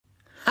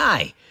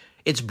Hi,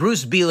 it's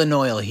Bruce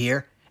Lanoil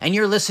here, and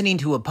you're listening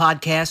to a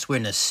podcast where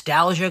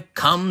nostalgia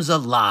comes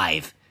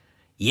alive.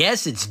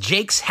 Yes, it's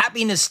Jake's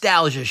Happy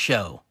Nostalgia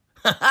Show.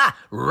 Ha ha!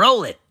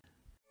 Roll it!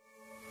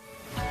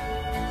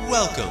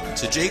 Welcome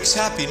to Jake's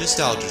Happy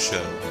Nostalgia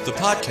Show, the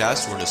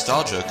podcast where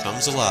nostalgia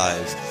comes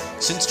alive.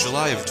 Since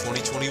July of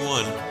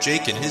 2021,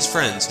 Jake and his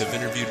friends have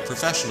interviewed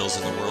professionals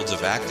in the worlds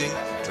of acting,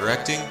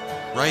 directing,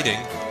 writing,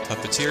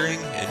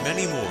 puppeteering, and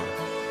many more.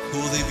 Who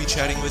will they be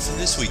chatting with in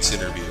this week's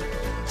interview?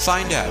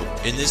 Find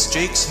out in this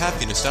Jake's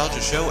Happy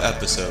Nostalgia Show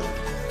episode.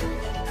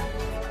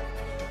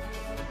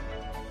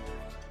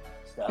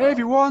 Hey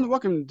everyone,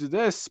 welcome to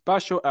this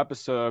special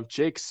episode of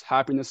Jake's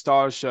Happy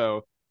Nostalgia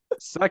Show.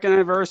 Second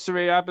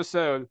anniversary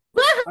episode.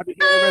 Happy to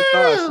be with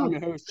us. I'm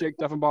your host, Jake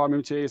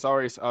Duffenbaugh. Today is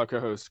always our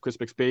co-host, Chris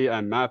Bixby,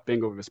 and Matt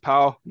Bingo with his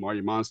pal, Marty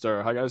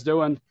Monster. How you guys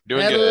doing?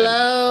 Doing good.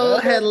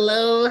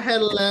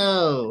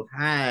 Hello.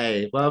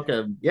 Hi,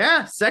 welcome.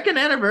 Yeah, second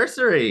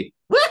anniversary.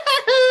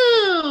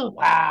 Woohoo!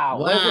 Wow.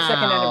 What is the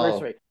second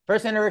anniversary?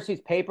 First anniversary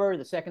is paper.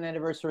 The second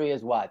anniversary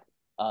is what?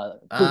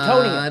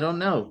 Plutonium. I don't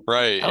know.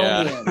 Right,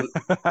 yeah.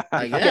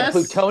 I guess.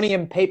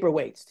 Plutonium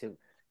paperweights to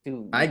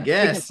I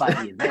guess.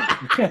 signify the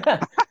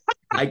event.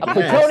 I A guess.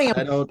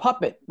 plutonium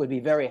puppet would be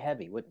very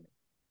heavy, wouldn't it?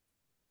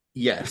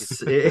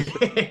 Yes,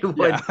 it would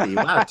be.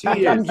 Wow, 2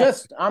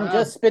 years. I'm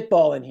just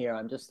spitballing here.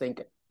 I'm just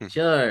thinking.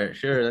 Sure.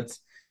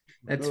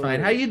 That's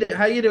fine. How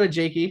you doing,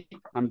 Jakey?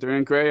 I'm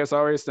doing great as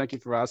always. Thank you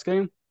for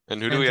asking. And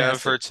who do we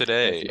have for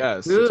today?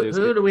 Yes.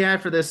 Who do we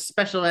have for this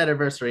special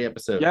anniversary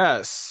episode?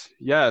 Yes.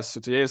 So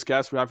today's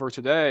guest we have for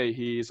today,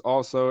 he's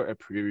also a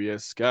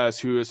previous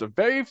guest who is the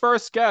very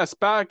first guest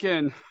back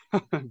in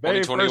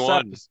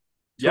 2021.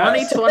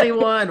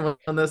 2021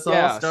 when this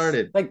all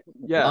started. Like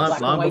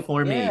long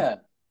before me.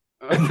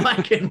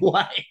 Black and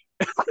white.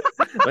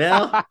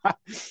 Well,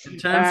 in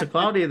terms of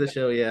quality of the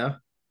show, yeah.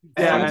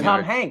 And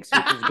Tom Hanks,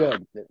 which is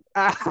good.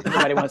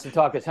 Everybody wants to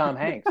talk to Tom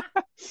Hanks.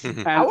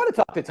 I want to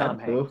talk to Tom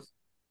Hanks.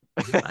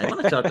 I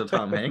want to talk to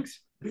Tom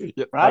Hanks.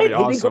 Yeah, right? that'd be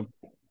awesome.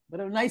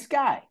 What a nice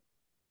guy.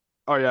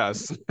 Oh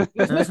yes.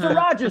 He's Mr.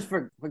 Rogers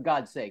for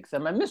God's sakes.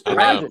 I'm Mr.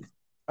 Rogers.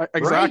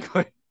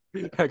 Exactly.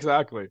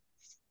 Exactly.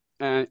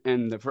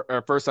 And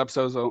our first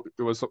episode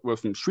was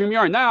from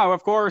StreamYard. Now,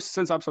 of course,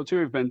 since episode 2,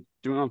 we've been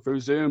doing it through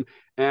Zoom.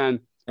 And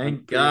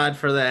thank God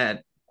for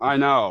that. I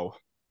know.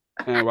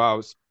 And wow,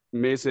 it's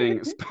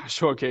amazing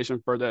special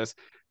occasion for this.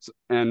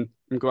 And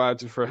I'm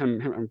glad for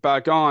him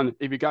back on.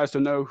 If you guys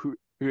don't know who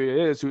he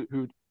is,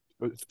 who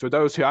for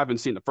those who haven't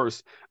seen the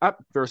first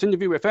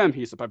interview with him,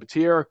 he's a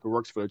puppeteer who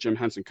works for the Jim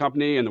Henson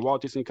Company and the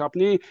Walt Disney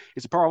Company.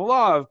 He's a part of a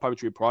lot of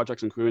puppetry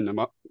projects, including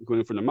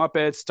from the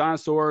Muppets,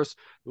 Dinosaurs,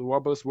 the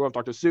Wubbulous World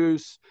of Dr.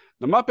 Seuss,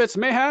 the Muppets,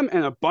 Mayhem,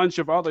 and a bunch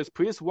of others.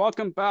 Please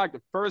welcome back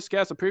the first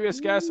guest, the previous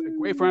guest, a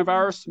great friend of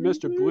ours,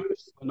 Mr.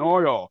 Bruce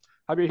Lanoil.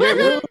 Happy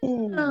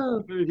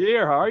to be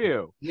here. How are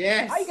you?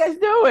 Yes. How you guys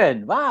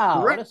doing?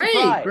 Wow. Great. What a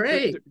surprise.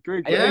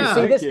 Great. I didn't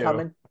see this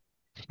coming.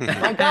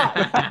 My God.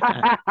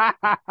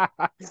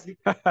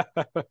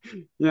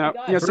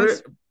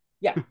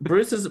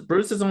 Bruce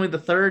is only the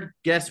third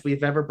guest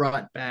we've ever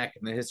brought back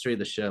in the history of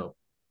the show.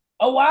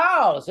 Oh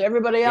wow! So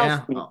everybody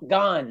else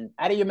gone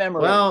out of your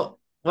memory. Well,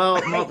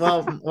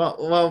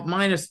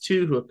 minus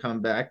 2 who have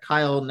come back: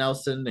 Kyle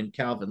Nelson and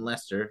Calvin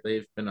Lester.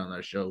 They've been on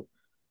our show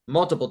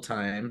multiple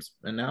times,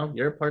 and now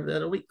you're a part of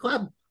that elite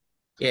club.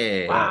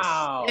 Yeah!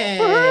 Wow! Yay.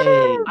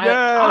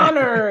 I'm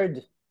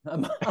honored.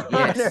 I'm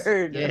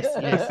honored.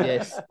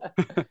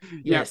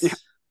 Yes.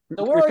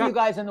 So where are you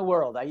guys in the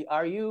world?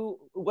 Are you?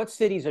 What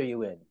cities are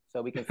you in?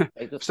 So we can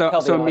just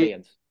tell the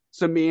audience.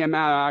 So me and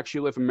Matt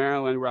actually live in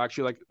Maryland. We're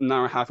actually like an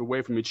hour and a half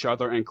away from each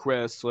other, and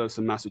Chris lives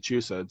in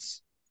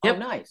Massachusetts. Yep. Oh,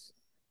 nice.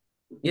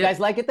 You guys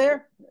like it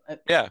there?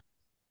 Yeah.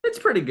 It's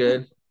pretty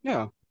good.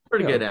 Yeah.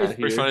 Pretty good out here.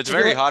 Pretty fun. It's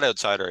very hot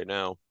outside right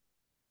now.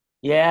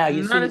 Yeah,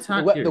 you see,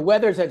 the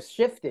weathers have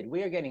shifted.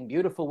 We are getting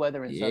beautiful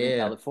weather in Southern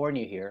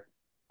California here.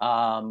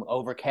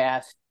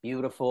 Overcast,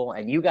 beautiful,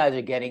 and you guys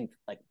are getting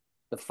like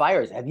the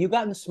fires. Have you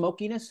gotten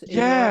smokiness?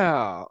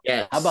 Yeah.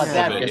 Yes. How about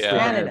that? From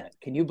Canada.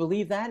 Can you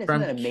believe that? Isn't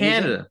that amazing?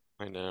 Canada.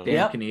 I know.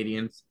 Damn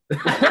Canadians.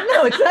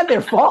 No, it's not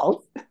their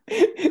fault.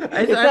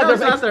 It's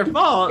not their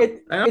fault.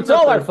 It's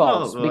all our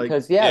faults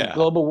because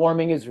global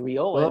warming is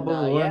real.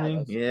 Global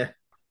warming. Yeah.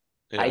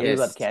 I do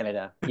love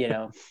Canada.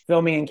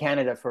 Filming in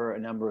Canada for a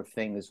number of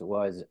things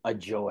was a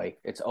joy.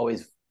 It's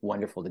always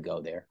wonderful to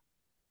go there.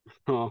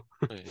 Oh.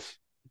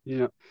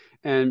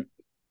 And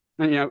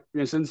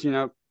since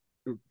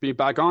be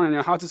back on,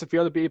 and how does it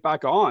feel to be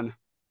back on?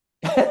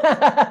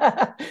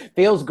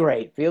 Feels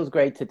great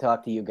to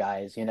talk to you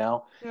guys. You've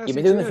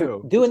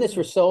been doing this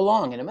for so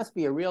long, and it must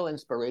be a real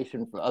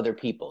inspiration for other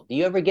people. Do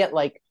you ever get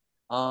like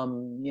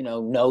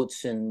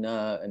notes and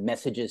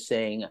messages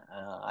saying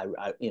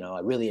I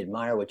really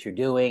admire what you're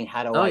doing?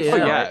 How do I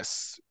start?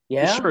 Yes,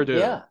 yeah, sure do.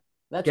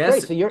 That's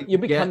great. So you're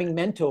becoming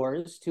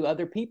mentors to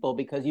other people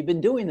because you've been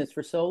doing this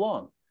for so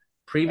long.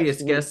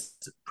 previous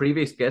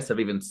guests have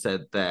even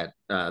said that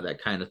that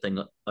kind of thing.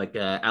 Like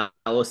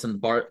Allison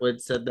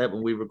Bartlett said that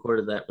when we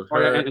recorded that with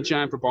her. And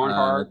Jennifer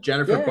Barnhart.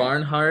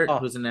 Barnhart,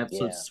 who's an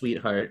absolute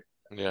sweetheart.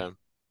 Yeah.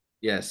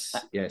 Yes.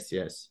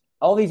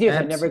 All these years,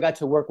 I never got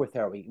to work with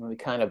her. We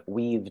kind of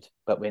weaved,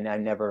 but I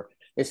never.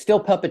 There's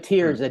still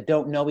puppeteers that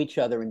don't know each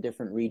other in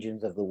different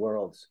regions of the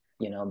world,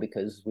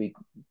 because we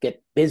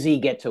get busy,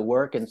 get to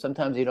work, and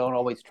sometimes you don't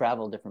always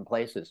travel different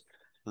places.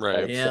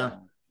 Right.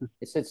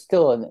 It's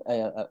still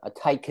a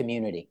tight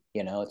community.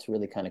 It's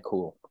really kind of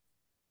cool.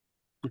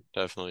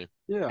 Definitely.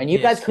 Yeah. And you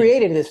guys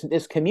created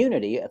this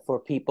community for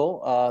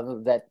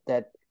people that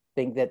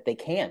think that they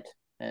can't.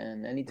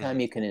 And anytime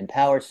you can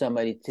empower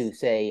somebody to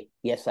say,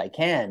 yes, I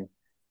can,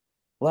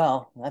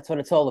 well, that's what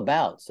it's all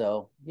about.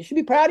 So you should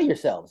be proud of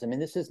yourselves. I mean,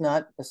 this is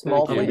not a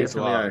small thing. We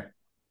definitely are.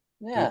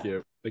 Yeah. Thank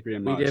you. Thank you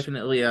very much. We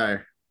definitely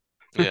are.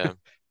 Yeah.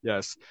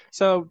 Yes.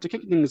 So to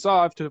kick things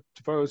off, to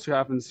those who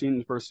haven't seen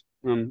the first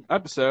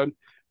episode,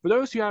 for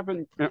those who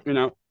haven't,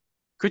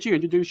 could you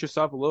introduce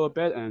yourself a little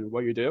bit and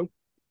what you do?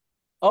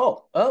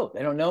 Oh,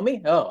 they don't know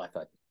me? Oh, I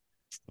thought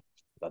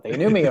they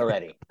knew me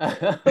already. What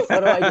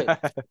do I do?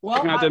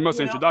 Well, I did most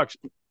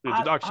introduction,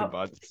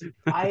 but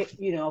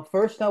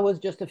first I was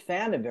just a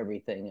fan of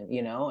everything,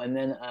 and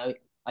then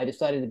I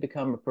decided to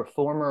become a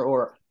performer,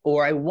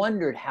 or I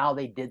wondered how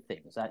they did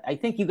things. I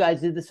think you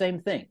guys did the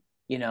same thing.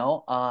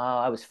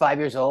 I was 5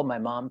 years old. My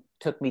mom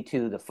took me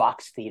to the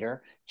Fox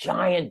Theater,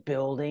 giant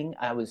building.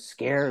 I was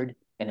scared,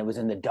 and it was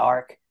in the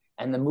dark.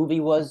 And the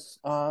movie was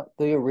the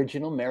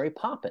original Mary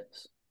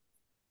Poppins,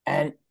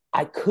 and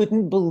I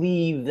couldn't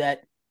believe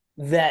that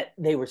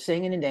they were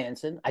singing and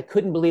dancing. I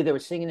couldn't believe they were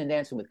singing and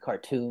dancing with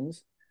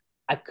cartoons.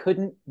 I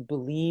couldn't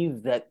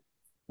believe that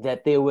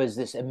there was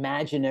this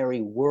imaginary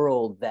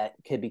world that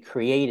could be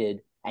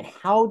created. And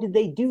how did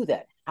they do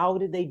that?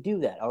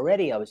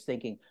 Already I was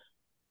thinking,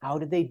 how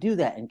did they do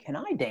that? And can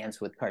I dance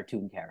with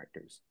cartoon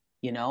characters?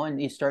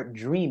 And you start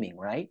dreaming,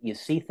 right? You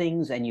see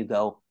things and you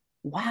go,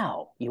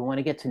 wow, you want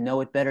to get to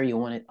know it better. You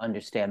want to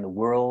understand the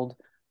world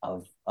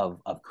of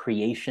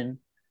creation.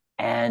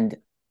 And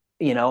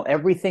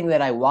everything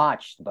that I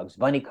watched, Bugs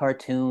Bunny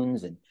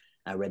cartoons, and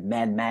I read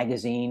Mad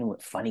Magazine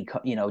with funny,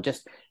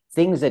 just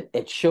things that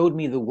it showed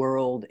me the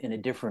world in a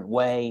different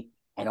way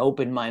and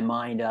opened my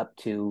mind up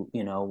to,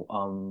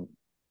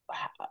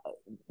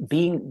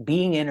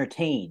 being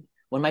entertained.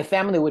 When my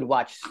family would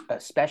watch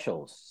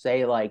specials,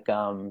 say like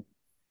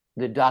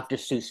the Dr.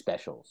 Seuss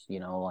specials,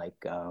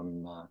 Mr.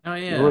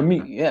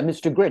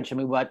 Grinch, and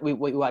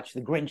we watched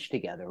the Grinch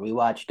together. We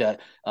watched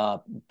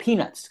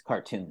Peanuts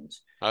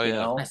cartoons. Oh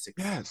yeah,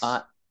 yes.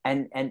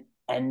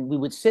 And we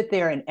would sit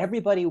there, and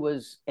everybody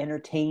was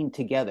entertained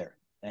together.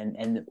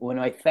 And when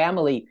my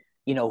family,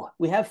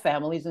 we have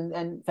families,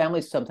 and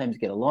families sometimes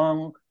get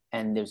along,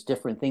 and there's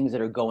different things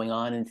that are going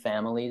on in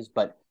families.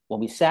 But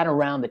when we sat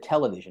around the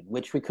television,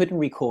 which we couldn't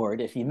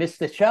record, if you missed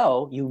the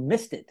show, you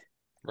missed it.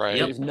 Right.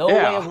 There was no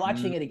way of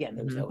watching it again.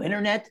 There was no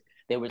internet.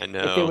 If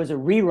there was a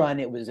rerun,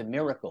 it was a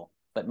miracle.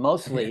 But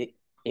mostly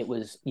it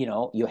was,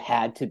 you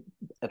had to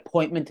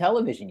appointment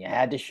television. You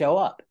had to show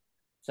up.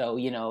 So,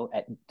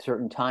 at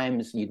certain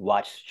times you'd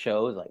watch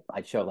shows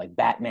I'd show like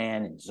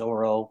Batman and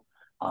Zorro,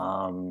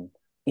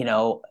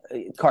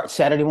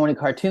 Saturday morning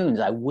cartoons.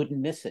 I wouldn't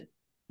miss it.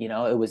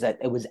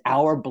 It was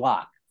our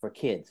block for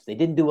kids. They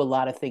didn't do a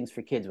lot of things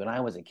for kids when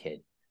I was a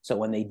kid. So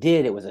when they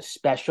did, it was a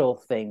special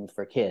thing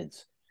for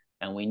kids.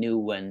 And we knew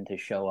when to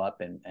show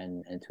up and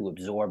to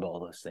absorb all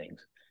those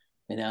things,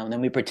 and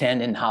then we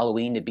pretend in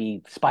Halloween to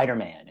be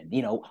Spider-Man. And,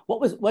 what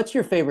was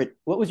your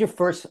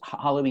first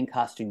Halloween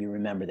costume you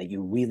remember that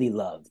you really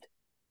loved?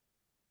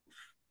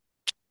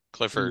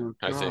 Clifford,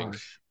 I think.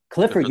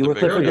 Clifford, you were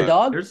Clifford the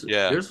dog?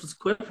 Yours was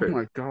Clifford. Oh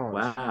my God.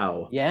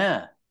 Wow.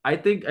 Yeah. I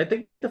think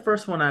the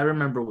first one I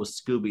remember was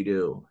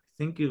Scooby-Doo. I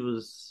think it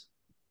was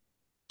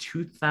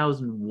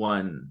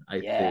 2001. I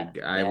think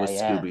I was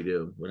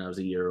Scooby-Doo when I was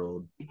a year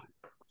old.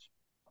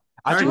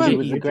 I think he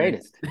was the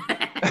greatest.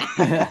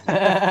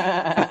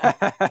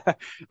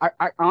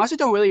 I honestly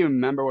don't really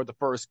remember what the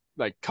first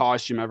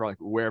costume I ever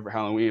wear for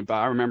Halloween, but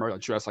I remember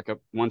dressed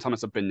one time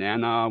as a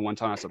banana, one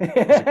time as a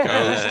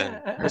ghost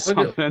or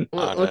something.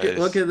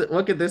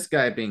 Look at this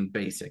guy being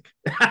basic.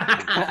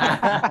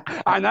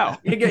 I know.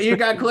 You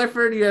got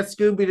Clifford, you got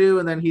Scooby-Doo,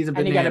 and then he's a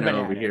banana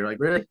over here.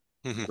 Like, really?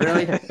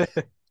 Really?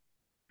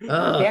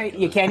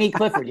 You can't eat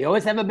Clifford. You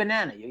always have a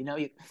banana.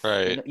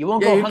 Right. You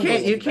won't go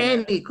hungry. You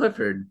can't eat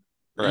Clifford.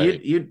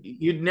 Right.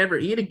 You'd never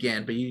eat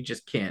again, but you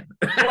just can't.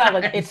 Well,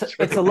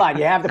 it's a lot.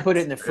 You have to put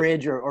it in the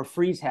fridge or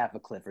freeze half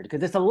of Clifford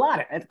because it's a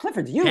lot.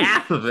 Clifford's huge.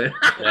 Half of it.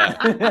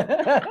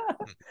 Yeah.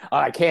 Oh,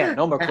 I can't.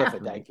 No more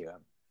Clifford. Thank you.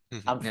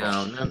 No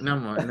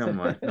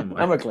more.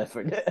 No more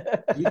Clifford.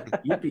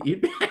 You'd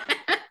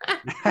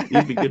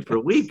be good for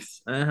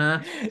weeks.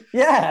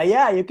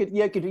 Yeah. You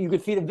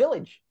could feed a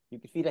village. You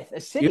could feed a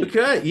city. You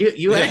could.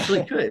 You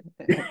actually could.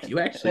 You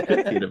actually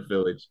could feed a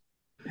village.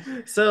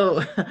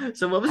 So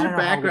what was your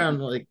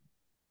background like?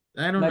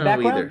 I don't know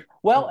either.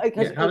 Well,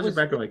 how was your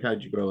background like? How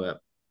did you grow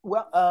up?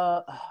 Well,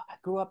 I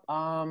grew up.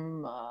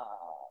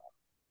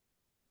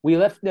 We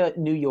left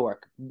New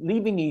York.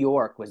 Leaving New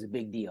York was a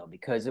big deal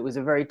because it was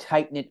a very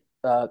tight-knit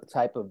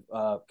type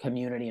of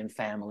community and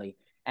family.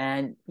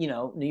 And,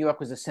 New York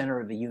was the center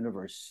of the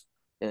universe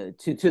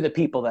to the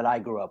people that I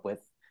grew up with.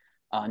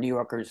 New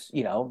Yorkers,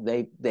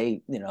 they're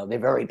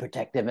very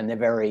protective and they're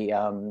very,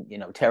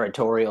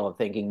 territorial of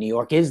thinking New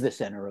York is the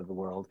center of the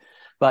world.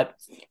 But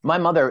my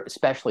mother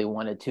especially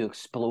wanted to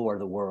explore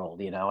the world,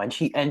 and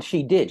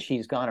she did.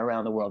 She's gone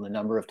around the world a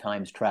number of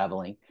times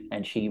traveling,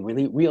 and she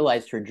really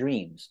realized her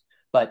dreams.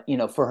 But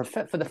for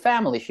the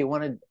family, she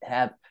wanted to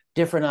have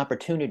different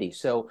opportunities.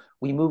 So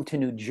we moved to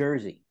New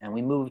Jersey, and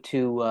we moved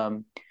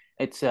to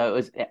it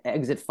was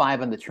exit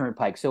 5 on the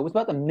turnpike. So it was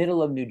about the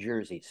middle of New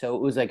Jersey. So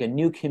it was like a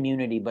new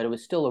community, but it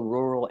was still a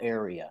rural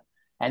area.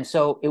 And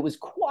so it was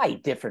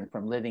quite different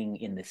from living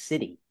in the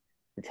city,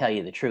 to tell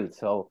you the truth.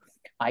 So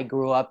I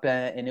grew up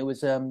and it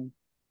was there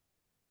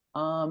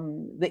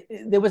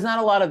was not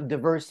a lot of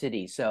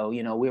diversity. So,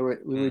 we were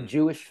a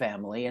Jewish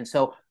family. And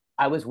so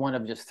I was one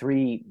of just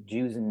 3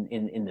 Jews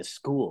in the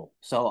school.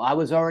 So I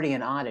was already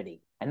an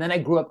oddity. And then I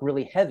grew up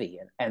really heavy.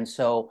 And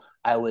so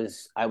I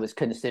was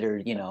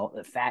considered,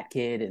 the fat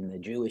kid and the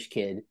Jewish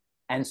kid.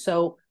 And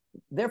so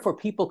therefore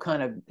people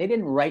they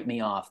didn't write me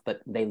off,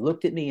 but they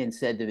looked at me and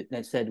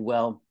said,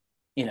 well,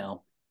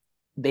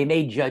 they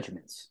made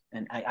judgments.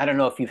 And I don't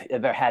know if you've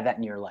ever had that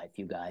in your life,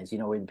 you guys,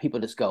 when people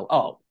just go,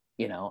 oh,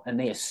 and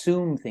they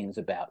assume things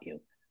about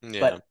you. Yeah.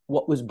 But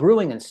what was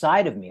brewing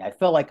inside of me, I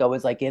felt like I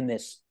was like in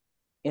this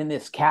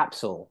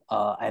capsule,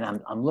 and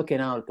I'm looking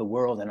out at the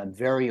world, and I'm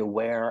very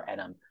aware,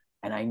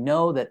 and I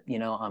know that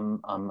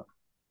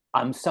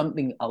I'm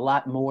something a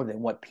lot more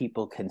than what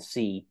people can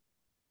see.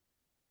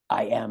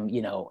 I am,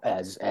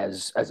 as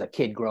a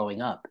kid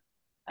growing up,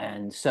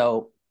 and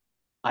so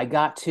I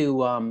got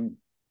to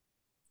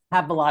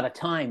have a lot of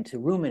time to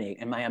ruminate,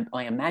 and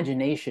my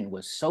imagination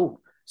was so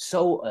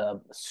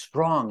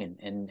strong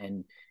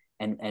and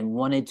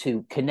wanted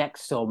to connect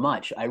so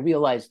much. I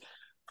realized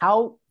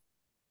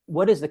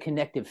what is the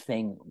connective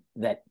thing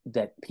that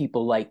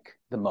people like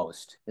the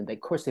most? And of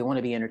course, they want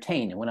to be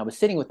entertained. And when I was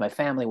sitting with my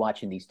family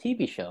watching these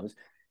TV shows,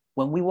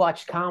 when we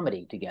watched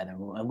comedy together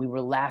and we were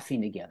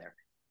laughing together,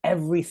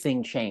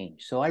 everything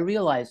changed. So I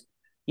realized,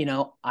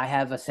 I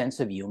have a sense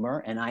of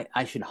humor, and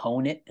I should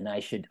hone it, and I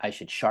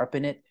should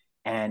sharpen it,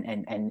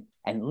 and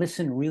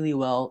listen really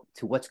well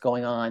to what's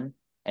going on,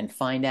 and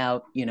find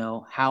out,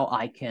 how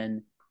I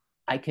can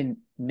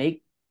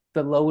make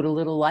the load a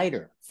little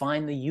lighter,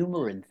 find the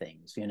humor in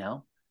things,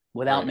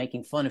 without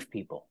making fun of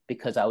people,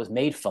 because I was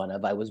made fun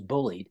of, I was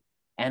bullied.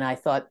 And I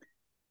thought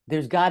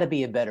there's got to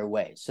be a better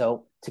way.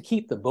 So to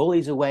keep the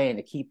bullies away and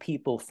to keep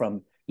people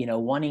from,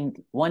 wanting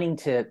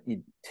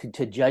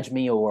to judge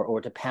me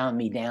or to pound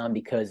me down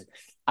because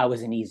I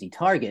was an easy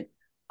target,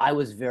 I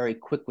was very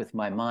quick with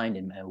my mind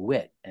and my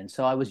wit. And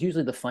so I was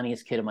usually the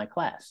funniest kid in my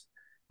class.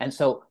 And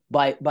so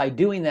by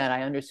doing that,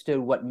 I understood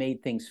what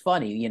made things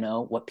funny,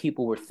 what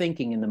people were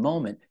thinking in the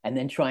moment, and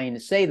then trying to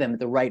say them at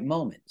the right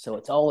moment. So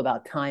it's all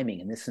about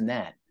timing and this and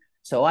that.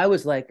 So I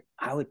was like,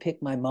 I would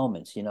pick my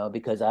moments,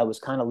 because I was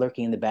kind of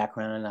lurking in the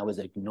background and I was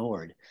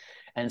ignored.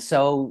 And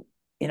so,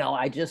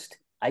 I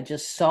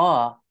just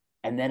saw,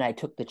 and then I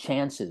took the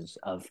chances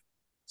of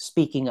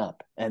speaking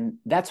up. And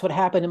that's what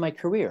happened in my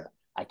career.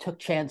 I took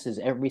chances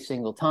every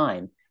single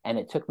time, and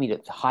it took me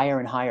to higher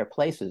and higher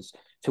places,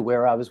 to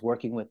where I was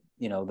working with,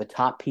 the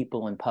top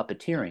people in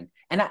puppeteering.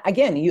 And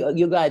again,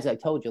 you guys, I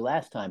told you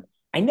last time,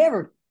 I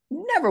never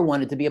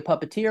wanted to be a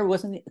puppeteer.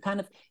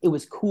 It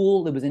was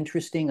cool. It was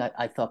interesting.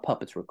 I thought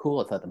puppets were cool.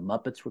 I thought the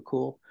Muppets were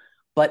cool,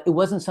 but it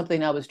wasn't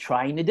something I was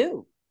trying to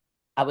do.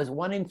 I was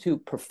wanting to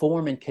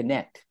perform and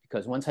connect,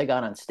 because once I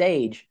got on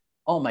stage,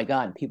 oh my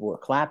God, people were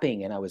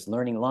clapping, and I was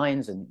learning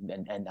lines,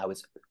 and I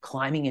was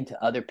climbing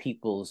into other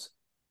people's,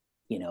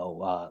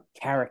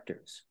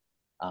 characters,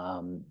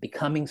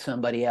 becoming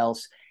somebody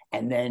else,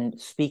 and then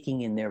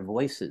speaking in their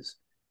voices.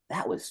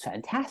 That was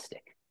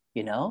fantastic.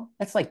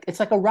 It's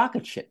like a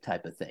rocket ship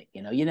type of thing.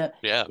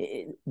 Yeah.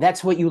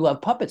 That's what you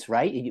love puppets,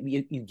 right?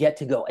 You get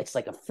to go. It's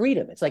like a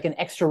freedom. It's like an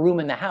extra room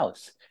in the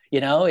house.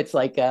 It's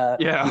like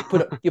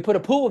you put a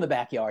pool in the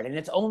backyard, and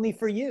it's only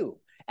for you,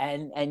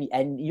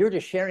 and you're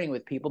just sharing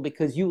with people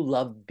because you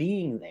love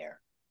being there.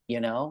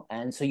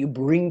 And so you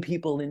bring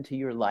people into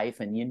your life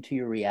and into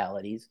your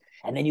realities,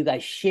 and then you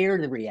guys share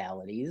the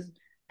realities,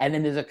 and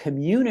then there's a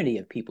community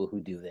of people who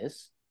do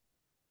this,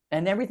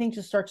 and everything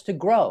just starts to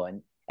grow,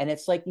 and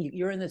it's like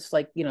you're in this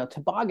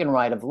toboggan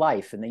ride of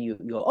life, and then you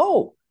go,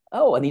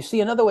 oh, and you see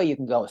another way you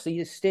can go, so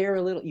you steer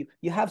a little,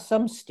 you have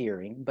some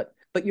steering,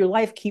 but your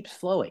life keeps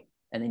flowing,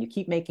 and then you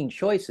keep making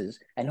choices,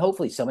 and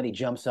hopefully somebody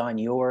jumps on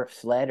your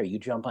sled, or you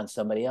jump on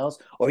somebody else,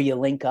 or you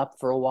link up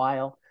for a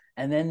while.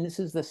 And then this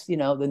is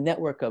the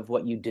network of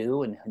what you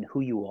do, and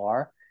who you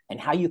are, and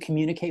how you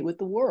communicate with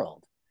the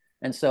world.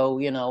 And so,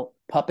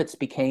 puppets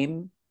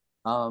became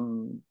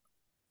an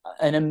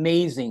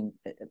amazing,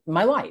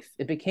 my life.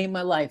 It became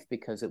my life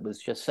because it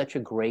was just such a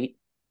great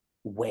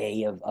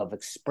way of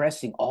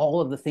expressing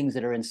all of the things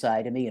that are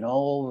inside of me, and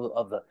all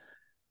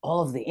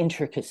of the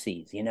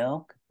intricacies,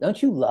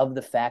 Don't you love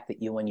the fact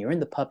that when you're in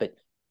the puppet,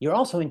 you're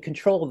also in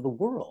control of the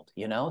world,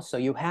 so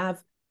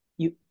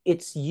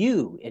it's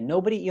you and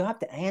nobody, you don't have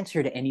to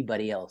answer to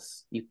anybody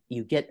else.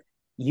 You get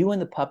you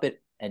and the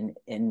puppet, and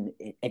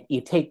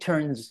you take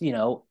turns,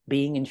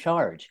 being in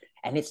charge,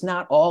 and it's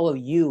not all of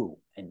you.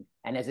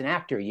 And as an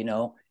actor,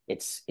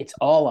 it's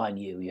all on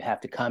you. You have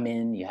to come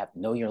in, you have to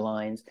know your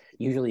lines.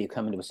 Usually you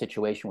come into a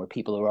situation where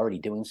people are already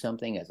doing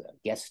something as a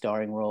guest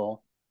starring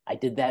role. I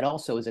did that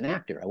also as an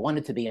actor. I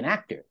wanted to be an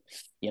actor,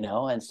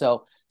 and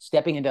so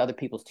stepping into other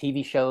people's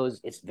TV shows,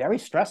 it's very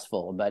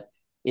stressful, but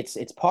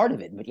it's part of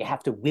it. But you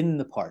have to win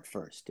the part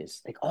first.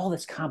 It's like all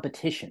this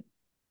competition,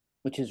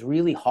 which is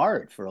really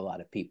hard for a lot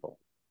of people,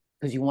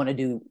 because you want to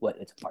do what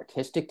it's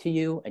artistic to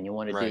you, and you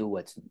want to do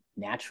what's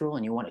natural,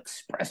 and you want to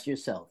express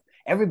yourself.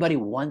 Everybody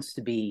wants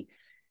to be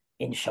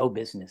in show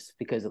business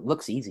because it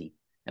looks easy,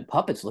 and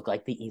puppets look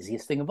like the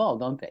easiest thing of all,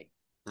 don't they?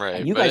 Right.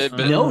 And you guys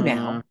know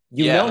now.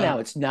 Know now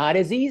it's not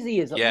as easy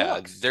as it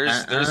looks.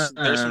 There's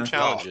some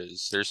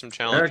challenges. There's some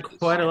challenges. There are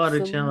quite a lot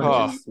of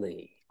challenges.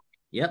 Absolutely.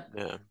 Yep.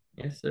 Yeah.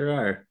 Yes, there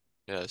are.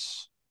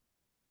 Yes.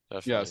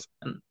 Definitely. Yes.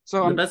 And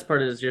so the best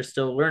part is you're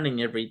still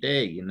learning every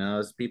day.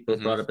 As people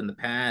brought up in the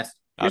past,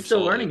 you're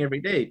still learning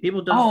every day.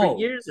 People done for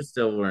years are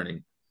still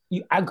learning.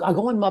 I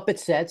go on Muppet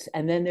sets,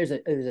 and then there's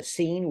a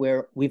scene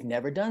where we've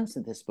never done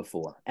this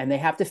before, and they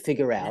have to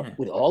figure out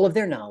with all of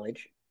their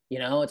knowledge.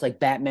 It's like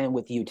Batman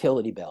with the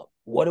utility belt.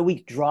 What do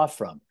we draw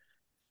from?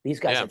 These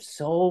guys have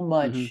so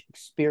much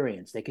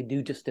experience. They could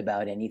do just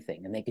about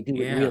anything, and they could do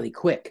it really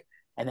quick.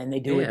 And then they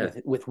do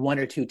it with one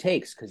or two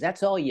takes, because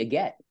that's all you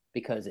get,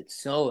 because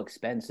it's so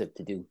expensive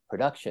to do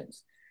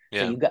productions.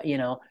 So you got,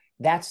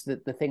 that's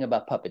the thing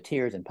about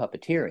puppeteers and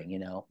puppeteering.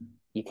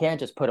 You can't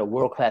just put a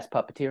world-class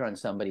puppeteer on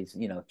somebody's,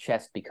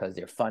 chest because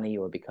they're funny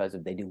or because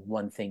they do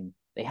one thing.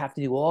 They have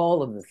to do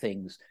all of the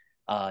things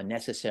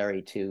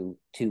necessary to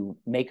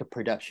make a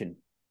production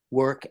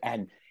work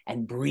and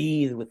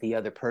breathe with the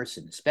other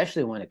person,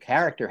 especially when a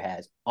character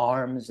has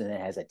arms and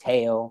it has a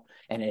tail,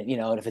 and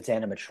if it's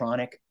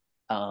animatronic,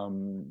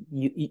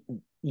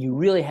 you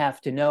really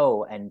have to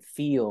know and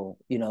feel,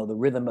 the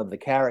rhythm of the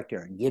character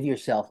and give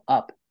yourself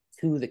up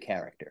to the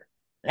character.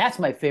 That's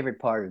my favorite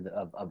part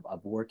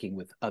of working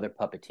with other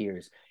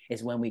puppeteers,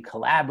 is when we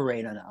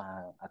collaborate on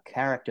a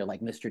character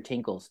like Mr.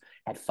 Tinkles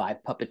had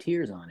 5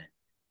 puppeteers on it,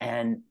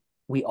 and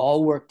we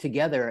all worked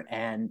together,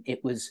 and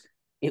it was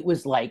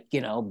like,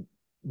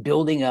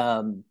 building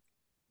an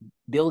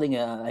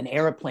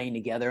airplane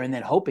together and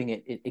then hoping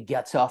it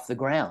gets off the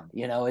ground.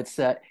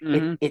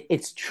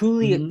 It's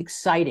truly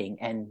exciting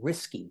and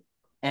risky,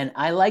 and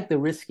I like the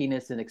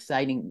riskiness and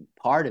exciting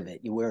part of it,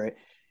 where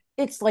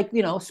it's like,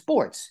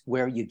 sports,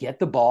 where you get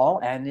the ball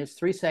and there's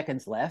 3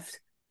 seconds left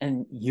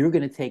and you're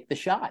going to take the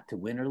shot to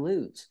win or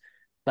lose.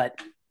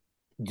 But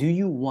do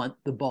you want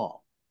the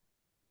ball?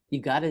 You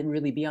got to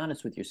really be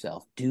honest with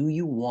yourself. Do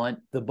you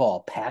want the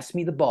ball? Pass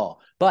me the ball.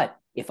 But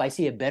if I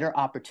see a better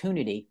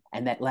opportunity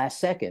and that last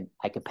second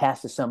I could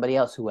pass to somebody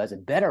else who has a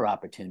better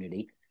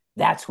opportunity,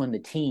 that's when the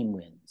team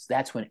wins.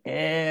 That's when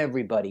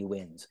everybody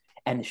wins.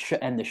 And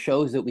the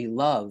shows that we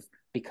love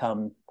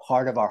become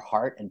part of our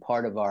heart and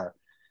part of our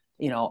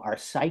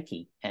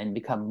psyche, and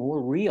become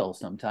more real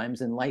sometimes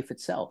than life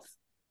itself.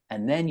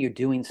 And then you're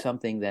doing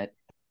something that,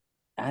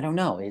 I don't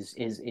know, is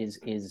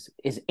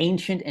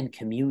ancient and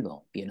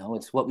communal.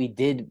 It's what we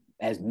did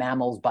as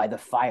mammals by the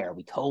fire.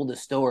 We told a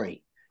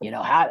story.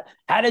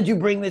 How did you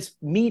bring this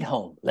meat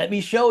home? Let me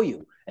show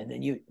you. And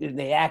then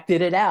they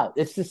acted it out.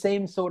 It's the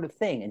same sort of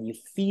thing, and you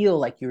feel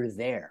like you're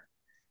there.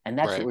 And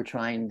that's what we're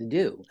trying to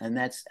do. And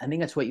I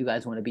think that's what you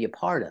guys want to be a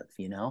part of.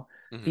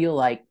 Feel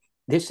like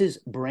this is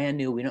brand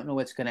new. We don't know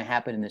what's going to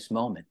happen in this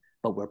moment,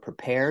 but we're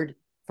prepared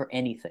for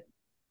anything.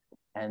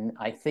 And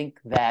I think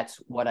that's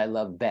what I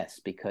love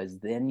best, because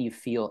then you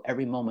feel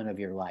every moment of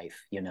your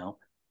life,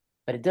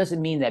 But it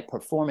doesn't mean that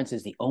performance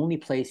is the only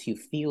place you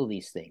feel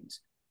these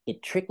things.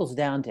 It trickles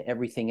down to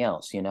everything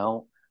else,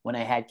 When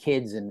I had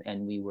kids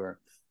and we were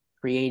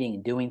creating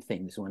and doing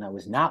things when I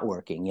was not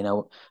working,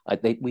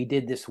 we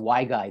did this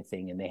Y-Guide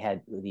thing, and they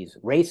had these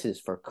races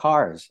for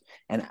cars.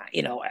 And,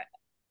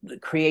 the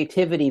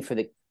creativity for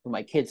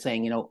my kids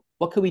saying,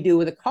 what could we do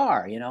with a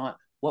car?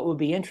 What would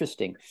be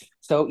interesting?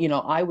 So,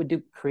 I would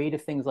do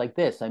creative things like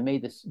this. I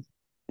made this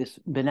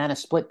banana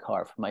split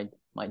car for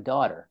my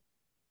daughter.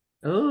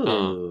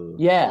 Oh.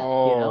 Yeah.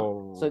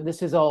 So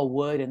this is all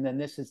wood, and then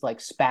this is like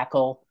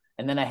spackle.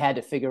 And then I had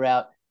to figure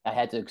out, I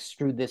had to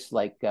extrude this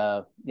like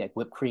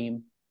whipped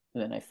cream.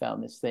 And then I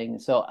found this thing.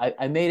 So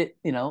I made it,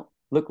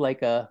 look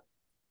like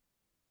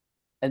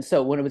and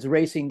so when it was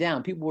racing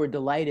down, people were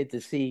delighted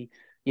to see,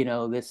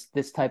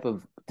 this type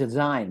of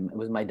design. It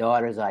was my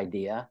daughter's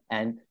idea,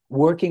 and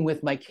working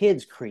with my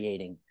kids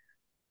creating.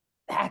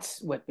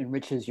 That's what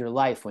enriches your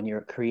life, when you're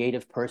a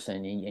creative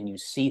person and you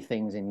see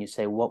things and you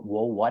say, well,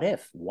 what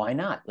if? Why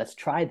not? Let's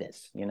try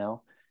this.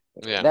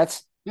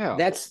 That's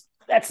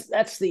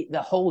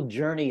the whole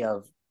journey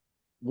of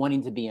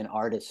wanting to be an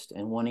artist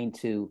and wanting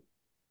to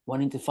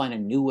find a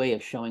new way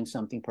of showing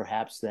something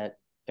perhaps that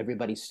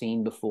everybody's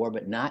seen before,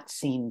 but not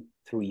seen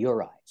through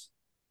your eyes.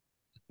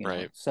 you know.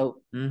 Right.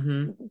 So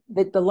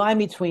the line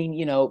between,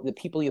 you know, the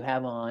people you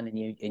have on and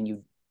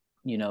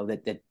you know,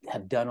 that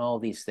have done all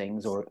these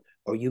things, or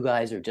you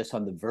guys are just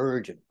on the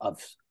verge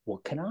of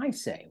what can I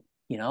say?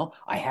 You know,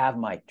 I have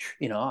my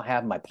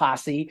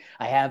posse.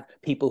 I have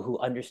people who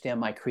understand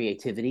my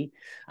creativity.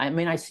 I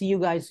mean, I see you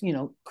guys, you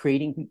know,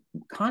 creating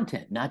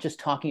content, not just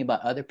talking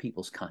about other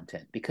people's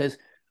content, because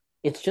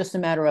it's just a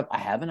matter of, I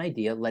have an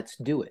idea, let's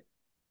do it.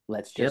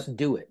 Let's just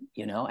do it,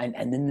 you know? And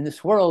then in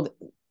this world,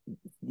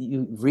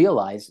 you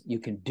realize you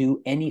can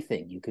do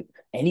anything.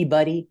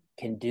 Anybody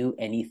can do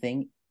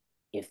anything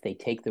if they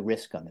take the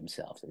risk on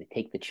themselves, if they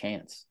take the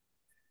chance,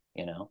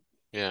 you know?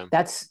 Yeah.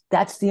 That's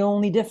the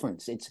only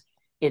difference.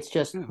 It's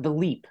just the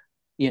leap,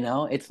 you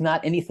know? It's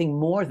not anything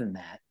more than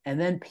that. And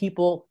then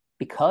people,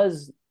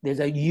 because there's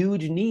a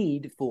huge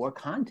need for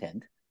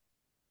content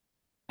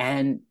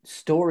and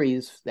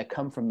stories that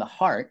come from the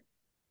heart,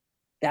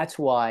 that's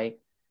why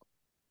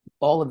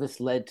all of this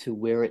led to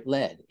where it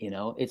led. You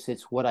know, it's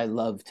what I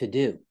love to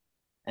do.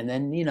 And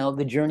then, you know,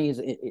 the journey is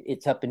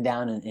it's up and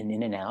down and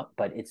in and out,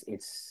 but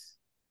it's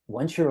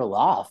once you're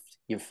aloft,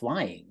 you're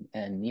flying.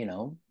 And, you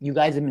know, you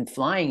guys have been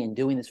flying and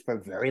doing this for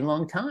a very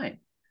long time.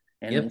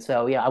 And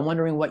so, yeah, I'm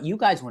wondering what you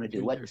guys want to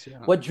do.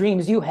 What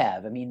dreams you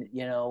have? I mean,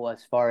 you know,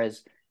 as far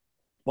as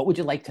what would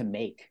you like to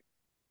make?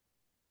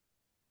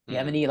 You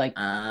have any like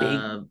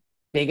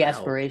big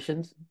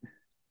aspirations,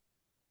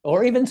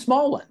 or even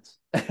small ones?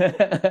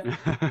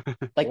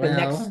 Like the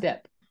next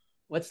step.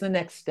 What's the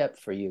next step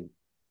for you?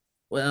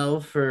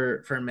 Well,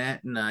 for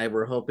Matt and I,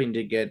 we're hoping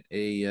to get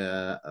we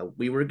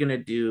were gonna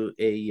do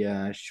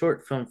a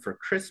short film for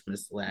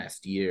Christmas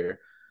last year.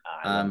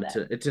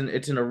 It's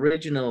an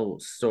original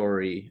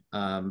story,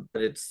 but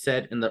it's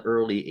set in the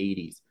early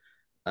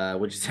 80s,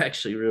 which is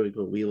actually really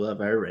cool. We love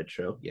our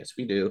retro. Yes,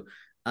 we do.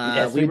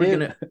 Yes, we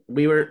do.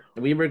 We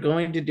were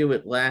going to do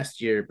it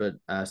last year, but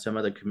some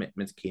other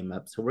commitments came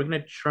up. So we're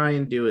gonna try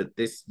and do it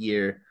this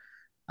year.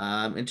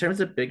 In terms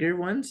of bigger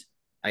ones,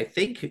 I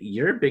think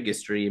your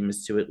biggest dream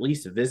is to at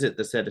least visit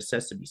the set of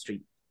Sesame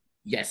Street.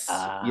 Yes,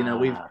 you know,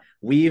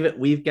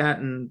 we've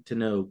gotten to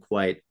know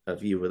quite a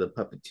few of the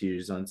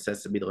puppeteers on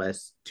Sesame the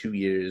last 2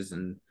 years,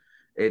 and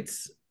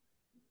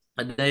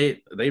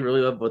they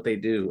really love what they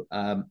do.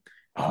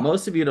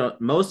 Most of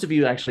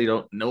you actually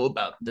don't know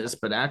about this,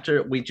 but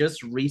after we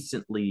just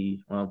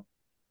recently, well,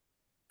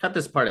 cut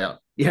this part out.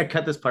 Yeah,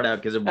 cut this part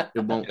out because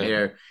it won't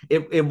air.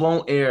 It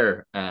won't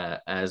air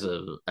as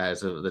of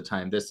the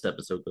time this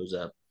episode goes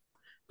up.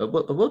 But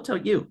we'll tell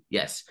you.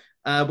 Yes,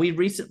 we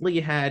recently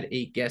had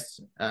a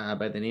guest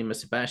by the name of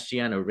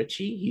Sebastiano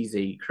Ricci. He's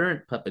a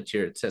current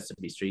puppeteer at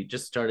Sesame Street.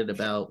 Just started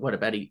about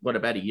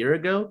a year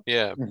ago.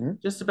 Yeah,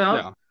 just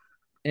about. Yeah.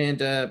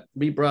 And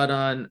we brought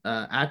on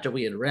after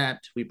we had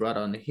wrapped, we brought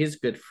on his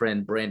good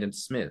friend Brandon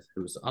Smith,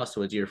 who's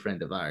also a dear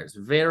friend of ours.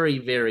 Very,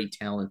 very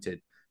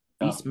talented.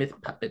 B. Smith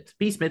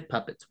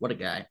Puppets. What a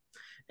guy.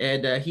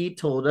 And he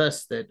told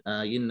us that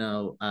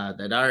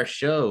that our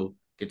show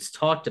gets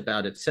talked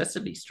about at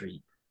Sesame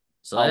Street.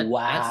 So that's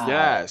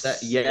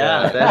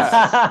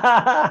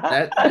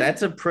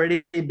a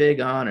pretty big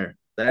honor.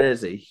 That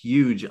is a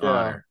huge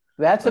honor.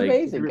 That's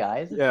amazing,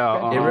 guys. It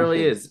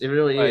really is. It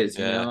really is.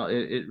 You know,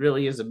 it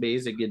really is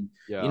amazing. And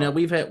you know,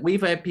 we've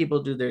had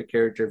people do their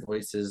character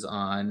voices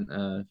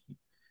on.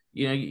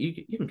 You know,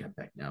 you can come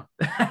back now.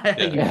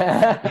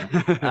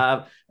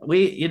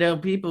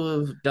 People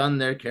have done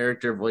their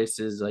character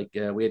voices. Like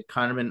we had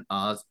Carmen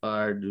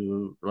Osbar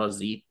do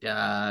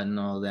Rosita and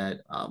all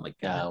that. Oh my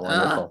god,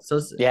 wonderful! So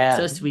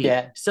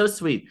sweet, so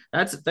sweet.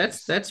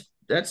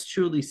 That's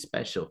truly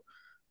special,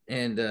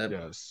 and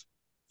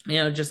you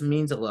know, it just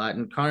means a lot.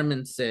 And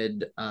Carmen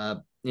said,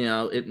 you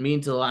know, it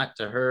means a lot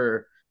to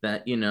her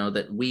that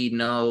that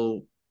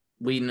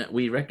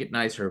we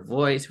recognize her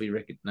voice, we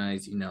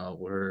recognize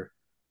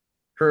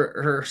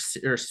her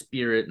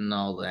spirit and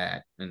all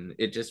that, and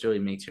it just really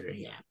makes her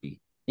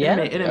happy.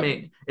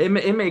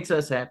 It makes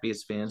us happy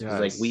as fans because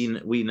like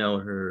we know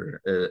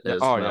her as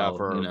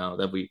well.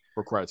 That we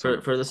for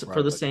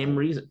the same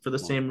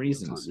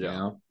reasons. You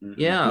know,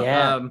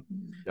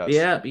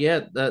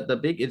 The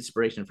big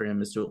inspiration for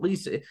him is to at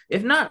least,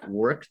 if not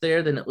work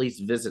there, then at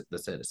least visit the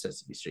set of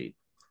Sesame Street.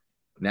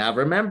 Now,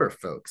 remember,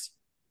 folks,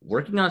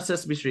 working on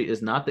Sesame Street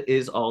is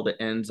all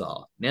the ends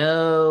all.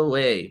 No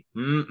way.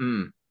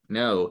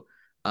 No.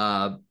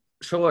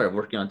 Sure,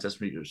 working on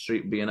Sesame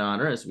Street would be an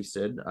honor, as we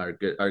said. Our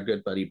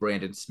good buddy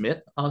Brandon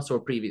Smith, also a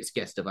previous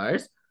guest of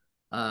ours,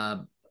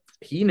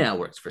 he now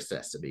works for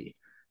Sesame.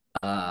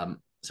 So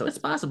it's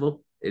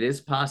possible. It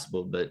is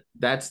possible, but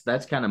that's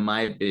kind of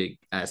my big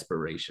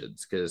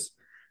aspirations, because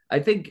I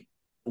think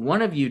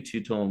one of you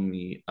two told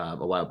me a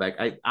while back.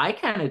 I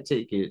kind of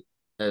take it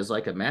as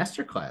like a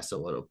master class a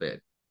little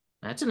bit.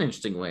 That's an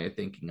interesting way of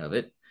thinking of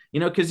it. You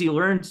know, because you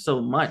learn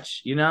so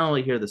much. You not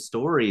only hear the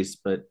stories,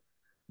 but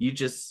you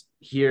just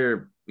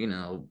hear,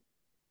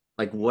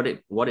 like what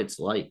it's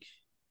like,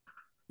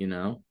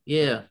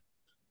 Yeah,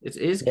 it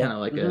is kind of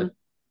like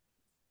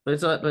but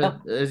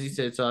as you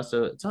said,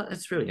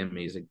 it's really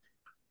amazing.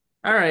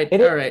 All right,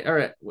 all right, all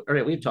right, all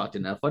right. We've talked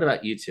enough. What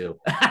about you two?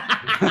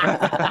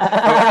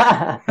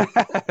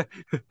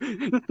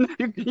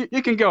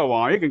 You can go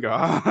on. You can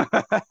go.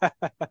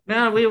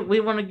 No, we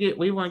want to give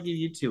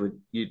you two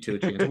a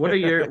chance. What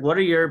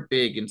are your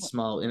big and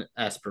small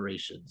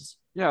aspirations?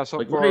 Yeah. So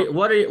like for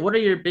what are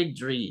your big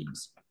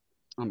dreams?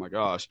 oh my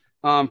gosh.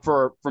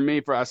 For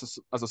me, for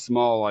as a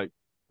small like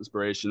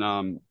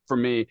inspiration. For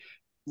me,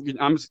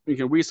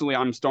 recently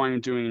I'm starting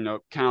doing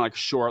kind of like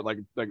short like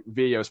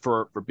videos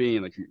for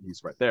being like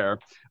he's right there.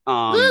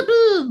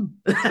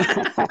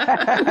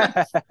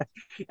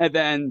 And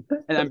then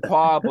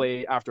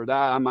probably after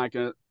that I might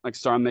gonna like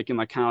start making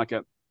like kind of like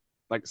a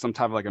like some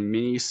type of like a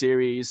mini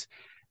series,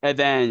 and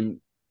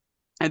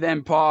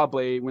then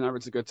probably whenever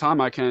it's a good time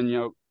I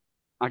can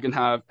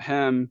have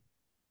him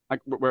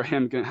like where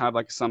him can have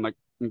like some like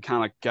kind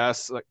of like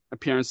guest like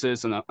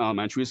appearances in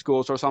elementary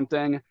schools or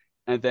something,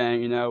 and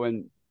then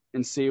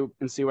and see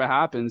what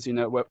happens,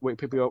 what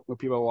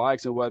people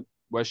likes and what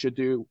should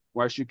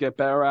get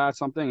better at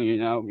something,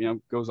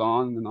 goes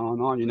on and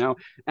on and on.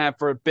 And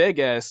for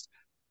biggest,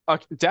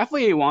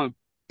 definitely one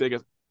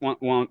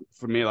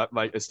for me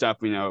like it's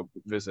definitely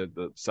visit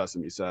the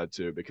Sesame Set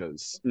too,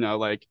 because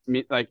like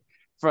me like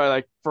for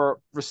like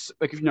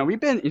we've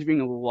been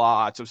interviewing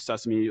lots of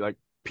Sesame like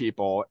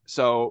people,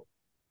 so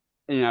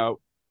and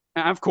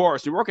of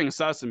course you're working in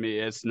Sesame,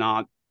 it's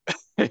not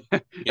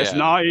it's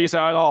not easy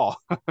at all.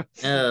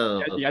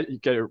 Oh, You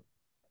get to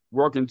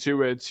work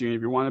into it. If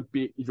you want to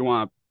be, if you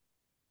want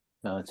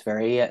no, it's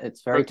very tight.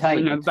 It's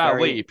that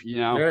very, leap,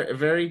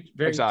 very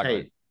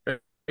exactly, tight. Very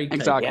tight.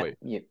 exactly.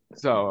 Yeah,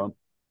 So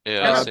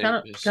Yeah,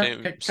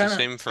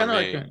 same for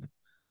me.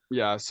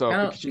 yeah, so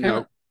Kinda,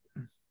 because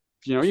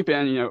kinda, you've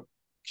been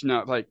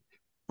like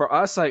for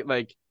us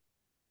like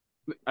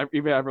if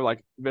you ever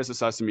like visit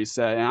Sesame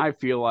Set, and I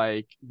feel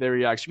like their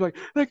reaction be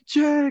like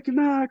Jake,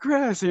 not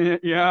Chris,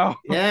 Yeah,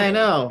 I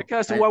know.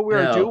 because of what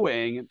we're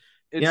doing.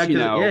 It's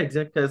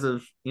because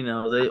of they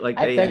like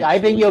I they think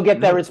actually you'll get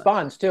that know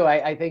response too.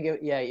 I think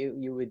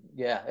you would,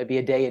 it'd be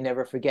a day you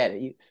never forget.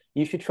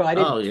 You should try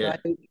to Oh yeah,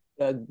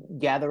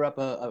 gather up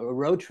a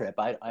road trip.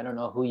 I don't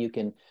know who you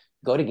can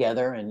go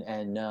together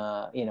and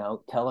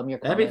tell them you're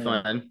that'd be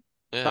coming. fun.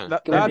 Yeah.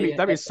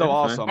 that'd be so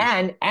awesome.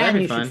 And That'd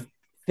be you fun. should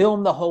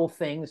film the whole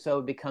thing so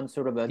it becomes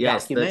sort of a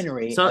Yes,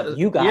 documentary so of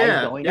you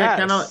guys going. yeah,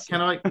 Yes.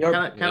 kind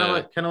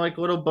of like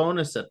little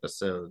bonus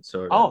episodes,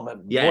 sort of. Oh, more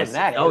Yes. than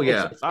that. Oh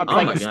yeah. It's Oh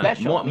like my a God.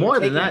 special. More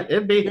than that.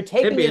 You're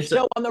taking your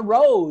show on the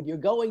road. You're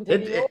going to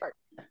New York.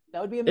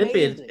 That would be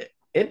amazing.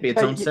 It'd be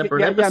its own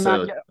separate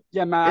episode.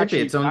 Matt It'd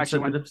be its own actually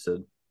separate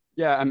episode.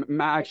 Yeah, and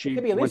Matt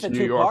actually went to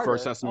New York for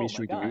Sesame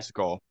Street the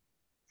musical.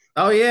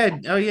 Oh yeah,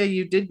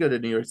 you did go to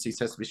New York to see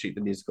Sesame Street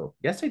the musical.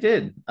 Yes, I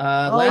did.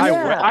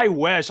 I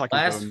wish I could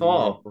last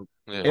fall.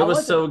 Yeah. It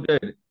was so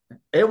good.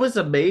 It was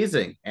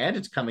amazing, and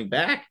it's coming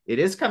back. It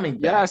is coming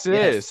back. Yes, it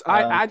is.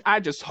 I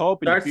just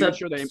hope in the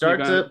future they're going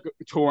to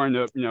tour in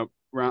the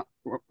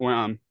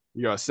around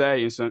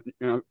USA, and so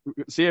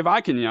see if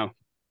I can go.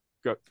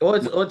 Well,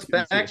 it's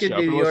back in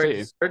New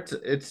York.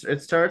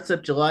 It starts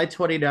up July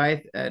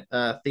 29th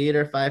at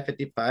Theater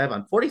 555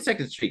 on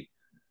 42nd Street.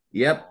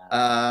 Yep.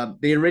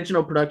 The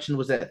original production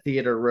was at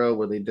Theater Row,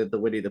 where they did the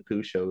Winnie the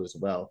Pooh show as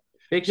well.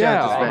 Big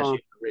shout out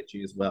to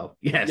Richie as well.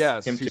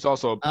 Yes, he's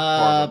also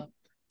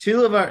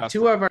two of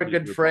our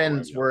good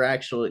friends were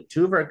actually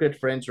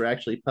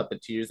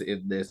puppeteers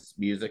in this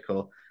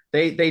musical.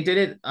 They did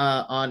it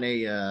on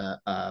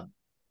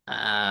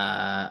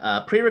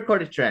a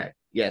pre-recorded track.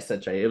 Yes,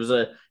 that's right. It was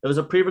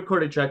a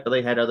pre-recorded track, but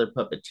they had other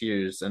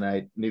puppeteers, and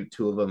I knew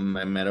two of them.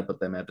 I met up with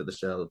them after the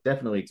show.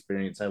 Definitely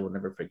experience I will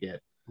never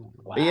forget.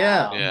 Wow. But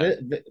yeah.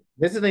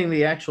 Visiting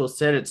the actual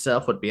set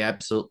itself would be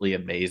absolutely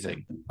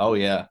amazing. Oh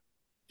yeah,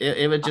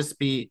 it would just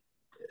be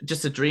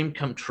a dream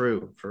come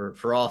true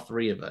for all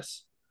three of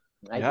us.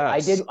 I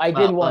did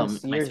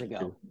once years ago.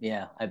 Too.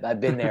 Yeah,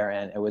 I've been there,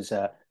 and it was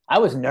I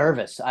was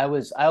nervous. I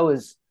was.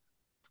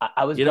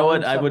 You know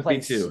what? I would be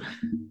too.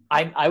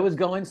 I was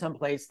going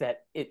someplace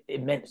that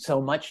it meant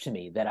so much to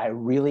me that I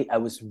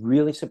was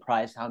really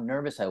surprised how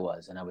nervous I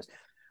was, and I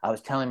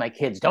was telling my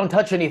kids, don't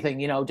touch anything,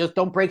 just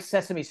don't break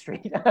Sesame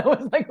Street. I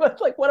was like,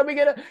 what are we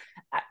gonna?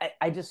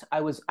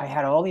 I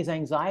had all these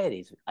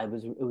anxieties. It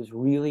was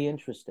really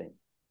interesting,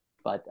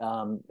 but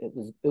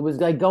it was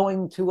like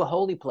going to a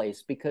holy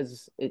place,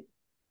 because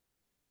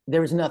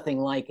there's nothing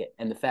like it,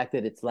 and the fact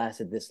that it's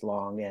lasted this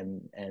long,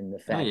 and the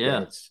fact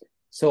that it's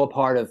so a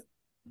part of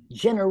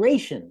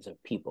generations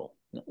of people,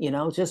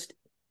 just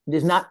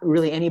there's not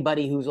really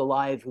anybody who's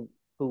alive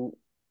who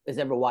has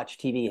ever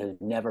watched TV has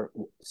never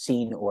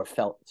seen or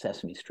felt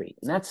Sesame Street,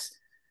 and that's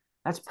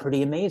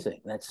pretty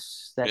amazing.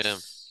 That's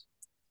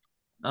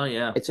oh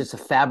yeah, it's just a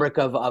fabric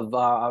of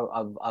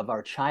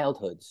our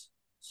childhoods.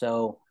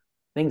 So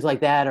things like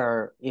that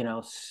are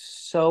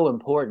so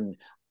important.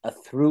 A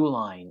through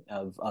line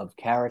of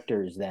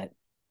characters that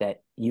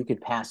you could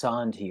pass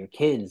on to your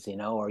kids,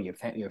 or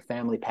your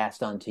family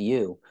passed on to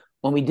you.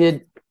 when we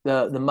did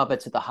the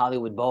Muppets at the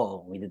Hollywood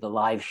Bowl. We did the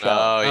live show.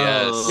 Oh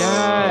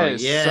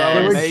yes. Yes, so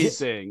There were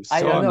amazing. I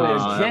So don't know. There were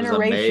amazing. That was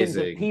generations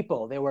of amazing.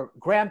 people. There were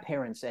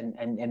grandparents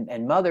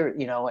and mother,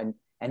 you know,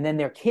 and then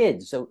their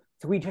kids. So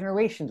three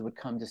generations would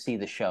come to see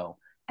the show,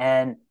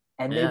 and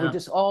they were Yeah.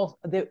 just all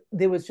there.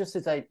 There was just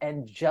this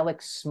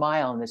angelic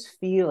smile and this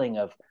feeling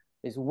of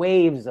these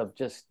waves of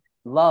just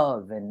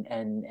love,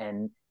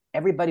 and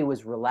everybody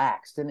was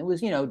relaxed, and it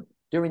was, you know,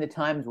 during the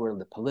times where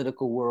the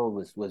political world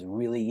was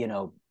really, you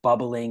know,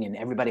 bubbling, and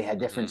everybody had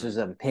differences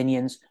of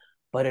opinions,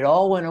 but it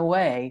all went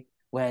away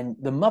when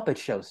the Muppet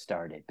Show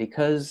started,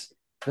 because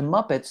the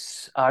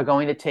Muppets are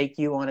going to take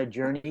you on a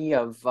journey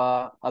of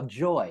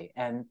joy,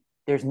 and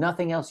there's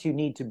nothing else you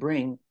need to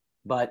bring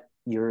but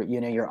your,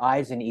 you know, your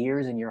eyes and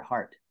ears and your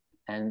heart,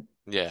 and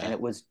Yeah. it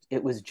was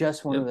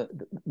just one of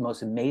the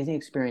most amazing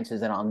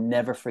experiences that I'll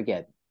never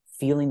forget.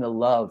 Feeling the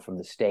love from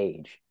the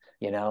stage,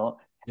 you know,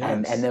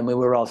 and Yes. then we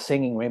were all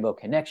singing Rainbow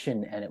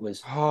Connection, and it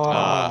was Oh,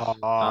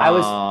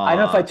 I don't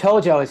know if I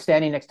told you I was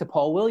standing next to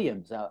Paul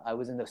Williams. I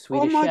was in the oh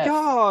Swedish my Chef,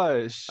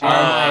 gosh.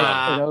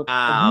 and you know,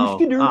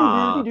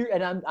 Wow.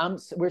 and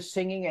we're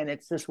singing, and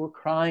it's just we're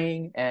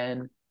crying,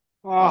 and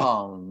Oh,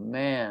 oh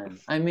man,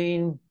 I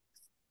mean,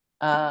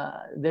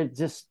 they're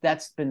just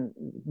that's been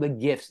the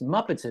gifts.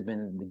 Muppets have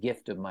been the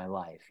gift of my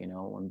life. You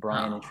know, when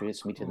Brian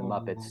introduced me to the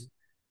Muppets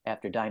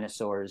after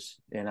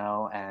Dinosaurs, you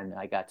know, and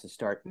I got to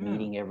start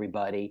meeting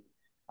everybody.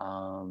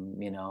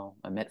 You know,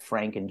 I met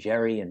Frank and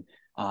Jerry, and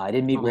I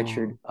didn't meet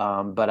Richard,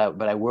 but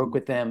I work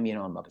with them, you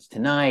know, on Muppets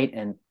Tonight,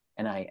 and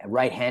I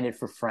right-handed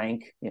for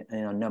Frank, you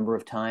know, a number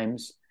of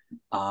times.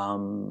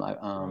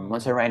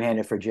 Once I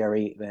right-handed for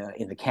Jerry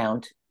in The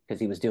Count, because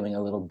he was doing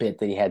a little bit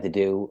that he had to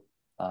do,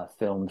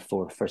 filmed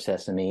for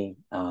Sesame.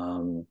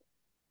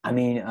 I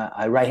mean,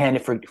 I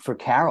right-handed for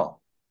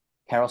Carol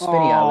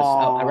Spinney.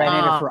 I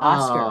right-handed for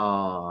Oscar.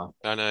 Oh.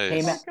 Oh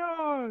Came my nice.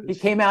 He gosh.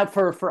 came out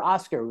for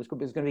Oscar. It was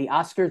going to be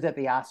Oscars at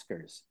the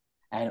Oscars,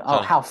 and oh,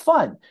 Huh. how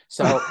fun!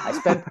 So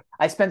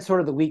I spent sort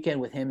of the weekend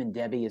with him and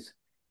Debbie,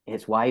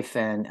 his wife,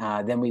 and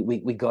then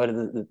we go to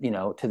the, you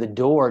know, to the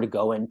door to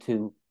go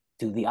into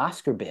do the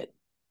Oscar bit,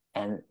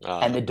 and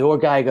the door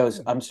guy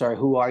goes, "I'm sorry,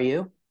 who are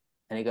you?"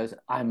 And he goes,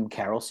 "I'm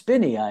Carol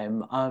Spinney.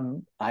 I'm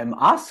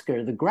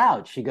Oscar the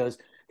Grouch." She goes,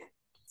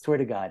 "Swear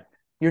to God,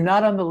 you're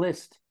not on the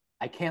list.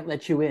 I can't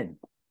let you in."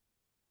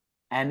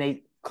 And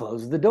they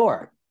closed the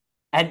door,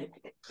 and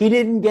he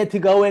didn't get to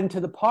go into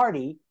the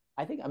party.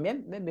 I think I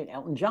mean maybe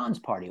Elton John's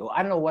party. Well,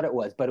 I don't know what it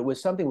was, but it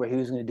was something where he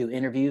was going to do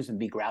interviews and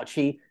be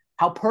grouchy.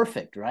 How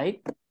perfect,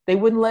 right? They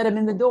wouldn't let him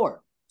in the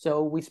door.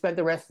 So we spent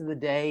the rest of the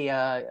day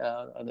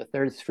on the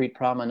Third Street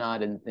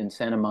Promenade in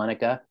Santa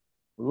Monica.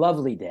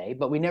 Lovely day,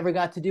 but we never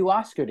got to do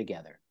Oscar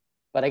together.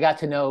 But I got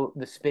to know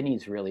the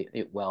Spinneys really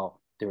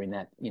well during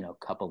that, you know,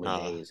 couple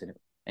of days, and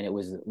it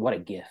was what a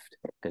gift,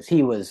 because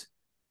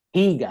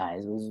he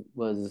guys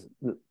was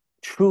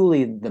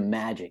truly the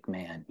magic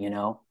man, you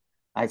know.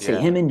 I'd say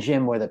him and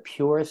Jim were the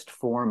purest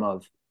form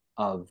of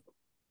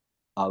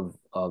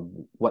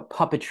what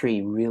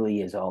puppetry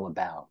really is all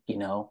about, you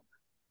know.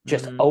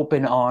 Just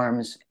open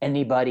arms,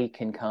 anybody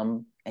can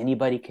come,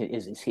 anybody can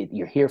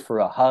you're here for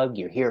a hug,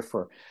 you're here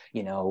for,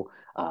 you know,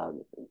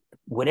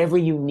 whatever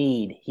you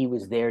need, he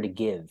was there to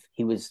give.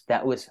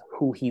 That was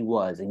who he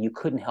was, and you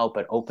couldn't help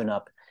but open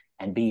up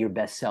and be your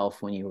best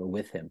self when you were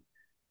with him,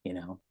 you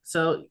know.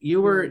 So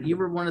you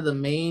were one of the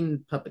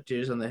main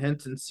puppeteers on the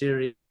Henson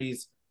series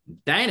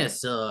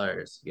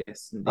Dinosaurs.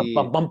 Yes, indeed.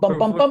 Bum, bum, bum,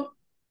 bum, bum.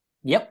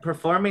 Yep.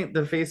 Performing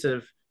the face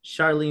of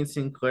Charlene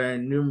Sinclair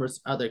and numerous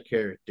other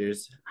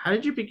characters. How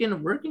did you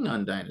begin working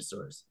on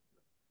Dinosaurs?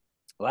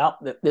 Well,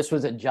 this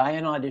was a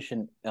giant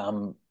audition.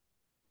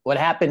 What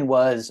happened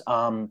was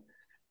the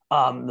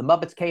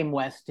Muppets came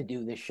west to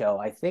do this show.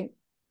 I think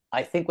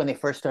when they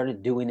first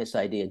started doing this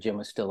idea, Jim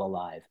was still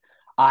alive.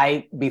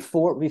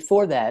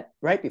 Before that,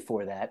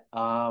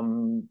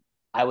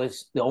 I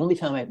was the only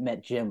time I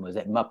met Jim was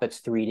at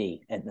Muppets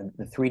 3D and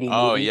the 3D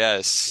Oh movie.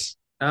 yes.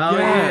 Oh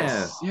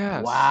Yes. yeah.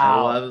 Yes.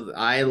 Wow.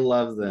 I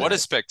love that. What a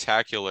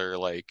spectacular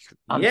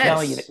I'm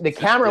telling you, the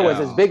camera was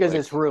as big as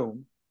this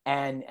room,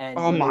 and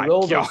oh when they my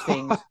rolled God. those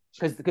things,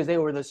 because they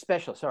were the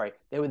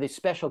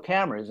special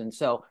cameras, and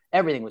so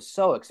everything was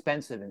so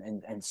expensive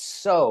and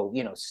so,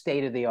 you know,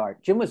 state of the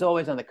art. Jim was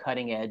always on the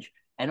cutting edge,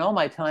 and all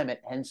my time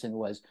at Henson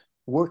was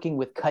working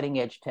with cutting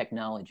edge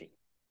technology.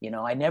 You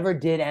know, I never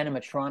did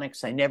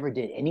animatronics, I never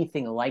did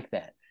anything like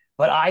that,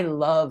 but I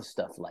love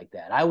stuff like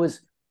that. I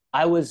was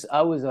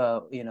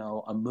a, you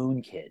know, a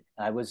moon kid.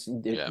 I was,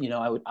 you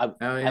know,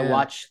 I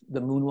watched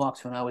the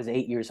moonwalks when I was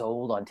 8 years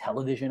old on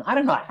television. I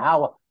don't know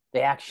how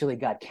they actually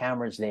got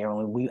cameras there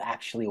and we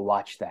actually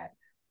watched that.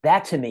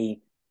 That to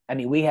me, I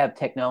mean, we have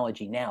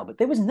technology now, but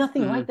there was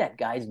nothing like that,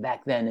 guys,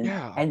 back then.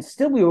 And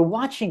still we were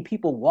watching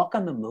people walk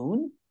on the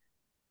moon.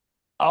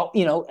 Oh,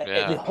 you know,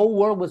 the whole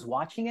world was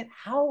watching it.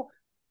 How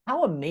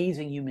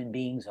amazing human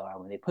beings are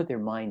when they put their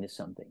mind to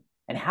something,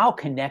 and how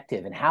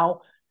connective, and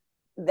how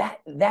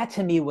that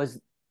to me was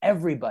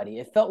everybody.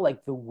 It felt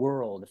like the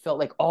world. It felt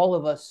like all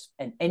of us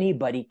and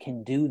anybody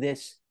can do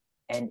this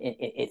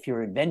if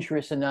you're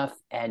adventurous enough,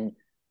 and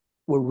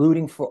we're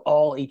rooting for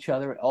all each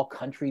other, all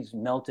countries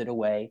melted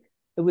away.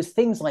 It was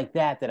things like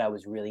that I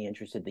was really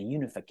interested, the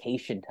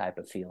unification type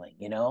of feeling,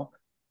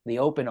 the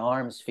open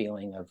arms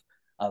feeling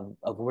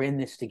of we're in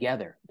this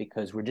together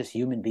because we're just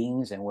human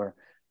beings, and we're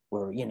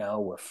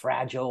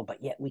fragile,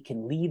 but yet we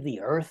can leave the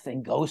earth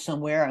and go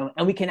somewhere,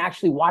 and we can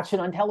actually watch it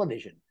on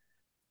television.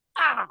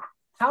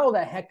 How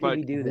the heck did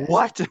we do that?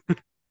 What?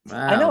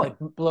 Wow. I know, it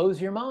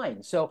blows your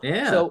mind. So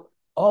yeah.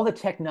 All the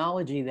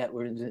technology that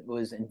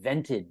was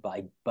invented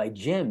by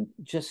Jim,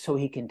 just so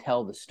he can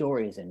tell the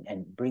stories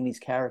and bring these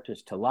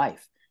characters to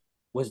life,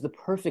 was the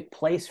perfect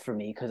place for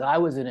me, because I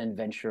was an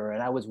adventurer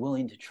and I was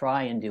willing to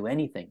try and do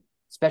anything,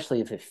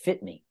 especially if it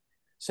fit me.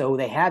 So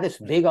they had this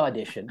big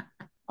audition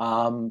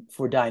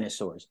for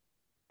Dinosaurs.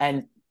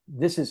 And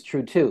this is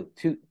true too.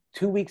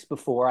 Two weeks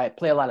before, I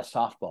play a lot of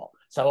softball.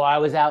 So I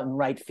was out in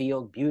right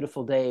field,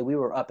 beautiful day. We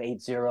were up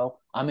 8-0.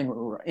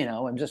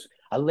 I'm just,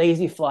 a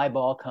lazy fly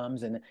ball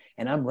comes and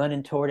I'm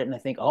running toward it, and I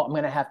think, oh, I'm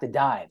going to have to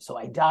dive. So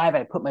I dive,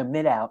 I put my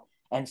mitt out.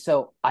 And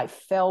so I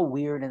fell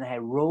weird, and I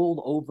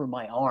rolled over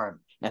my arm,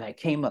 and I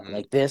came up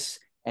like this.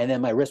 And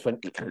then my wrist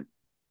went,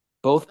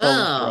 both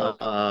bones broke.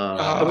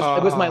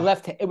 It was my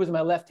left hand. It was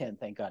my left hand.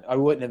 Thank God. I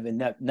wouldn't have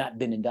been not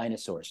been in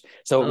Dinosaurs.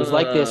 So it was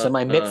like this, and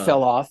my mitt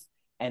fell off,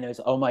 and it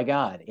was, oh my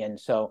God. And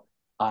so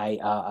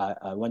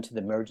I went to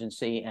the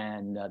emergency,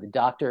 and the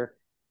doctor,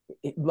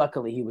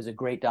 luckily he was a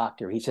great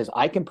doctor. He says,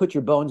 I can put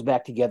your bones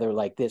back together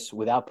like this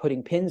without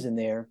putting pins in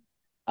there,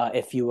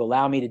 if you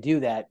allow me to do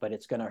that, but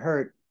it's going to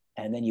hurt,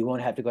 and then you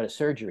won't have to go to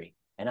surgery.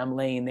 And I'm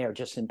laying there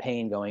just in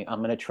pain going, I'm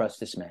going to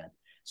trust this man.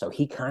 So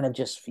he kind of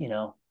just,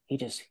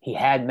 he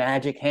had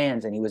magic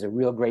hands, and he was a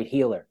real great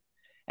healer.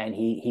 And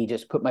he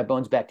just put my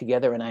bones back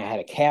together, and I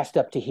had a cast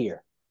up to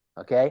here.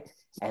 Okay.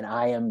 And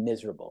I am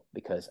miserable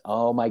because,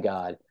 oh my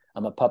God,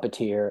 I'm a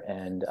puppeteer,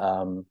 and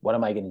what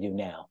am I going to do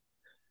now?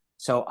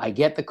 So I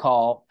get the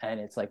call,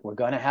 and it's like, we're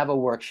going to have a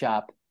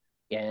workshop,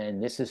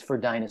 and this is for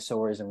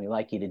Dinosaurs, and we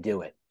like you to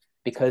do it.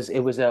 Because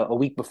it was a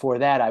week before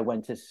that, I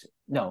went to,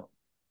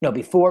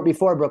 before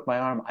I broke my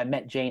arm, I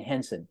met Jane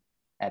Henson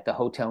at the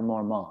Hotel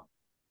Normand.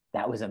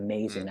 That was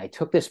amazing. I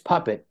took this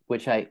puppet,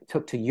 which I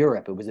took to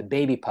Europe. It was a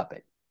baby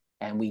puppet,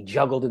 and we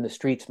juggled in the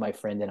streets, my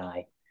friend and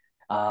I.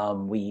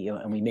 We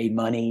made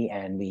money,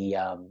 and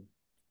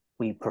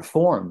we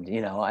performed,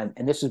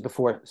 and this was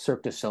before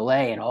Cirque du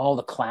Soleil, and all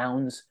the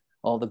clowns,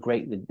 all the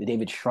great, the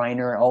David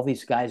Schreiner, all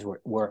these guys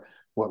were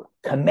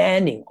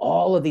commanding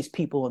all of these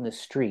people in the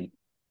street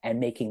and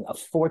making a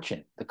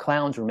fortune. The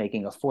clowns were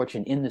making a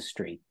fortune in the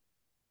street.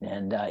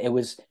 And it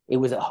was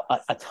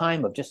a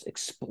time of just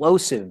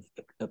explosive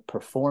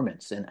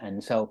performance.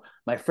 And so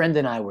my friend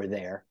and I were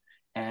there,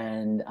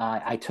 and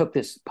I took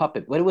this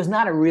puppet, but it was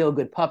not a real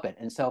good puppet.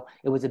 And so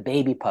it was a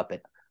baby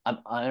puppet.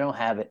 I don't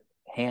have it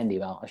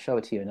handy. I'll show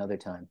it to you another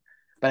time.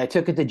 But I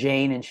took it to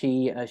Jane, and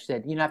she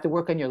said, you have to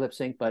work on your lip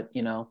sync, but,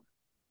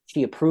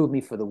 she approved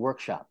me for the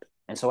workshop.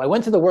 And so I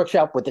went to the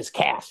workshop with this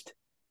cast.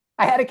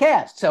 I had a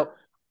cast. So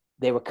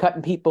they were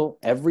cutting people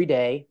every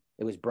day.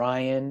 It was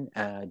Brian,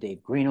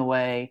 Dave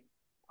Greenaway,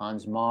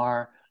 Hans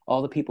Marr,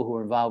 all the people who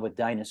were involved with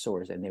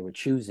Dinosaurs, and they were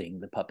choosing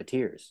the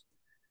puppeteers.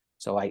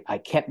 So I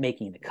kept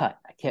making the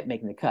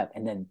cut.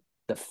 And then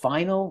the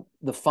final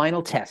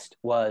test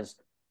was,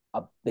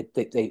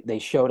 they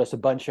showed us a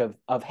bunch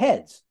of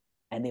heads,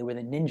 and they were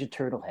the Ninja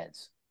Turtle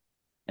heads.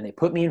 And they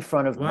put me in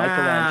front of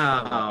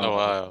Michelangelo. Oh,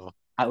 wow.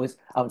 I was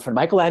in front of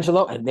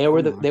Michelangelo, and there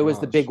was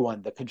the big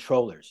one, the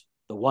controllers,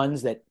 the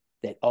ones that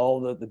all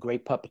the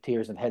great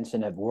puppeteers of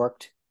Henson have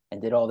worked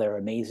and did all their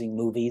amazing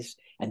movies.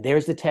 And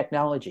there's the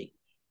technology.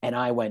 And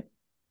I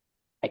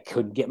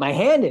couldn't get my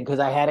hand in because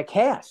I had a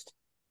cast.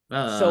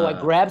 So I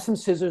grabbed some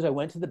scissors. I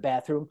went to the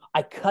bathroom.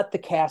 I cut the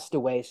cast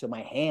away. So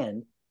my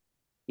hand,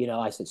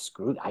 I said,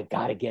 screw it, I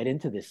got to get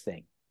into this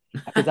thing.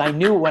 Because I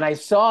knew when I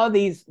saw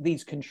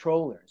these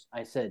controllers,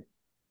 I said,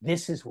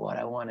 this is what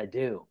I want to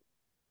do.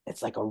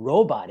 It's like a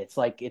robot. It's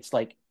like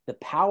the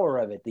power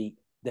of it,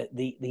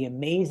 the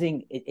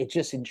amazing, it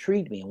just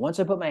intrigued me. And once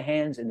I put my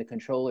hands in the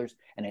controllers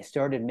and I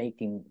started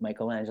making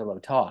Michelangelo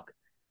talk,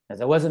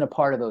 as I wasn't a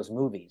part of those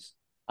movies,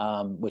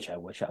 which I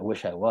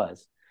wish I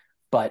was,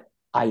 but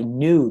I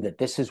knew that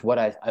this is what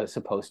I was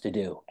supposed to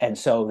do. And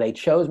so they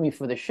chose me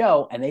for the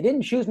show, and they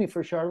didn't choose me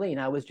for Charlene.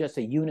 I was just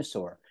a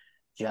unisaur.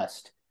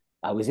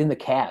 I was in the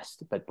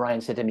cast, but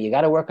Brian said to me, you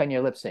got to work on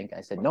your lip sync.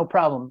 I said, no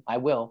problem, I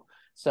will.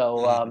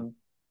 So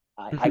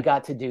I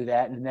got to do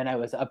that. And then I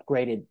was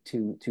upgraded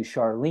to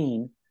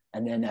Charlene.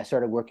 And then I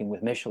started working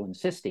with Michel and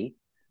Sisti.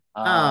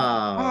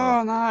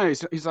 Oh,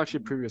 nice. He's actually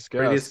a previous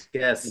guest.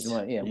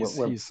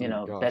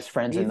 We're best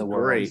friends in the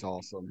world. Great. He's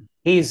awesome.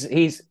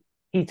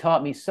 He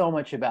taught me so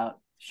much about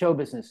show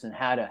business and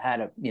how to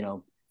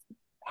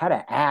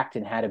act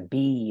and how to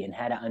be and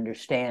how to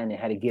understand and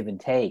how to give and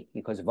take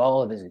because of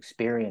all of his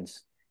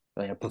experience,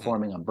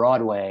 performing on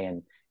Broadway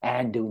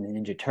and doing the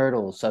Ninja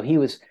Turtles. So it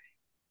was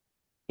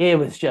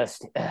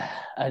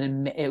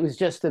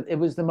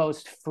the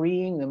most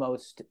freeing, the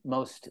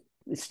most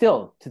it's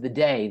still to the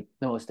day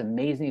the most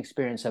amazing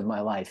experience of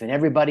my life. And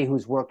everybody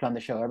who's worked on the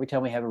show, every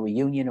time we have a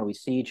reunion or we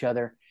see each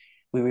other,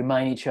 we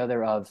remind each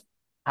other of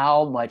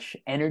how much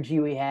energy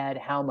we had,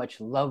 how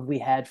much love we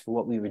had for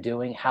what we were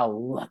doing, how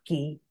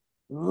lucky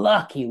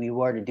we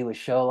were to do a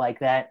show like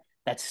that.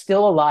 That's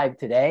still alive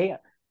today.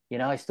 You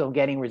know, I'm still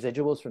getting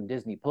residuals from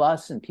Disney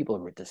Plus, and people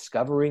are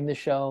discovering the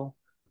show.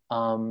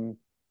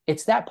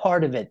 It's that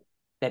part of it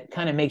that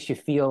kind of makes you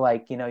feel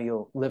like, you know,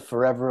 you'll live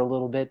forever a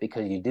little bit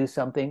because you do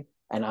something.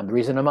 And the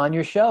reason I'm on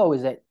your show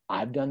is that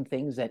I've done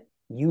things that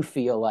you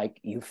feel like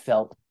you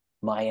felt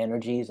my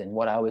energies and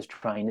what I was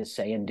trying to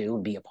say and do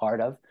and be a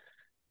part of.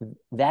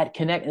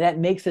 That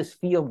makes us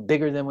feel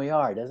bigger than we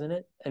are, doesn't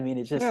it? I mean,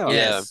 it's just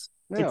yes,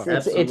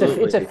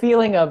 it's a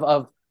feeling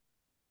of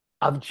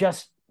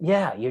just,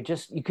 yeah,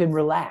 you can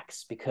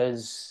relax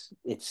because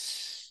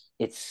it's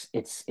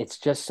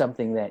just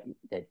something that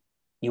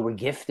you were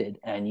gifted,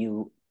 and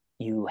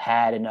you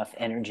had enough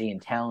energy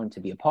and talent to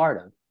be a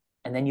part of,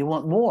 and then you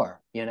want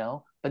more, you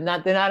know, but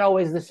they're not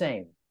always the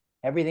same.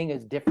 Everything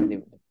is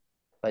different,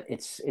 but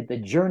the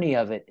journey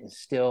of it is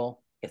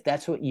still, if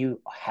that's what you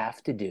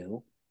have to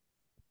do,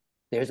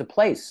 there's a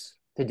place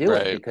to do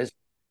it, because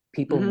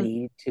people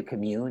need to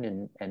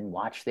commune and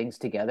watch things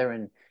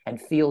together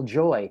and feel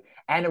joy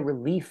and a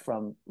relief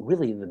from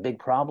really the big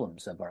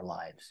problems of our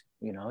lives.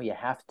 You know, you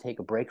have to take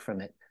a break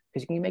from it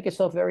because you can make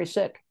yourself very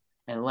sick,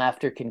 and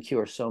laughter can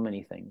cure so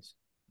many things.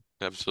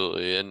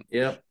 Absolutely. And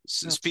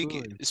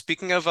Absolutely.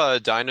 speaking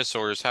of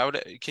dinosaurs,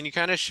 can you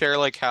kind of share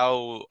like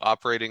how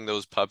operating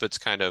those puppets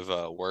kind of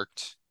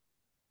worked?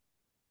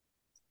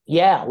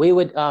 Yeah, we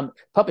would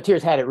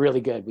puppeteers had it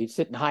really good. We'd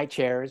sit in high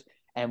chairs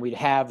and we'd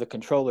have the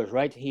controllers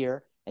right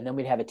here, and then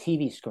we'd have a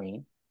TV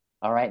screen.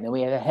 All right, and then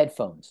we had the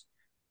headphones.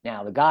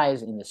 Now the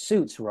guys in the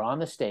suits were on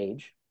the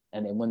stage,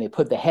 and then when they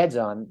put the heads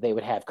on, they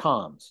would have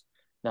comms.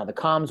 Now the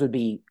comms would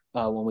be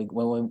when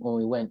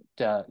we went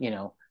you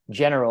know,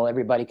 general,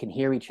 everybody can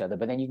hear each other,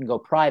 but then you can go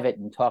private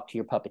and talk to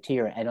your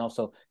puppeteer, and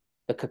also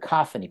the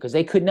cacophony, because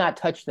they could not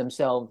touch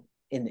themselves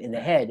in the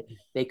head.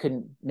 They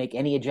couldn't make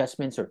any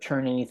adjustments or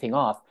turn anything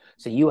off.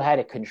 So you had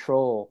to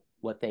control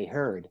what they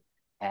heard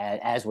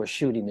as we're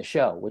shooting the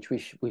show, which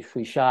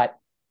we shot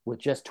with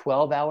just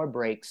 12-hour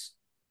breaks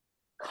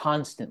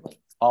constantly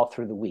all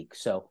through the week.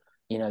 So,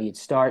 you know, you'd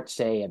start,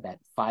 say, about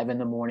 5 in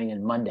the morning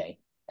on Monday,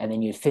 and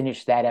then you'd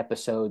finish that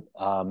episode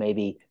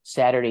maybe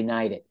Saturday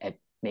night at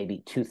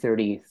maybe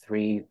 2:30,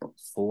 3,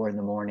 4 in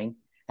the morning.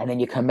 And then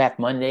you come back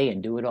Monday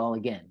and do it all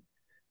again.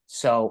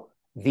 So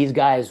these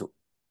guys,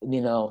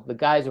 you know, the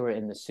guys who were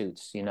in the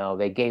suits, you know,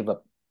 they gave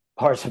up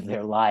parts of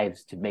their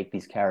lives to make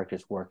these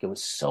characters work. It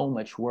was so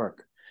much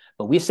work.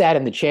 But we sat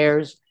in the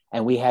chairs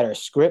and we had our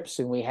scripts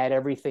and we had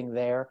everything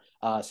there.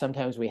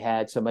 Sometimes we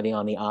had somebody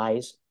on the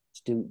eyes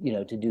to do, you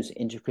know, to do some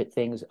intricate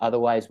things.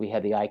 Otherwise, we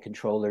had the eye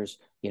controllers,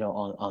 you know,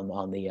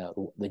 on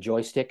the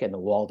joystick and the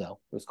Waldo.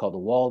 It was called the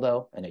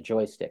Waldo and a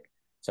joystick.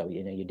 So,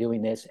 you know, you're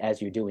doing this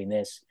as you're doing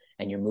this,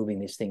 and you're moving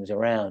these things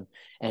around.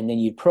 And then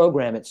you'd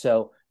program it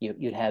so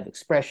you'd have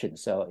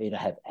expressions. So you'd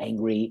have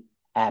angry,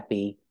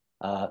 happy,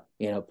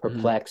 you know,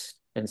 perplexed,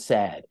 and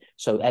sad.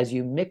 So as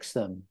you mix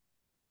them,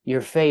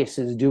 your face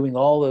is doing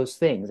all those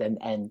things,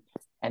 and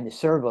the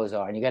servos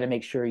are. And you got to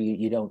make sure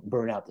you don't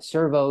burn out the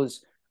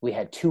servos. We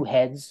had 2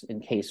 heads in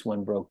case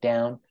one broke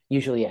down.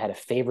 Usually you had a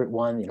favorite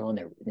one, you know, and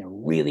they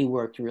really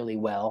worked really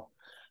well.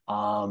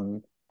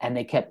 And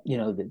they kept, you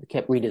know, they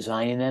kept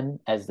redesigning them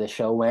as the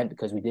show went,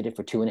 because we did it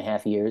for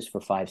 2.5 years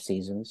for 5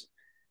 seasons.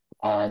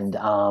 And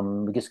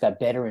we just got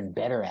better and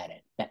better at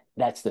it.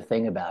 That's the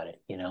thing about it,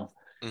 you know.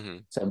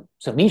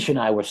 So Misha and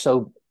I were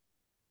so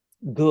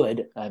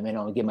good, I mean,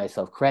 I'll give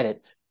myself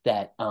credit,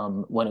 that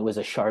when it was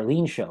a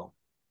Charlene show,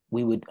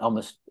 we would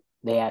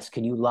they asked,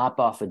 can you lop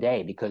off a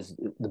day? Because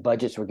the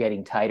budgets were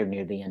getting tighter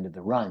near the end of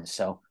the run.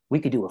 So we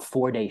could do a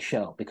 4-day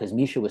show because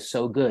Misha was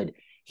so good.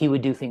 He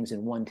would do things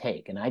in one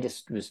take. And I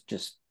was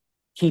just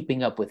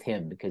keeping up with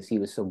him because he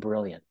was so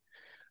brilliant.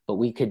 But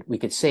we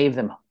could save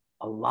them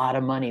a lot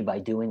of money by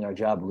doing our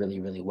job really,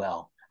 really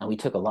well. And we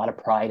took a lot of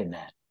pride in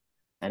that.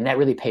 And that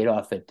really paid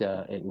off with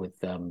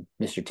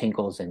Mr.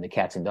 Tinkles and the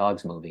Cats and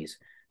Dogs movies,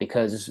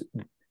 because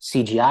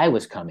CGI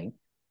was coming,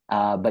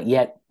 but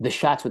yet the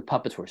shots with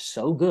puppets were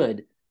so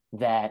good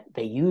that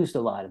they used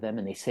a lot of them,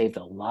 and they saved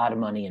a lot of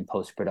money in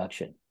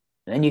post-production.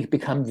 And then you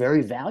become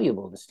very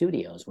valuable to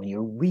studios when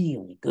you're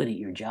really good at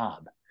your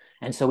job.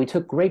 And so we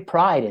took great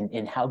pride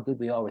in how good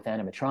we are with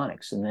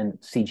animatronics, and then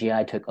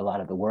CGI took a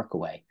lot of the work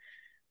away.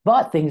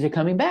 But things are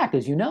coming back,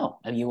 as you know.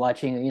 And you're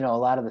watching, you know, a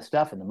lot of the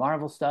stuff and the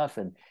Marvel stuff,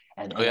 and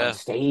on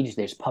stage,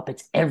 there's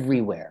puppets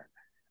everywhere.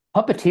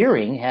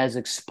 Puppeteering has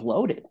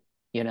exploded,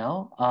 you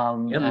know,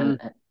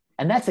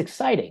 and that's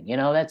exciting. You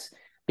know, that's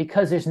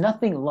because there's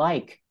nothing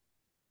like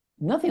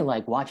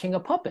watching a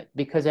puppet,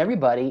 because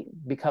everybody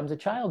becomes a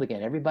child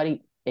again.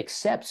 Everybody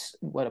accepts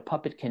what a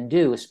puppet can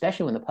do,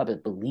 especially when the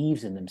puppet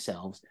believes in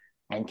themselves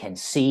and can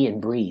see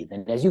and breathe.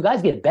 And as you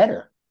guys get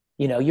better,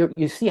 you know,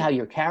 you see how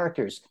your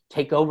characters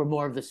take over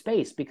more of the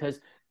space because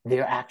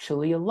they're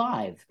actually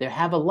alive. They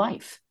have a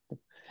life.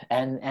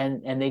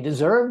 and they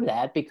deserve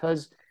that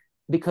because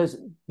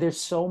there's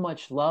so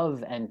much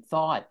love and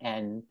thought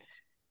and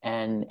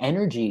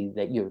energy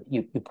that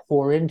you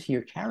pour into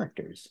your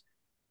characters,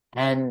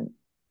 and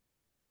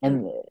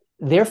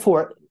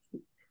therefore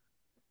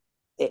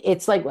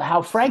it's like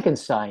how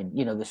Frankenstein,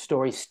 the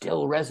story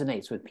still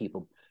resonates with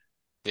people.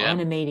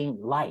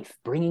 Animating life,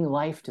 bringing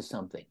life to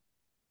something.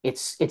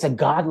 It's a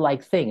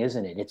godlike thing,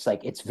 isn't it? It's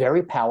like it's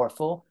very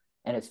powerful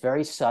and it's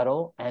very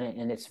subtle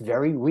and it's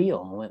very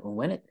real.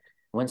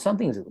 When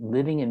something's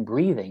living and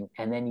breathing,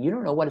 and then you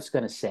don't know what it's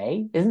going to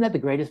say, isn't that the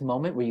greatest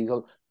moment where you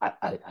go,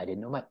 I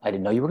didn't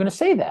know you were going to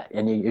say that,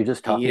 and you're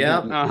just talking.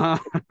 Yep.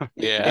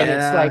 Yeah. And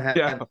it's like,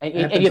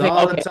 and you think,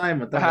 all okay, the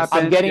time with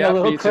happens. I'm getting a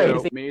little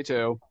crazy. Me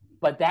too.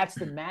 But that's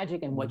the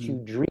magic and what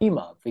you dream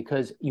of,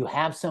 because you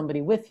have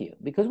somebody with you,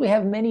 because we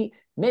have many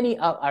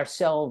of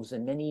ourselves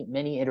and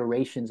many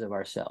iterations of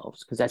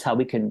ourselves, because that's how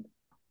we can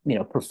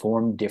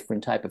perform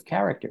different type of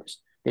characters.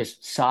 There's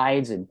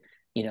sides, and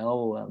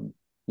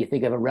you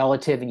think of a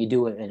relative and you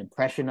do an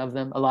impression of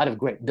them. A lot of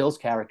Bill's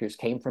characters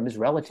came from his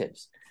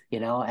relatives,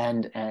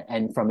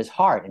 and from his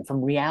heart and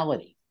from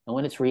reality. And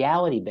when it's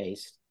reality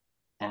based,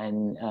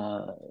 and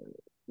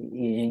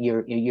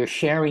you're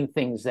sharing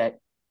things that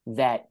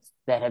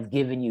have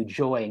given you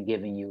joy and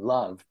given you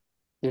love,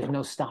 there's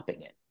no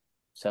stopping it.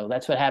 So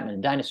that's what happened in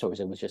Dinosaurs.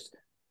 It was just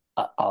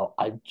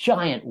a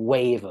giant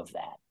wave of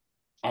that.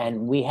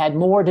 And we had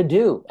more to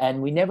do.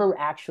 And we never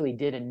actually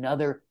did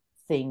another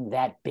thing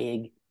that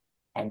big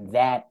and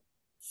that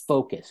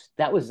focused.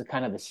 That was the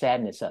kind of the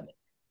sadness of it.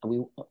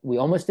 And we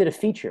almost did a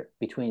feature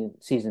between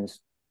seasons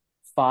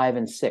 5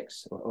 and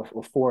 6,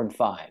 or 4 and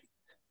 5.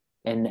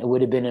 And it would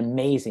have been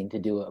amazing to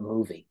do a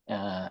movie.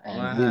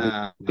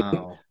 And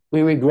wow.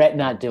 we regret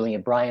not doing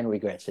it. Brian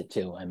regrets it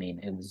too. I mean,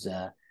 it was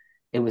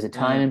a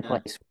time and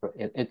place.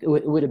 It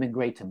would have been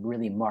great to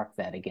really mark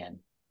that again.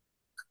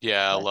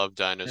 Yeah, I love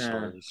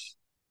Dinosaurs.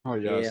 Oh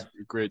yes,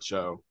 great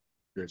show.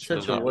 Great show.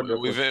 Such a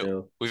wonderful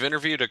show. We've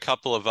interviewed a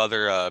couple of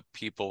other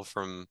people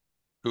from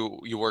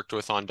who you worked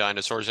with on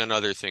Dinosaurs and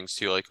other things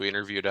too. Like we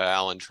interviewed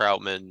Alan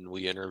Troutman,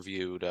 we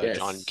interviewed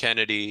John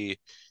Kennedy.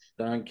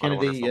 Don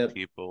Kennedy, yep.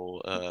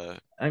 People.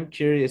 I'm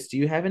curious, do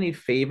you have any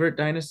favorite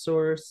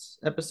Dinosaurs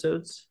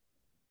episodes?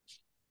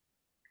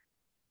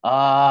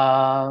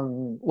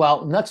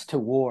 Well, Nuts to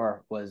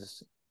War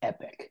was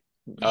epic.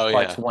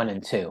 Parts 1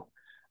 and 2.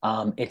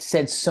 It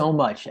said so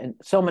much, and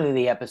so many of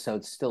the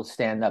episodes still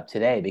stand up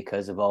today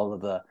because of all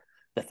of the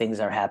things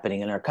that are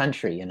happening in our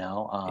country. It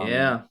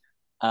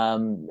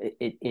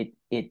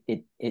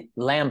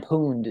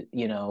lampooned.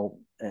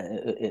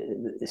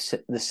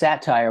 The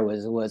satire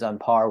was on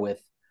par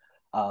with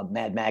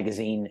Mad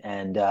Magazine,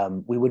 and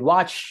we would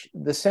watch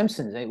The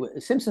Simpsons.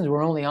 The Simpsons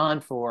were only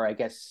on for, I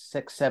guess,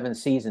 6-7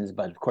 seasons,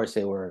 but of course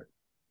they were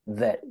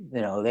the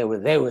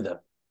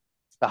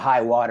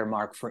high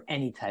watermark for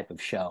any type of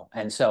show.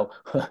 And so,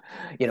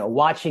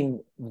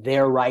 watching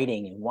their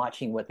writing and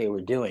watching what they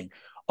were doing,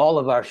 all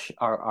of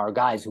our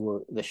guys who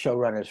were the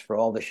showrunners for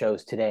all the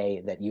shows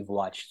today that you've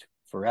watched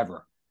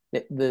forever,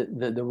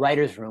 the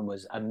writers' room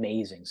was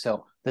amazing.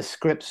 So the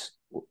scripts,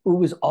 it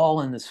was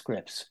all in the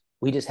scripts.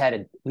 We just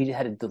had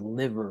to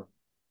deliver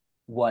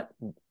what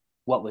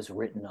was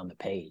written on the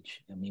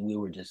page. I mean, we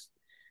were just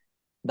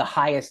the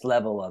highest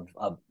level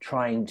of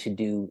trying to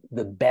do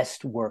the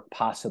best work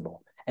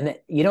possible. And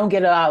that you don't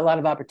get a lot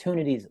of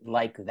opportunities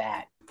like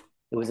that.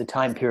 It was a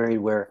time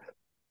period where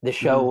the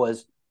show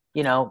was,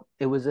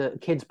 it was a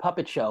kid's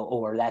puppet show,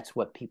 or that's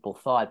what people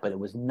thought, but it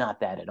was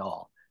not that at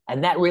all.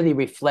 And that really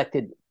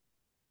reflected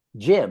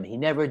Jim. He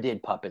never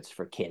did puppets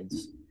for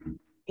kids.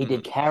 He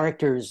did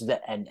characters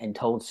that and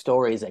told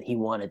stories that he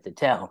wanted to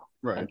tell,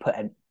 right.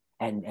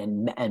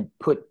 and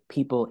put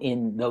people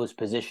in those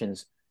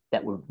positions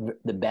that were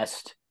the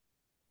best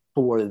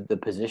for the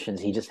positions.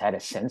 He just had a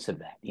sense of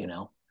that,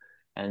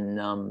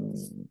 and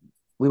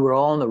we were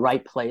all in the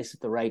right place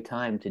at the right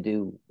time to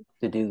do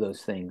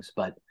those things.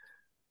 But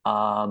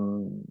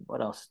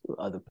what else?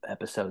 Other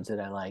episodes that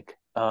I like?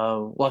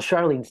 Well,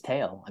 Charlene's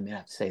Tale. I mean, I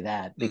have to say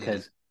that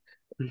because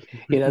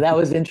that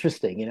was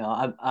interesting.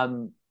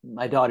 I'm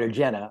my daughter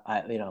Jenna.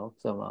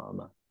 So I'm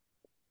a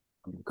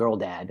girl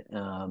dad.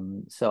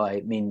 So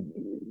I mean,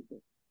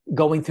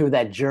 going through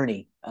that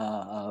journey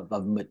of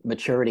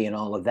maturity and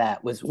all of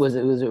that was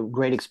a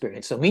great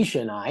experience. So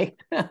Misha and I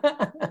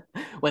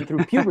went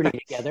through puberty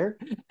together.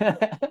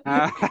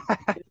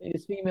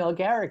 His female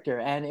character,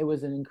 and it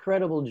was an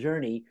incredible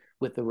journey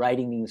with the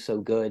writing being so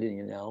good.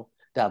 And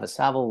Dava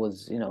Saval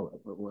was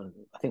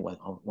I think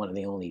one of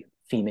the only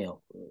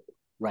female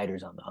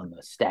writers on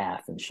the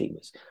staff, and she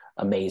was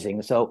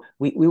amazing. So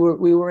we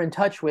were in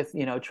touch with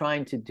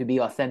trying to be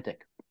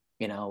authentic,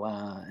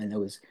 and it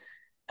was.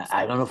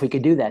 I don't know if we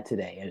could do that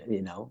today,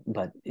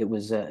 but it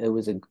was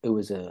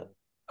a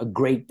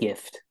great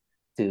gift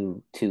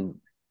to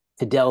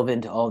delve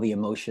into all the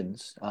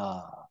emotions,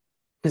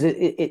 because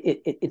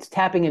it's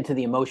tapping into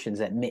the emotions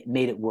that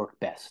made it work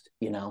best,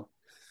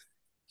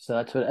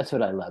 So that's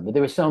what I love. But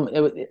there was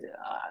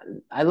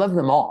I love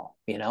them all,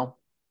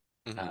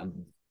 Mm-hmm.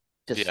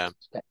 Just yeah.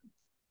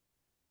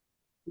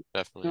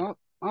 definitely.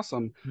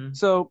 Awesome. Mhm.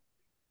 So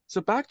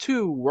back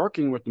to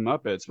working with the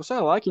Muppets. What's that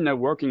like,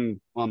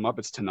 working on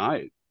Muppets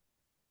tonight?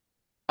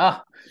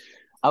 Ah,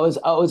 I was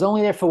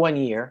only there for 1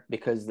 year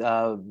because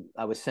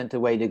I was sent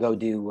away to go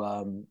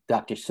do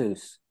Dr.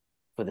 Seuss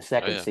for the Oh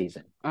second yeah.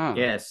 season Ah,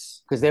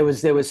 Yes. because there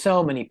was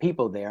so many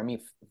people there. I mean,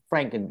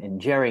 Frank and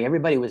Jerry,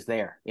 everybody was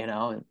there,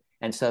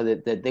 and so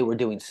that they were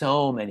doing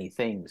so many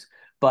things.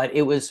 But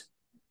it was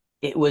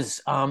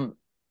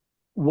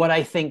what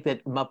I think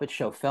that Muppet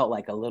Show felt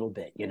like a little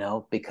bit,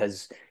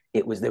 because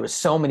there was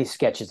so many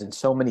sketches and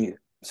so many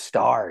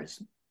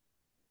stars,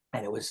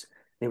 and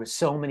there was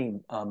so many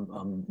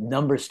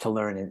numbers to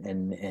learn,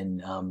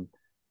 and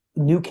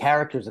new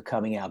characters are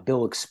coming out.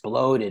 Bill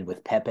exploded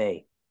with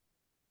Pepe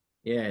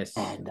Yes.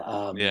 and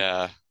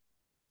Yeah.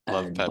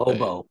 Love Pepe.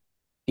 Bobo,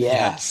 yeah,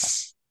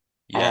 Yes.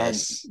 and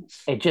Yes.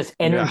 it just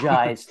yeah.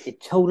 energized.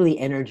 It totally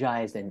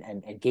energized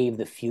and gave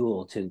the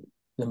fuel to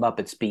the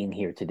Muppets being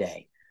here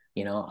today.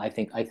 I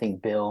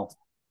think Bill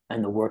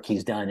and the work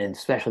he's done, and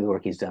especially the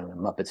work he's done on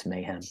Muppets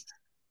Mayhem,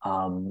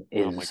 Oh my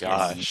is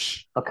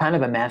gosh. a kind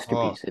of a Oh,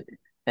 masterpiece.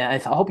 And I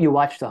hope you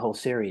watched the whole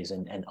series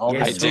and all the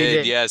I Yes, we did.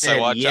 development. did. Yes, Yes,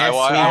 we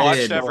I That watched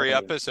did. every story,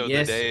 episode the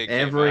Yes, day it came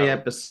out. every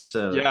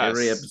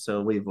yes.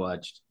 episode we've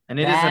watched, and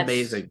it is that's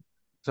amazing.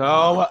 So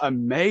oh.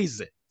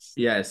 amazing.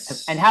 And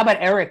Yes. how about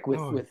Eric with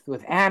Oh,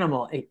 with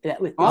Animal? oh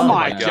Oh Oh my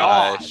my my God.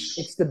 gosh. gosh.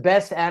 It's the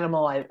best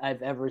Animal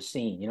I've ever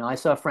seen. I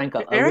saw Frank a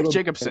Eric little bit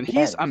Jacobson,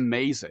 he's ahead.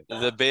 amazing.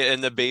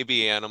 And the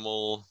baby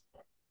animal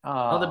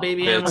Oh, the Oh,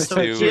 baby animal's bits so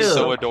too was so cute.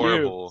 So cute.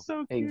 adorable.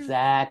 So cute.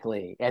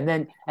 exactly. And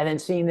then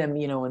seeing them,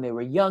 when they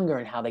were younger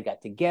and how they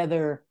got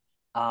together,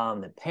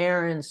 the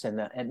parents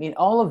I mean,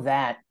 all of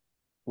that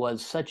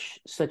was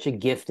such a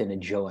gift and a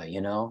joy.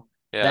 Yeah,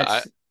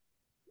 That's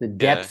the yeah.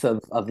 depth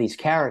of these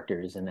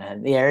characters, and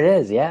there it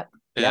is. Yeah,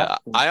 Yeah, yep.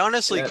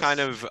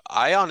 Yes.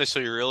 I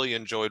honestly really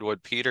enjoyed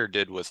what Peter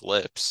did with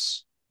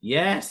Lips.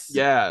 Yes.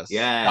 Yes.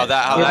 Yes. How It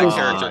that was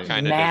character Oh,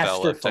 kind of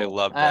developed. I masterful.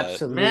 love that.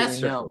 Absolutely no.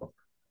 masterful.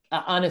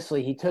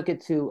 Honestly, he took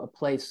it to a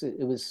place.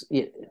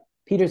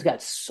 Peter's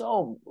got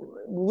so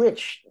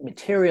rich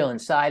material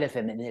inside of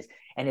him,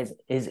 and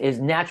his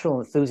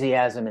natural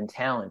enthusiasm and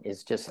talent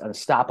is just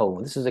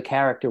unstoppable. This is a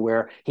character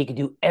where he could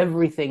do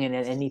everything and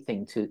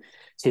anything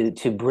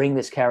to bring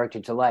this character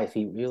to life.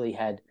 He really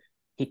had.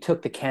 He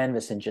took the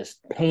canvas and just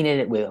painted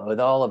it with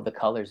all of the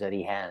colors that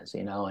he has,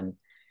 and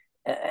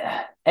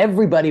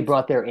everybody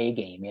brought their A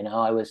game.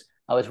 I was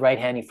right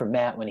handing for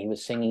Matt when he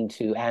was singing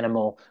to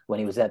Animal when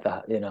he was at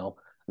the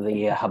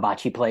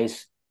hibachi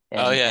place,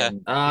 Oh and yeah.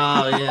 and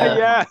Oh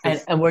yeah. and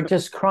Yes. and we're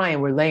just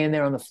crying. We're laying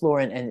there on the floor,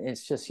 and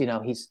it's just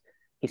he's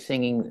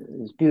singing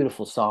this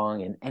beautiful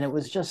song, and it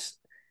was just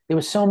there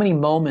was so many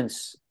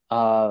moments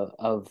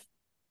of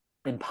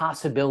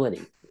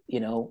impossibility.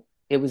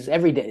 It was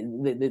every day.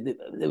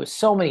 There was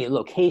so many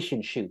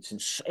location shoots,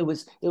 and it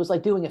was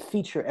like doing a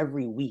feature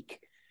every week.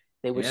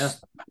 They were Yeah.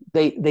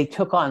 they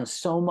took on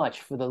so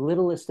much for the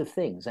littlest of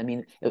things. I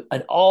mean,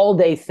 an all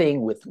day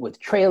thing with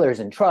trailers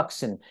and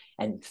trucks and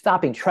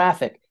stopping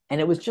traffic, and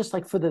it was just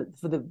like for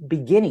the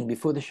beginning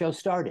before the show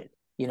started.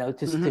 To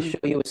Mhm.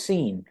 show you a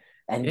scene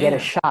and get a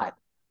Yeah. shot.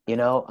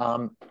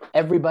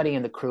 Everybody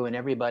in the crew and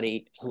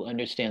everybody who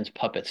understands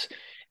puppets,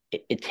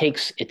 it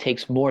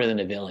takes more than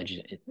a village.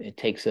 It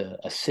takes a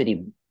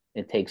city.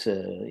 It takes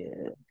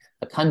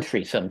a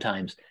country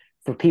sometimes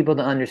for people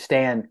to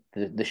understand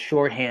the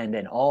shorthand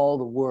and all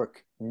the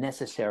work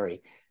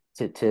necessary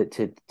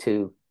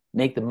to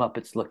make the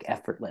Muppets look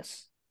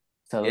effortless.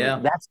 So Yeah.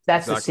 that's the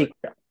Exactly.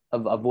 secret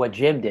of what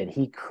Jim did.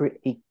 He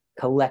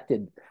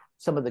collected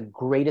some of the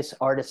greatest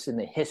artists in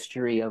the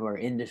history of our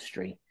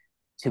industry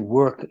to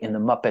work in the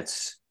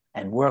Muppets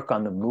and work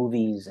on the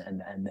movies and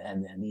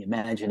the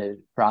imaginative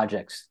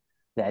projects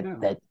that Yeah.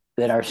 that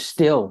that are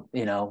still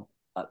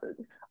uh,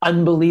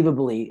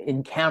 unbelievably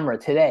in camera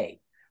today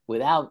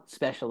without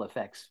special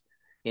effects.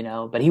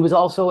 But he was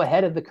also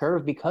ahead of the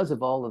curve because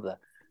of all of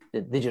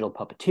the digital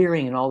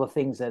puppeteering and all the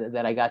things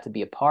that I got to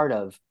be a part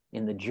of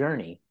in the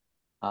journey.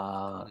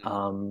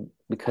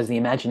 Because the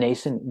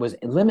imagination was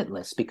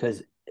limitless,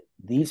 because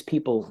these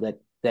people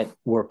that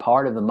were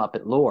part of the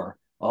Muppet lore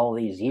all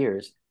these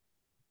years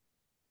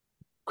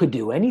could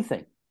do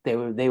anything. They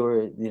were the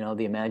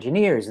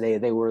Imagineers.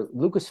 They were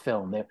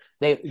Lucasfilm.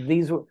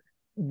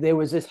 There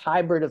was this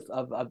hybrid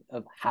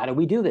of how do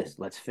we do this?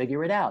 Let's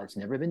figure it out. It's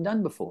never been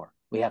done before.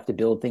 We have to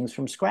build things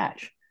from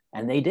scratch,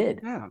 and they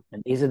did. Yeah.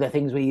 And these are the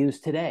things we use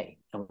today,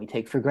 and we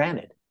take for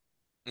granted.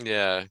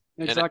 Yeah.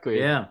 And Exactly.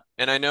 Yeah.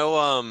 and I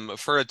know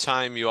for a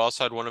time you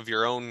also had one of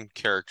your own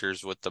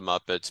characters with the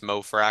Muppets,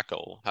 Mo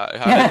Frackle. How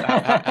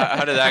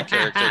did that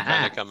character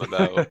kind of come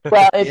about?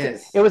 Well,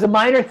 Yes. it was a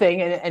minor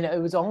thing, and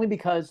it was only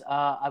because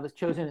I was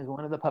chosen as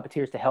one of the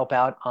puppeteers to help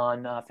out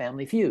on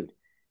Family Feud,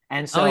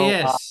 and Oh so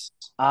yes.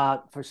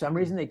 for some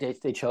reason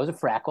they chose a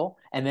Frackle,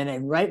 and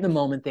then right in the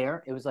moment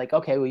there, it was like,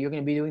 okay, well, you're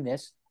going to be doing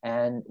this,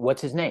 and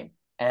what's his name?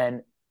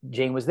 And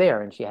Jane was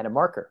there, and she had a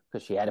marker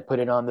because she had to put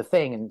it on the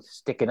thing and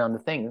stick it on the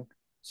thing,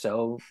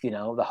 so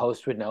the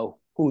host would know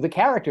who the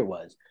character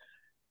was.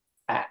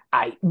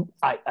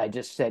 I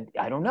just said,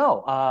 I don't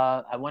know.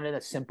 I wanted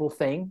a simple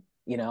thing,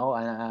 you know.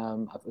 I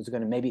was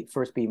going to maybe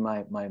first be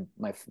my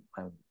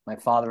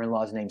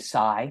father-in-law's name,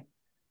 Cy,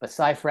 but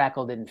Cy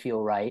Frackle didn't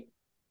feel right,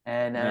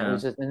 and it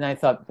was just, and I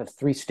thought the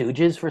Three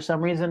Stooges for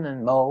some reason,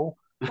 and Mo.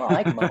 Well,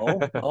 I like Mo,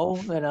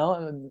 you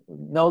know,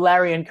 no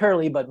Larry and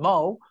Curly, but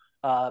Mo.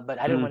 But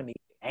I didn't want to be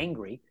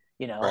angry,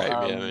 you know.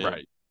 Right.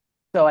 Right.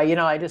 So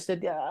I just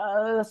said,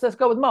 let's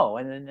go with Mo,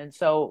 and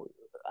so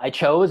I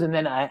chose, and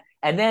then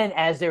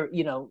as they're,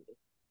 you know,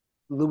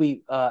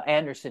 Louis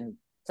Anderson.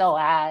 So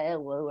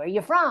where are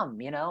you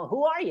from? You know,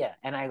 who are you?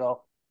 And I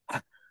go,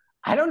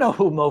 I don't know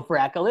who Mo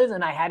Frackle is,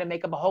 and I had to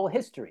make up a whole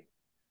history.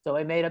 So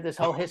I made up this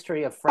whole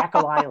history of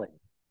Frackle Island.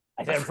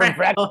 I said, I'm from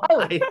Frackle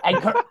Island.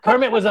 And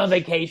Kermit was on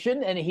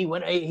vacation, and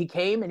he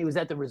came, and he was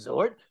at the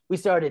resort. We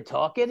started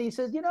talking. He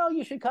says, you know,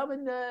 you should come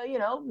and, you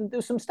know,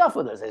 do some stuff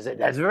with us. I said,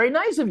 that's very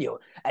nice of you.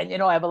 And, you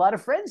know, I have a lot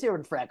of friends here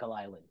in Frackle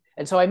Island.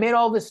 And so I made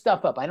all this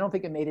stuff up. I don't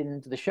think it made it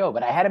into the show,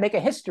 but I had to make a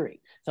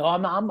history. So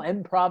I'm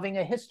improvising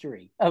a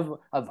history of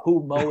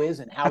who Mo is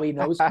and how he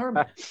knows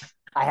Kermit.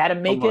 I had to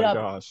make it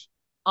up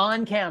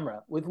on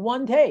camera with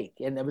one take.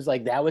 And it was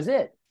like, that was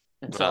it.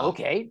 And so,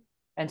 okay.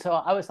 And so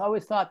I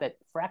always thought that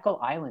Frackle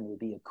Island would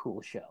be a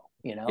cool show,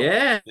 you know?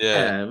 Yeah,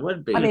 it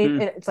would be. I mean,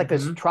 it's like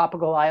this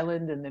tropical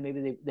island, and then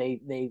maybe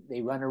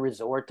they run a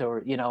resort,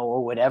 or, you know,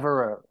 or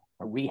whatever, or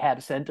a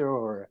rehab center,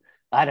 or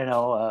I don't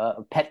know,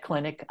 a pet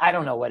clinic. I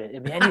don't know what it. I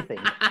mean, anything.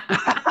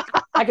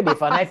 That could be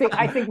fun. I think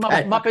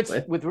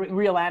Muppets with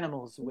real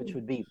animals, which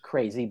would be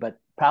crazy, but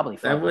probably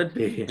fun. That would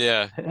be.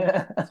 Yeah.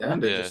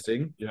 Sounds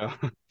interesting. Yeah.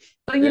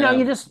 So, you know,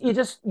 you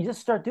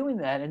just start doing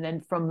that, and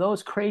then from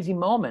those crazy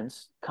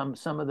moments come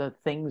some of the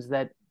things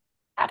that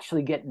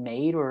actually get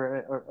made,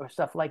 or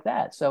stuff like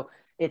that. So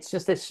it's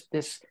just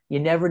this you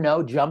never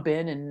know. Jump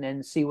in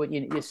and see what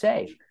you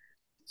say.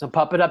 So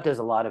Puppet Up does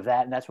a lot of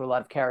that, and that's where a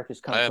lot of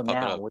characters come from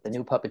now with the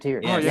new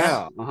Puppeteer. Oh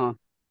yeah. Uh-huh.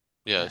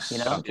 Yes. You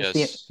know, yes.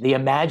 just the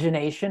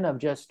imagination of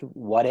just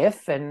what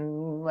if,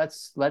 and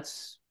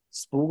let's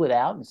spool it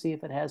out and see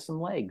if it has some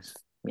legs.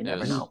 You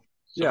never know.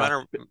 So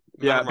yeah.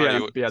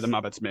 The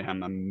Muppets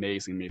Mayhem,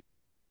 amazing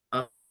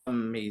Show.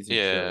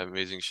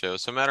 Amazing show.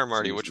 So Matt or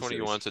Marty, which one do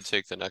you want to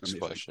take the next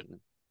question?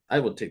 I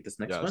will take this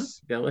next one.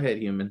 Go ahead,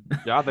 human.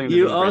 Yeah, I think they're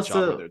doing a great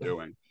job what they're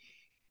doing.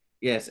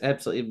 Yes,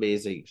 absolutely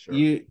amazing. Sure.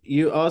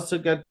 You also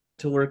got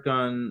to work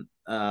on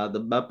the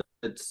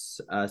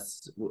Muppets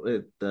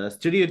with the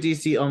Studio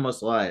DC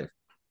Almost Live.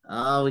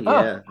 Oh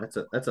yeah,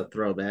 that's a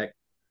throwback.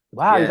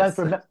 Wow, yes.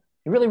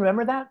 You really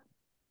remember that?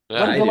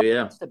 Yeah, I do.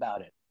 Yeah,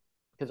 about it,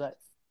 because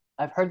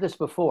I've heard this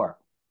before.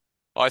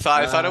 Well, I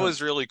thought it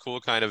was really cool,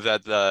 kind of,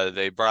 that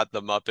they brought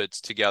the Muppets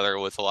together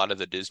with a lot of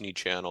the Disney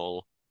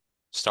Channel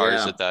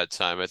stars at that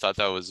time. I thought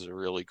that was a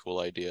really cool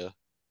idea.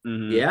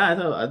 Mm-hmm. Yeah, I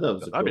thought it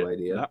was a cool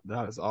idea.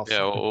 That is awesome.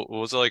 Yeah, what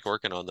was it like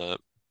working on that?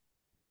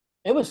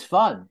 It was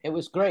fun. It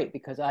was great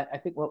because I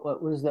think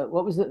what was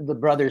the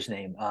brother's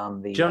name?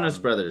 The Jonas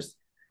Brothers.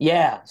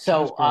 Yeah.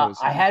 So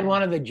I had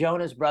one of the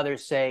Jonas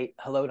Brothers say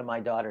hello to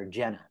my daughter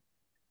Jenna.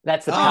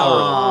 That's the power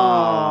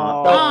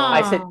of it. So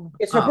I said,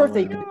 it's her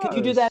birthday. Could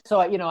you do that? So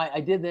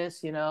I did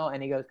this,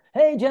 and he goes,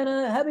 hey,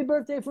 Jenna, happy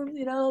birthday from,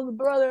 the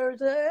brothers.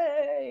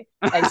 Hey.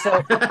 And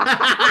so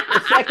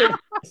the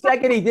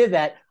second he did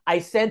that, I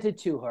sent it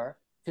to her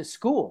to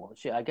school.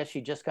 I guess she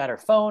just got her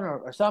phone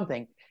or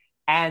something.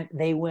 And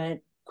they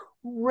went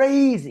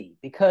crazy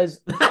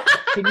because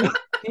can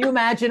you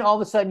imagine all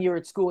of a sudden you're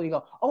at school and you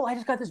go, oh, I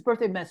just got this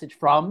birthday message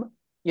from,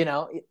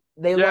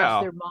 they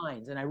lost their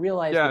minds, and I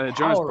realized the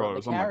Jonas power Brothers.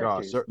 of the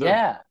characters. Oh my gosh,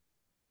 yeah,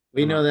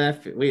 we know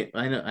that.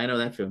 I know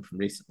that film from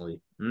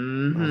recently.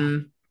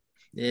 Mm-hmm.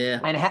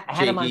 Yeah, and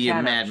Hannah Montana, you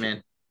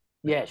madman.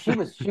 Yeah, she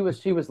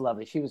was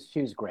lovely. She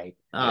was great.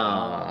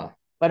 But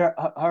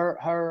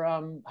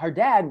her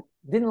dad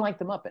didn't like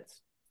the Muppets.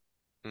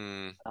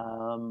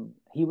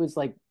 He was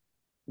like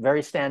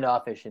very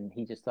standoffish, and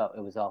he just thought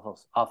it was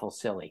awful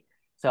silly.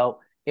 So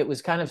it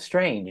was kind of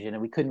strange, and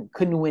we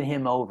couldn't win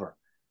him over.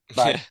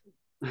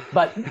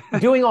 But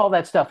doing all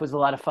that stuff was a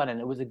lot of fun,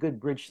 and it was a good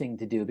bridge thing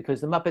to do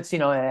because the Muppets,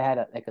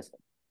 had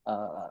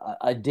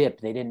a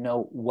dip. They didn't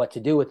know what to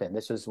do with them.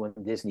 This was when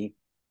Disney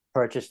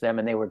purchased them,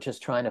 and they were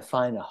just trying to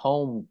find a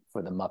home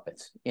for the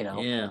Muppets.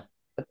 Yeah.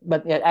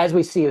 But as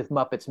we see with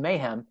Muppets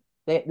Mayhem,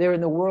 they're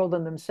in the world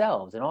in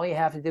themselves, and all you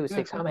have to do is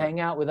say, "Come hang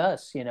out with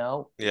us."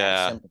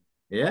 Yeah.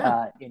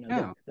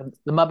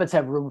 The Muppets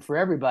have room for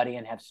everybody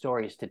and have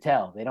stories to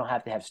tell. They don't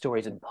have to have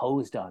stories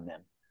imposed on them.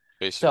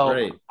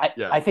 Basically. So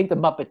I think the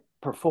Muppet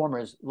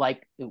performers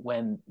like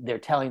when they're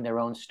telling their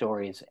own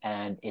stories,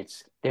 and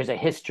there's a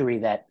history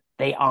that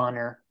they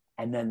honor,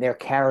 and then they're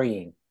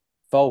carrying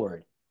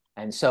forward.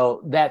 And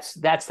so that's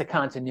the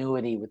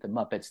continuity with the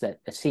Muppets that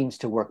seems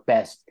to work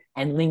best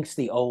and links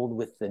the old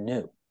with the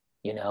new.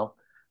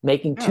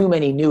 Making too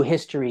many new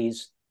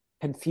histories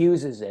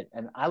confuses it.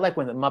 And I like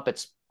when the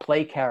Muppets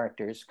play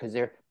characters because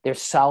they're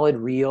solid,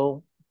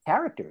 real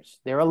characters.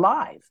 They're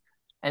alive.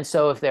 And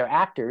so if they're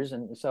actors,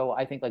 and so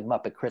I think like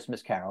Muppet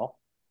Christmas Carol,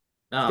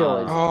 Still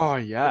is. Oh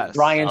yes.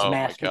 Ryan's Oh my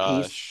masterpiece.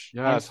 gosh.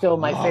 Yes. And still I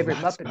my love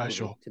favorite that Muppet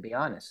special. movie, to be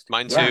honest.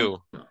 Mine Yeah.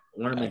 too.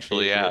 One of my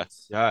Actually, yeah.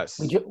 favorites.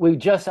 Yes. We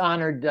just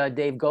honored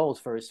Dave Goles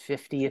for his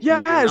 50th.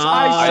 Yes, anniversary.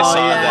 I saw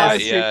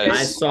that. Yes.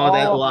 I saw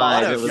that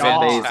live. It was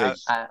amazing.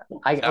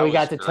 We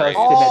got to toast him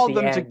all at of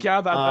the them end.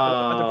 together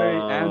at the very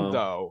end,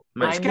 though.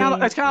 It's kind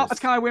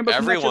of like when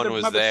everyone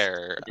was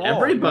there.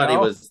 Everybody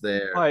was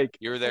there. Like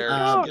you were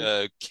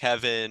there,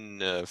 Kevin,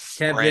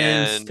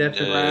 Fran,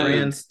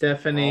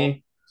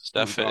 Stephanie,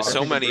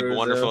 so many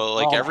wonderful,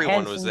 like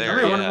everyone was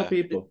there. Wonderful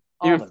people.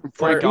 Even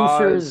Frank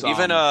Oz,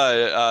 even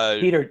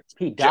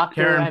Pete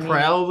Doctor, Karen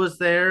Prell was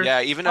there.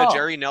 Yeah, even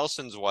Jerry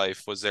Nelson's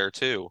wife was there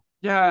too.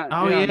 Yeah.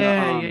 Oh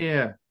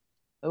yeah.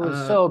 It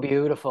was so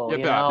beautiful.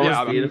 It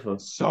was beautiful.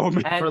 So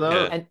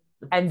many.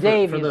 And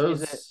Dave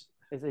is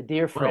a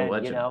dear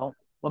friend. You know,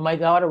 when my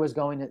daughter was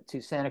going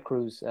to Santa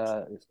Cruz,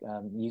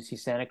 UC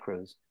Santa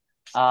Cruz,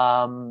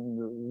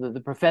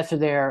 the professor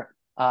there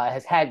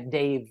has had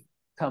Dave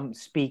come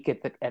speak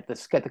at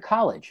the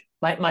college.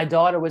 My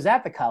daughter was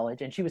at the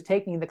college and she was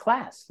taking the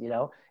class. You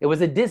know, it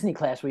was a Disney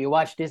class where you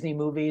watch Disney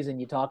movies and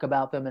you talk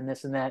about them and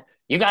this and that.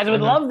 You guys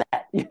would love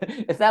that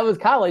if that was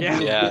college.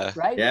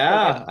 Right?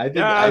 Yeah,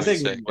 I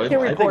think you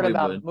can report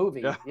about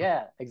movies.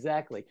 Yeah,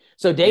 exactly.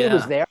 So Dave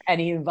was there and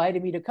he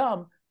invited me to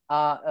come,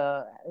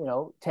 to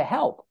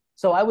help.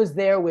 So I was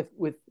there with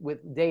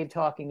Dave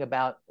talking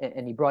about,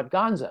 and he brought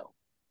Gonzo,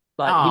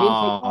 but he didn't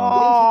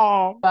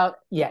take about.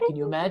 Yeah, can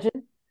you imagine?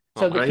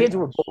 So the kids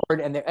were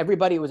bored, and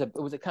everybody was it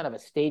was a kind of a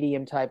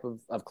stadium type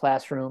of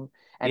classroom,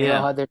 and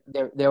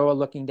they were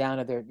looking down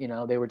at their,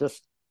 they were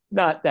just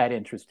not that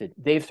interested.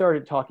 Dave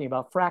started talking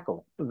about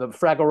the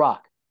Fraggle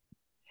Rock,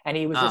 and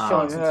he was just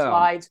showing some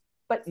slides.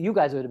 But you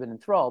guys would have been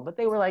enthralled. But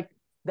they were like,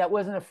 that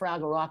wasn't a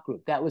Fraggle Rock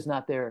group. That was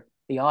not the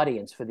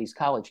audience for these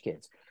college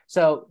kids.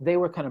 So they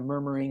were kind of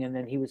murmuring, and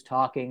then he was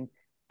talking,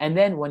 and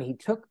then when he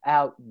took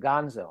out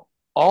Gonzo,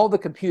 all the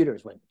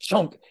computers went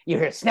chunk. You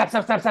hear snap,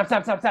 snap, snap, snap,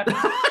 snap, snap, snap.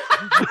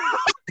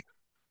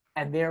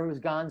 And there was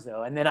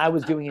Gonzo. And then I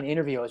was doing an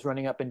interview. I was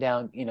running up and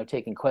down,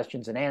 taking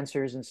questions and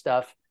answers and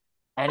stuff.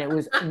 And it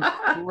was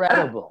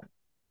incredible.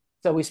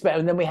 So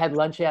and then we had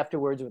lunch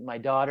afterwards with my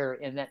daughter,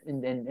 and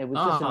it was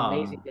just an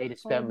amazing day to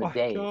spend with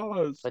Dave.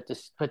 Gosh.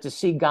 But to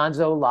see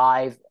Gonzo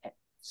live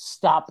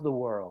stop the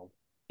world,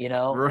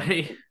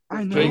 right?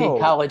 I know. Jaded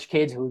college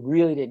kids who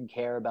really didn't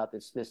care about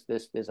this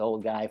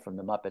old guy from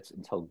the Muppets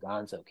until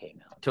Gonzo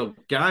came out.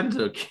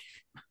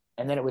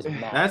 And then it was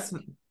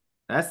magic.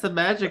 That's the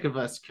magic of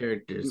us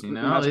characters,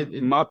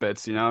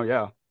 Muppets,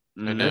 yeah.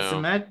 I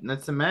know.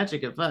 That's the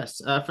magic of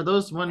us. For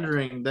those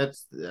wondering,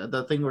 that's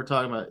the thing we're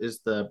talking about is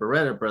the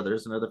Beretta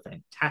Brothers, another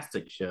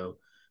fantastic show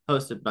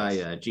hosted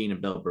by Gene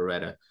and Bill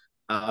Beretta.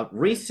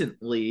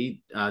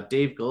 Recently,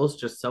 Dave Goles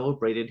just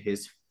celebrated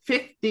his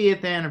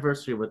 50th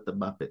anniversary with the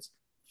Muppets.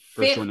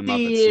 First one, the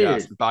Muppets,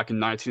 yes, back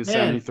in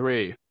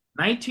 1973.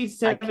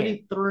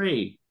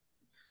 1973.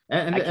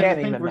 And I can't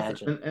even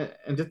imagine.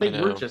 And to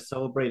think we're just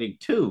celebrating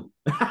 2.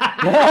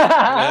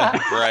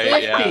 Right,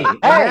 50.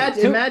 yeah.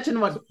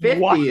 Imagine what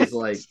 50 is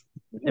like.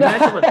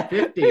 Imagine what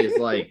 50 is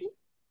like.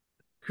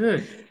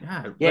 Good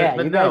God. Yeah,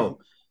 but you no.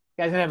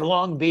 Guys are going to have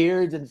long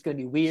beards, and it's going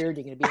to be weird.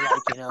 You're going to be like,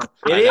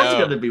 It is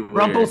going to be weird.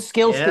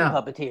 Rumpelstiltskin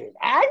puppeteers.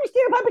 I'm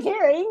still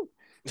puppeteering.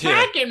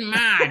 Back in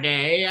my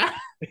day.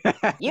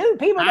 You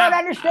people don't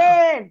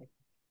understand.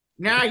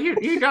 No,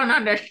 you don't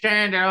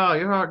understand at all.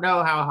 You don't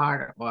know how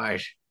hard it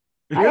was.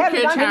 I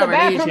haven't gone to the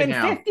bathroom in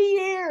 50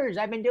 years.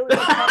 I've been doing this.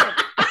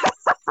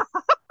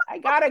 I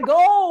gotta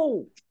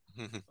go.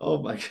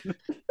 Oh my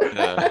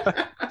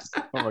God.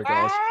 Oh my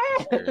gosh.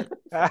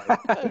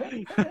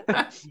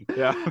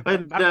 Yeah.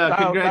 But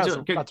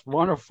that's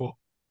wonderful.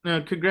 No,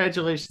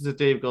 congratulations to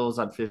Dave Goles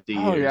on 50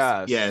 years. Oh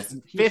yes. Yes.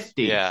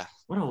 50. Yeah.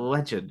 What a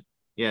legend.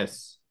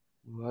 Yes.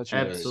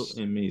 Legendary.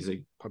 Absolutely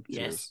amazing.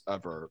 Yes.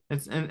 Ever.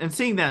 And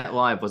seeing that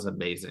live was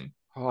amazing.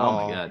 Oh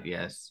my God,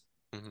 yes.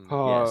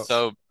 Yes.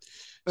 So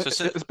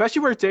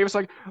especially where Dave's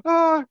like,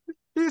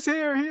 he's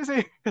here.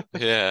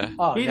 Yeah.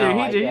 Oh, he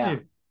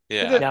did.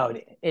 Yeah. No,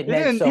 he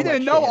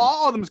didn't know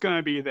all of them's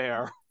gonna be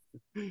there.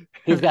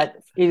 He's got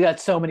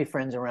so many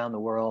friends around the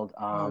world.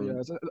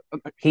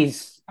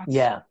 He's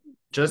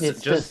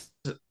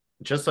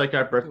just like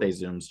our birthday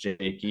Zooms,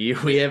 Jake.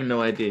 We have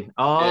no idea.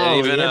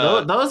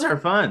 Oh, those are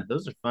fun.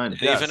 Those are fun.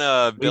 Yes.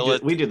 Even Bill,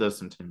 we do those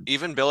sometimes.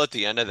 Even Bill at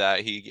the end of that,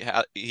 he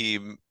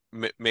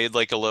made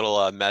like a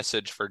little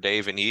message for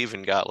Dave, and he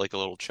even got like a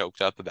little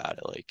choked up about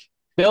it. Like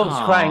Bill's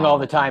crying all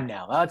the time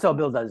now. That's all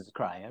Bill does is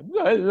cry.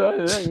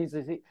 He's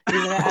an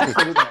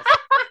absolute mess.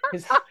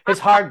 His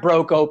heart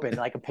broke open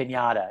like a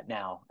piñata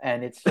now,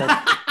 and it's just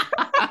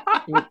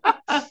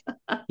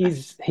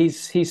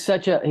he's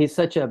such a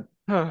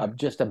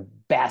just a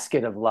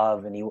basket of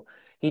love, and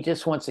he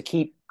just wants to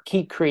keep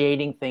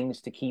creating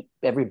things to keep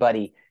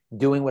everybody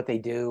doing what they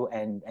do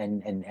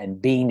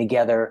and being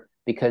together,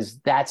 because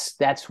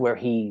that's where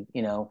he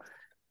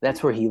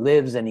that's where he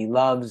lives and he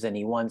loves and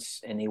he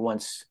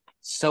wants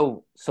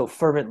so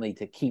fervently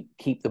to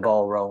keep the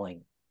ball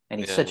rolling,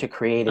 and he's such a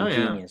creative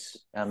genius.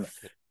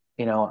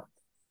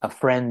 a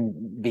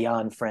friend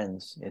beyond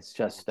friends. It's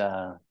just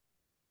thank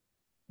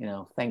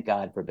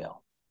God for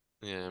Bill.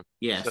 Yeah.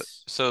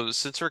 Yes. So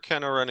since we're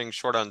kind of running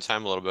short on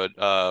time a little bit,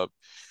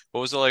 what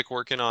was it like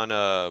working on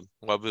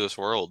Wubbulous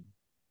World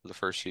the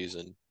first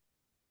season?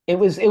 It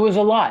was a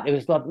lot. It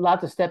was a lot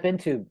to step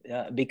into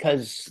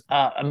because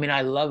I mean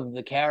I love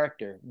the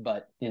character,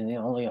 but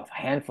only a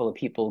handful of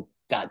people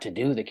got to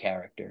do the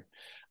character.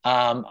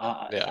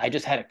 Yeah. I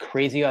just had a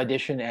crazy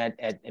audition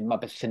at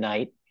Muppets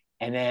Tonight,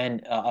 and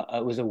then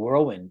it was a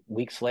whirlwind.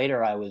 Weeks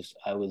later, I was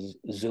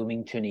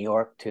zooming to New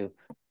York to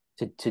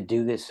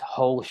do this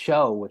whole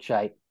show, which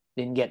I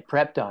didn't get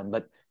prepped on.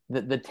 But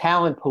the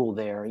talent pool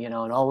there, and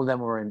all of them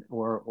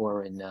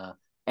were in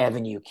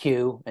Avenue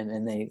Q, and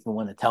then they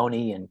won a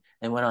Tony and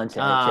went on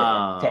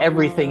to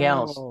everything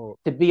else.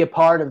 To be a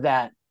part of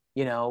that,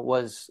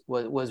 was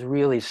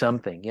really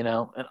something, And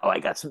I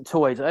got some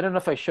toys. I don't know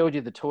if I showed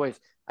you the toys.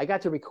 I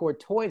got to record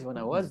toys when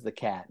I was the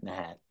Cat in the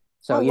Hat.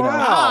 So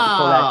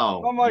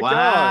wow. Oh my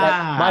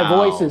God. My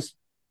voice is.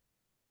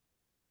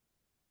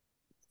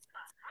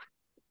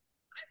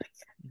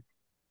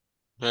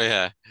 Oh,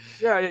 yeah.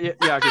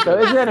 Yeah. So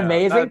isn't that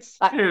amazing?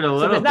 So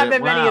there's not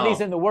that many of these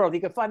in the world.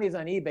 You can find these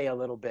on eBay a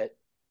little bit,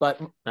 but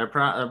they're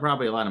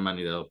probably a lot of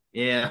money though.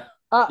 Yeah.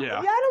 I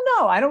don't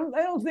know. I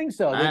don't think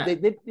so.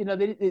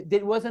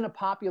 It wasn't a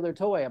popular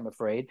toy, I'm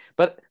afraid.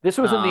 But this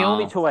wasn't the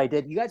only toy I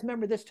did. You guys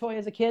remember this toy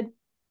as a kid?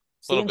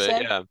 A little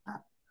bit, yeah.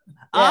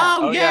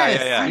 Oh,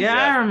 yes.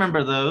 Yeah, I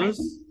remember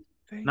those.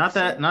 Not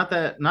that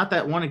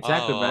one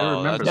exactly, but I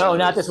remember. No,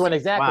 not this one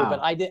exactly, but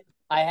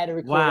I had to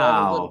record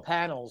all the little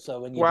panels.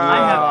 So when you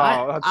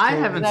I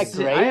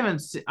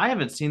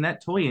haven't seen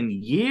that toy in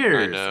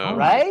years. I know.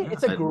 Right?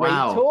 It's a great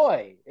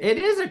toy. It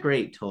is a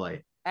great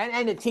toy.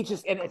 And it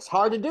teaches, and it's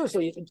hard to do. So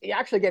you're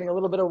actually getting a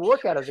little bit of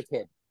workout as a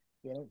kid.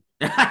 So,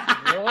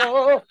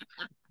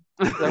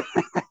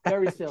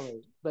 very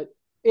silly. But,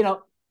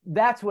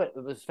 that's what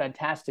was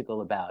fantastistical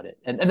about it.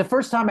 And the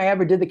first time I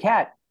ever did the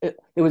Cat, it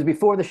was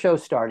before the show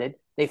started.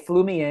 They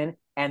flew me in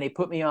and they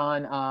put me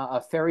on a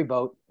ferry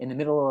boat in the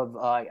middle of,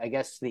 I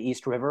guess, the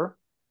East River.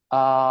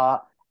 And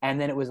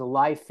then it was a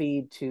live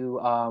feed to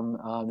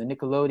the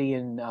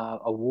Nickelodeon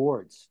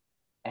Awards.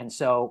 And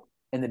so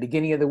in the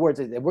beginning of the awards,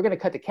 we're going to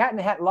cut the Cat in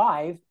the Hat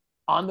live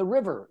on the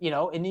river,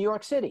 in New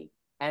York City.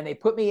 And they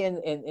put me in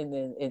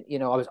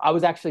I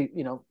was actually,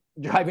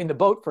 driving the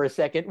boat for a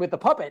second with the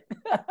puppet.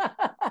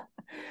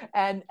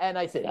 And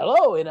I said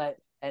hello, and it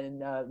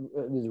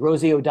was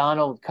Rosie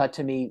O'Donnell cut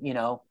to me,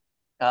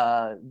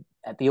 at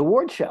the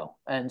award show,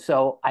 and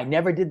so I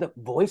never did the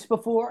voice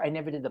before. I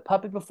never did the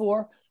puppet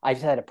before. I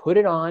just had to put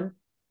it on,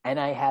 and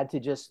I had to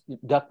just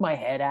duck my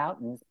head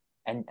out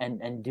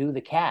and do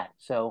the Cat.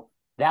 So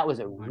that was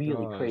a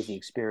really crazy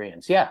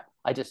experience. Yeah,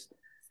 it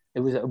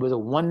was a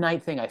one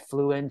night thing. I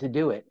flew in to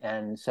do it,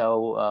 and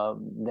so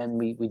then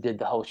we did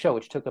the whole show,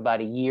 which took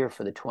about a year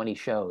for the 20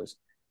 shows.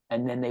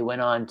 And then they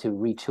went on to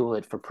retool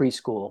it for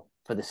preschool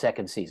for the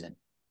second season.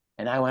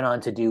 And I went on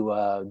to do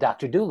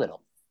Dr.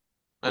 Dolittle,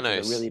 which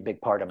was a really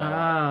big part of my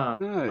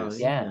life. Nice.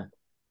 Yeah.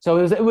 So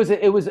it was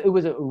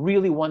a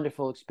really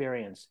wonderful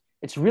experience.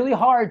 It's really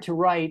hard to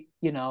write,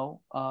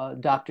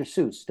 Dr.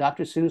 Seuss.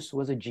 Dr. Seuss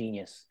was a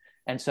genius.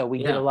 And so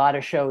we did a lot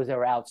of shows that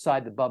were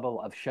outside the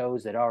bubble of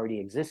shows that already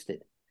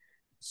existed.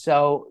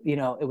 So,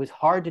 it was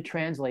hard to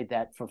translate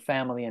that for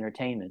family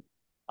entertainment.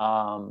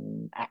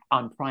 On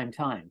prime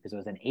time, because it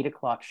was an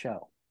 8:00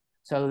 show.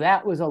 So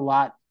that was a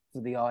lot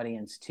for the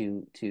audience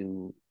to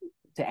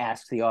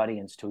ask the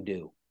audience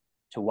to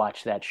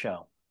watch that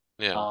show.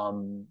 Yeah.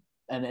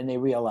 And then they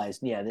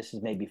realized, this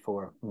is maybe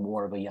for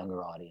more of a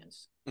younger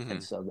audience. Mm-hmm.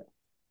 And so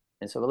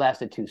it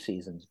lasted 2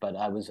 seasons, but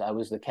I was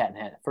the Cat in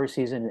the Hat first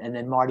season, and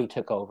then Marty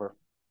took over.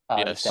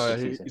 Yes.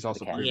 He's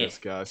also previous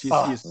guy.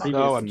 He's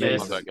so amazing.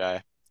 Love that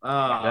guy.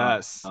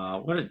 Yes.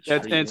 What a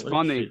treat. It's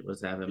funny.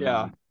 Was having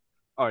him.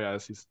 Oh yeah,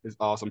 he's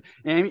awesome.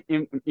 And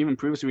even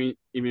previously,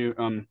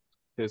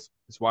 his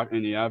wife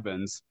Annie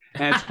Evans.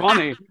 And it's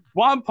funny.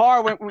 One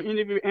part when we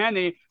interviewed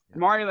Annie,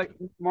 Mari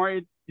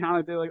kind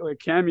of did like a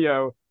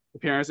cameo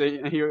appearance,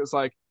 and he was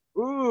like,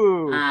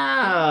 "Ooh,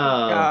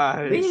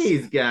 guys.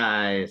 These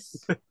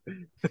guys."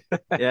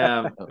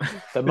 Yeah.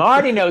 But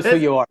Marty knows who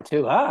you are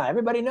too, huh?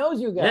 Everybody knows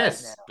you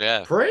guys now.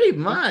 Yeah. Pretty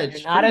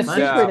much. You're not a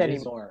secret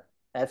anymore.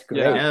 That's great.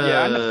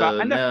 Yeah, and the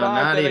fact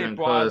that they even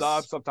brought it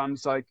close. up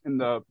sometimes, like in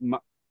the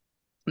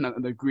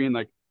green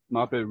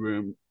Muppet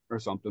room or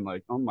something,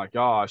 like, oh my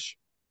gosh.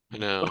 I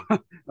know.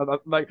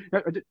 Like,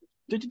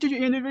 did you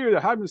interview the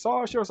Happy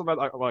Sauce or something?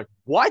 Like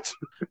what?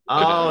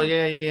 Oh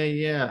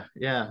yeah.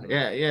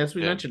 As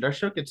we mentioned, our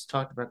show gets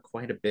talked about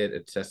quite a bit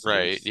at Sesame.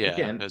 Right. Yeah.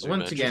 Again,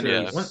 once yes.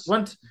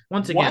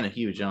 again, a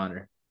huge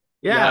honor.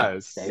 Yeah.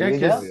 Yes.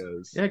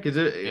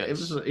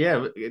 Because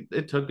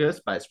it took us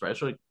by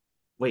surprise. Like,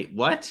 wait,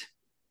 what?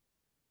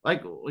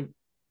 Like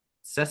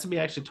Sesame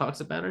actually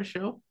talks about our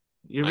show.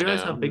 You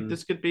realize how big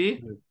this could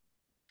be?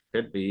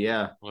 Could be,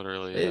 yeah.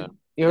 Literally, yeah.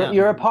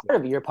 You're a part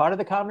of it. You're a part of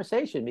the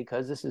conversation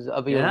because this is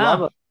of your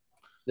love.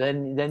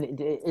 Then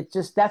it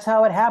just, that's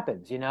how it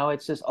happens.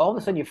 It's just all of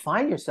a sudden you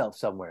find yourself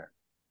somewhere.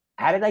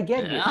 How did I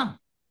get here?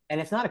 And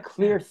it's not a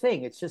clear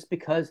thing. It's just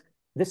because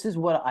this is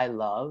what I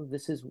love.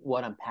 This is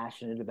what I'm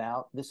passionate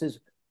about. This is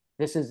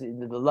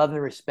the love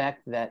and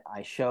respect that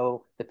I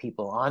show the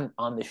people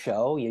on the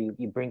show.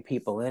 You bring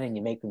people in and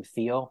you make them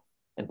feel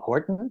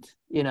important,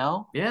 you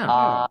know?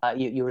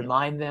 You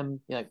remind them,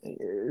 you know,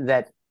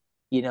 that,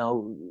 you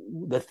know,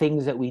 the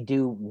things that we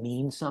do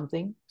mean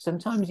something.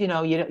 Sometimes, you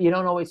know, you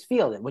don't always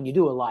feel it when you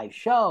do a live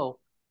show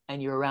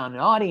and you're around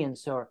an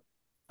audience, or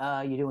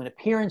you're doing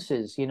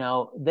appearances, you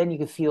know, then you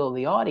can feel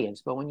the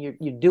audience. But when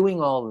you're doing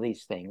all of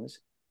these things,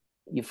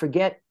 you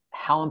forget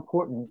how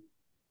important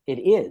it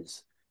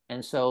is.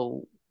 And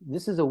so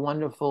this is a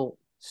wonderful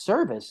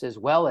service as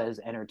well as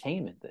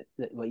entertainment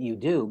that what you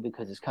do,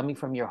 because it's coming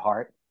from your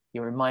heart.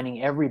 You're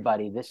reminding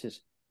everybody this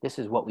is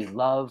what we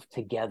love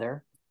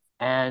together.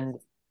 And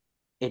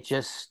it's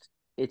just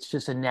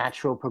a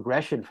natural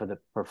progression for the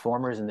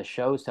performers and the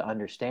shows to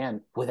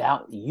understand,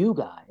 without you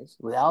guys,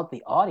 without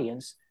the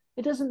audience,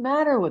 it doesn't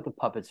matter what the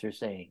puppets are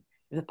saying.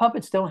 If the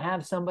puppets don't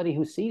have somebody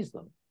who sees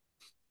them,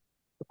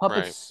 the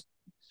puppets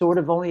sort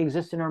of only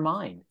exist in our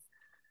mind.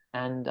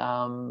 And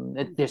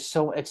it's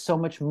so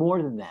much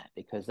more than that,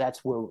 because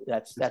that's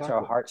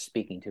our heart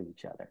speaking to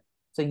each other.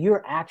 So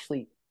you're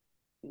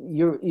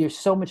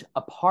so much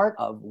a part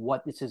of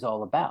what this is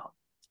all about,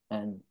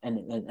 and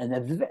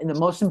the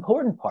most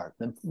important part,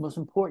 the most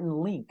important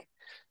link.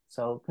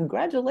 So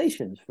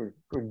congratulations for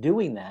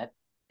doing that,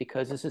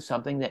 because this is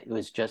something that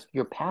was just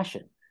your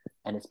passion,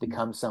 and it's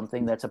become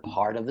something that's a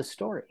part of the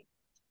story.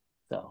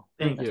 So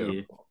thank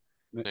you.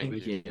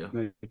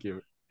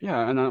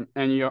 Yeah,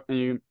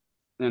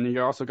 and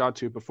you also got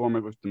to perform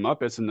it with the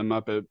Muppets in the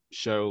Muppet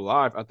Show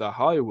live at the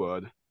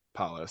Hollywood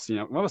Palace. You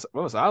know, what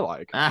was that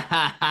like?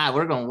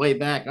 We're going way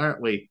back,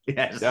 aren't we?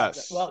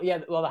 Yes. Well,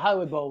 the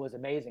Hollywood Bowl was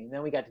amazing. And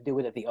then we got to do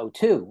it at the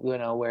O2, you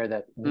know, where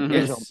the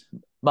original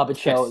Muppet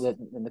Show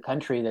in the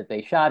country that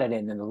they shot it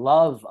in, and the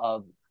love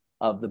of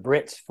the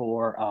Brits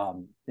for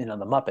you know,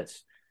 the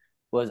Muppets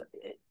was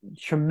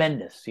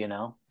tremendous. You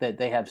know, that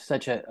they have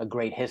such a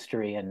great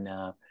history. And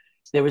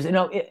there was, you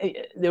know,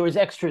 there was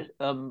extra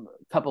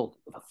couple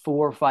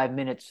 4 or 5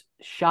 minutes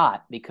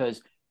shot,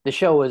 because the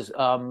show was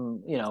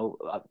you know,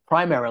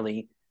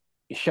 primarily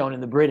shown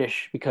in the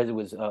British, because it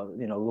was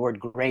you know, Lord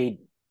Grade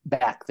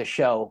backed the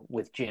show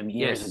with Jim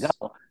years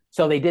ago.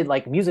 So they did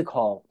like music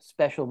hall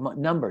special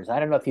numbers. I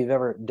don't know if you've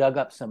ever dug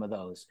up some of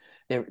those.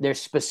 They're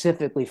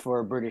specifically for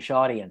a British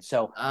audience.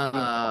 So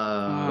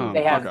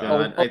they have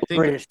old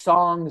British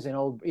songs and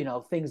old, you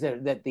know, things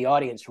that the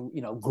audience,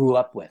 you know, grew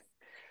up with.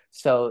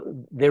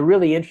 So they're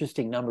really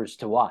interesting numbers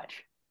to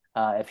watch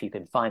if you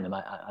can find them.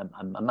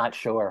 I'm not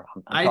sure.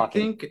 I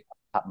think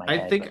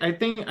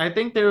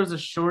there was a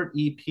short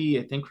EP,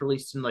 I think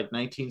released in like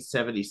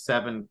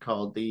 1977,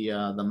 called the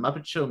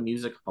Muppet Show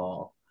Music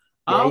Hall.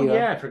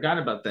 I forgot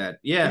about that.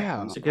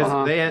 Because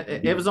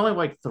it was only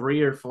like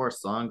 3 or 4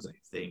 songs, I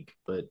think.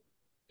 But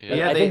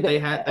they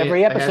had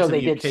every episode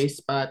they did UK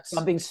spots,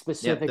 something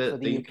specific for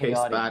the UK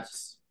audience.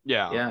 Spots.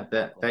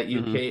 That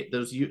UK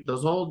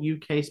those old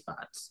UK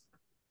spots.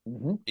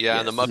 Mm-hmm. Yeah,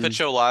 and the Muppet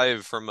Show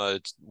Live from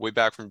way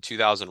back from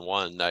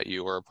 2001 that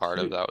you were a part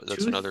of.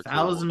 That's another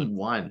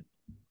 2001.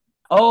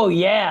 Oh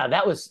yeah,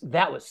 that was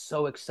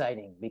so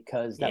exciting,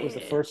 because that was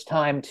the first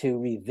time to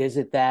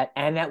revisit that,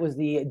 and that was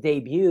the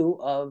debut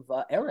of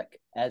Eric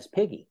as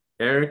Piggy.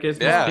 Eric is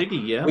Piggy.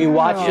 Yeah, we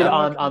watched it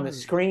on the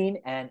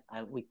screen, and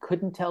we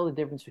couldn't tell the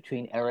difference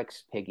between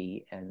Eric's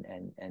Piggy and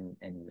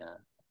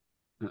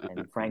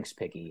Frank's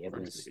Piggy. It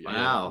was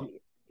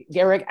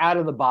Eric out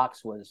of the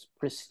box was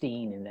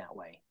pristine in that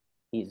way.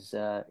 He's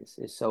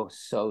so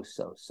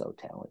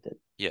talented.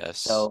 Yes.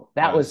 So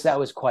that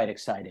was quite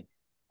exciting.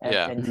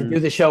 And to do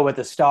the show with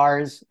the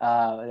stars,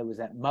 it was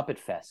at Muppet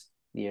Fest.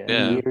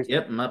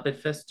 Muppet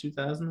Fest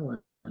 2001.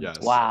 Yes.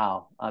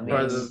 Wow. I mean,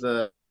 part of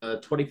the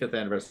 25th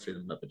anniversary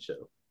of the Muppet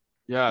Show.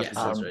 Yes,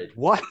 that's right.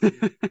 What?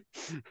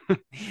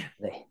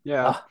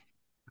 Yeah.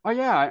 Oh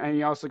yeah, and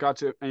you're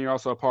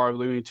also a part of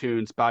Looney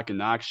Tunes Back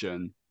in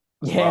Action.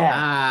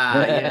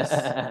 Yeah.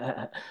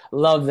 Yes.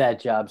 Love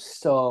that job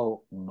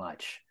so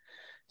much.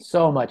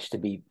 So much to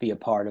be a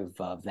part of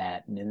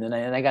that. And then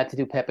I got to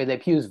do Pepe Le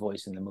Pew's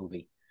voice in the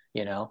movie,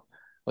 you know,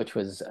 which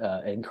was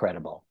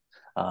incredible.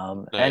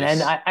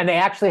 Nice. And they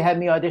actually had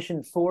me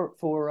audition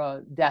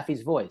for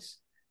Daffy's voice,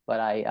 but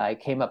I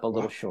came up a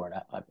little short.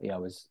 I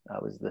was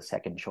the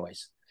second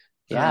choice.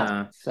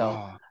 Yeah.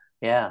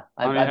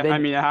 I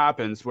mean, it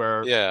happens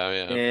where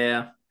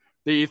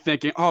you're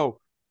thinking,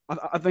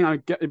 I think I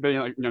get it, but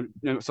you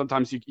know,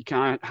 sometimes you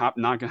can't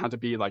not gonna have to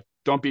be like,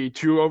 don't be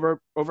too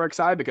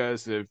overexcited,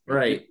 because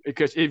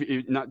if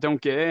you don't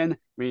get in,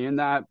 in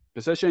that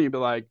position, you'd be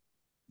like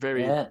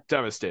very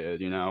devastated,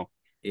 you know.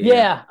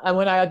 Yeah, and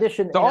when I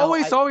auditioned, so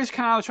always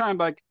kind of trying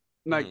like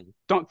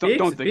don't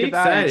think of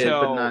that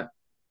until. But not...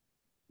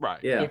 Right.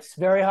 Yeah. It's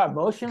very hard.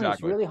 Emotionally,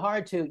 it's really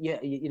hard to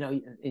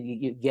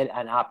you get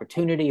an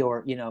opportunity,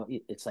 or you know,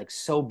 it's like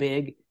so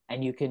big,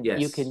 and you can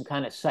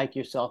kind of psych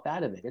yourself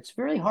out of it. It's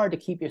very hard to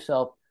keep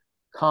yourself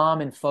calm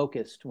and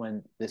focused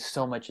when there's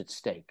so much at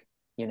stake,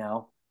 you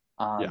know.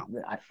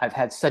 I've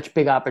had such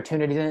big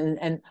opportunities,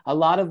 and a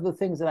lot of the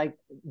things that I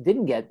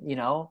didn't get,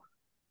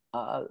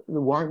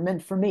 weren't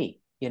meant for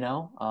me.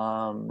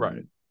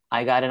 Right.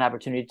 I got an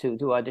opportunity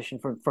to audition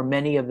for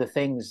many of the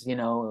things,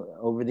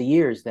 over the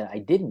years that I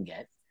didn't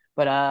get.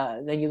 But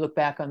then you look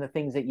back on the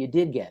things that you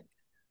did get.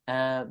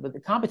 But the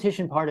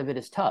competition part of it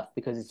is tough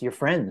because it's your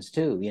friends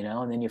too,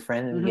 and then your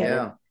friends get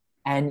it.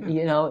 And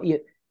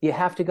you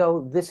have to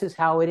go, this is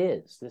how it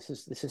is.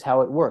 This is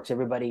how it works.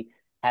 Everybody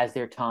has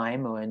their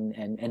time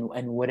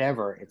and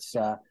whatever. It's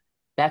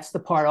that's the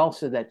part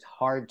also that's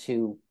hard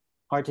to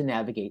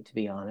navigate, to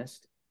be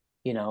honest,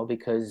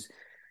 because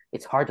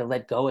it's hard to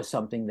let go of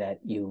something that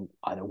you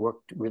either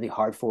worked really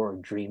hard for or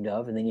dreamed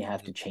of, and then you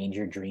have to change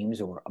your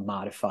dreams or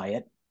modify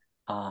it,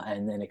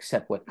 and then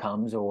accept what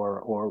comes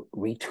or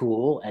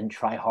retool and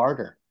try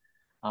harder,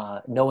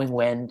 knowing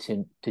when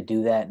to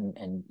do that.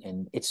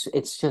 And it's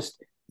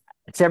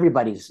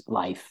everybody's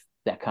life,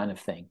 that kind of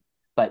thing.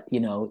 But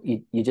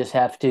you just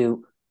have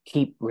to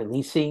keep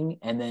releasing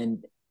and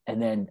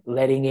then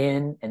letting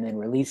in and then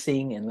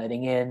releasing and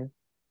letting in.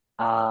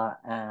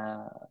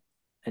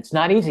 It's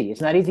not easy.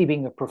 It's not easy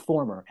being a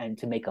performer and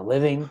to make a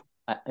living.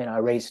 I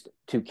raised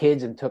 2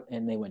 kids and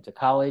they went to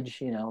college.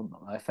 My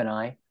wife and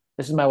I.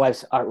 This is my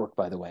wife's artwork,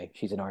 by the way.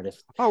 She's an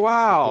artist. Oh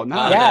wow,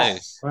 nice.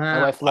 Yes. Wow.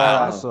 My wife Laura.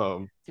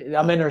 Awesome.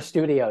 I'm in her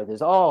studio.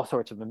 There's all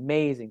sorts of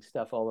amazing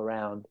stuff all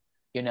around.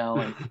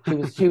 And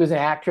she was an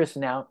actress,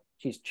 and now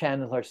she's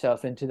channeled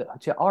herself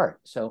to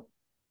art. So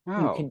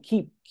you can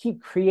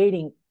keep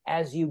creating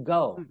as you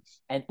go,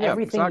 and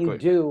everything you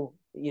do,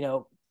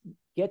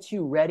 gets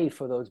you ready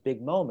for those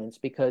big moments,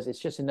 because it's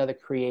just another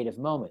creative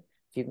moment.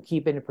 If you can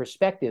keep it in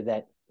perspective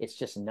that it's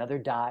just another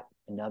dot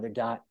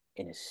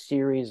in a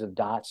series of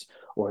dots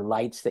or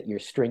lights that you're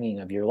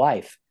stringing of your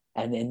life.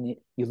 And then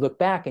you look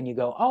back and you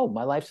go, oh,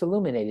 my life's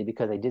illuminated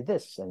because I did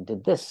this and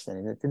did this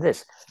and I did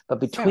this. But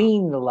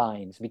between the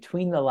lines,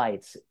 between the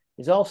lights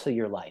is also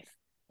your life.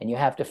 And you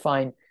have to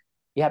find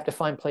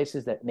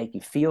places that make you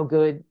feel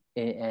good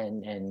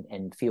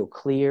and feel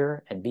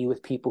clear and be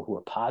with people who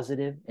are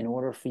positive in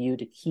order for you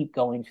to keep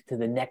going to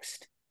the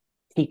next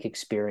peak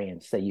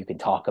experience that you can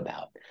talk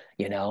about,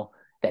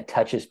 that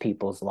touches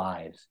people's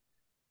lives.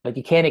 But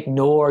you can't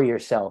ignore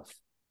yourself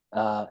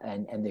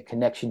and the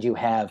connections you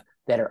have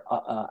that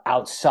are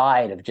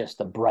outside of just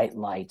the bright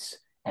lights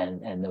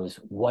and those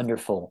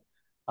wonderful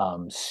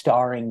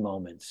starring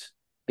moments,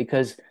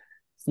 because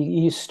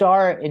you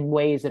star in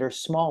ways that are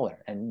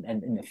smaller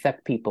and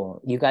affect people.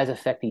 You guys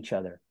affect each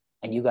other,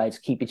 and you guys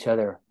keep each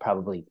other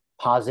probably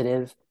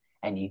positive,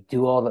 and you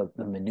do all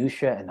the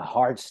minutia and the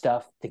hard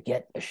stuff to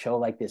get a show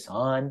like this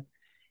on.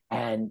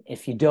 And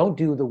if you don't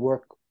do the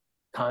work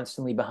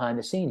constantly behind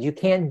the scenes, you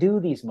can't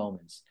do these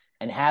moments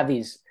and have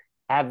these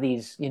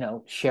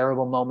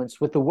shareable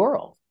moments with the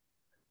world.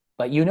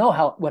 But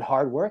what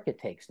hard work it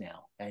takes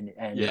now, and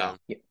you're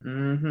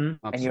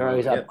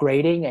always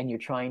upgrading, and you're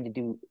trying to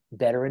do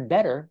better and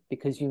better,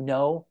 because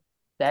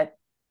that,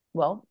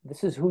 well,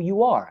 this is who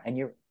you are, and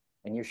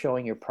you're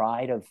showing your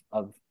pride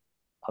of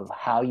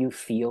how you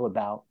feel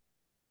about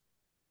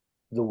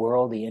the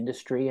world, the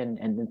industry,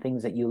 and the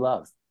things that you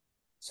love.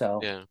 So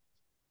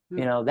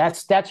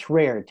that's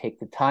rare, to take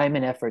the time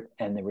and effort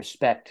and the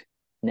respect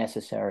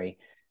necessary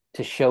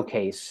to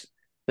showcase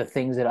the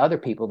things that other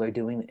people are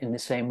doing in the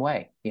same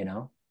way,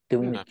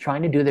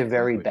 trying to do their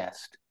very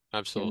best.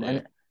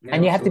 Absolutely.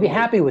 And you have to be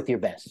happy with your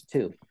best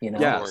too,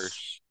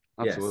 Yes,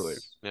 absolutely.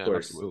 Yes, yeah,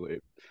 absolutely.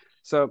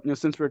 So,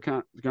 since we're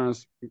going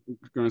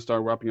to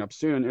start wrapping up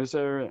soon, is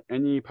there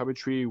any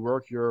puppetry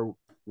work you're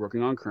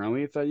working on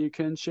currently that you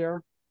can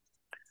share?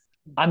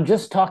 I'm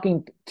just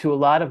talking to a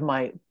lot of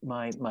my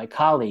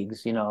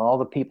colleagues, all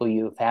the people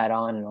you've had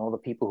on and all the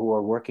people who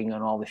are working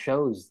on all the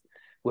shows.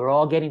 We're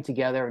all getting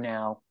together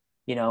now.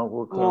 A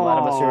lot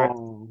of us are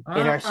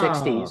in our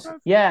 60s.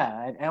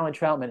 Yeah, and Alan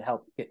Troutman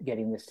helped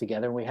getting this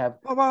together. And we have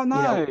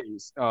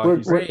nice.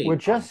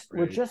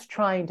 We're just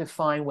trying to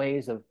find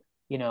ways of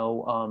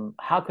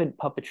how could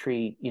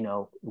puppetry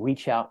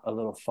reach out a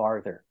little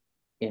farther,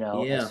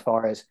 as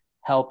far as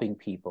helping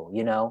people.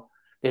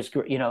 There's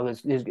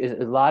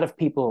a lot of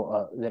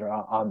people that are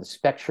on the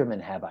spectrum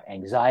and have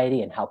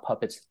anxiety, and how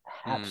puppets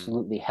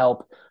absolutely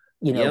help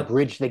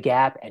bridge the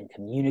gap and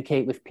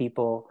communicate with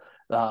people.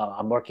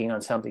 I'm working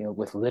on something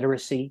with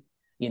literacy,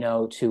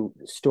 to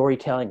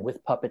storytelling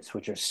with puppets,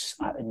 which it's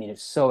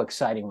so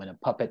exciting when a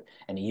puppet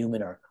and a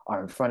human are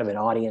in front of an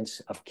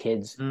audience of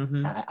kids.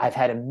 I've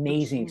had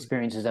amazing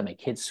experiences at my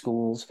kids'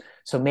 schools.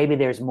 So maybe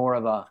there's more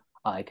of a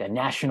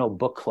national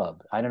book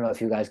club. I don't know if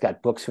you guys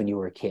got books when you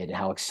were a kid, and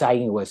how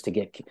exciting it was to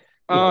get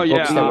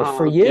books that were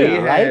for you,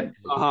 right?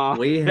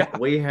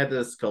 We had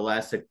the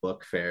Scholastic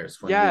book fairs.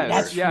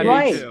 That's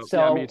right. Me too.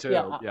 So me too.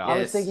 I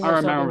was thinking I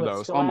remember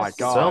those. Oh my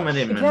god, so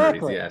many memories.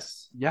 Exactly.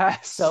 Yes.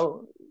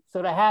 So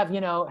to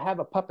have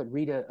a puppet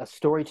read a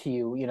story to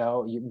you,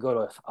 you can go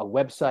to a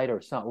website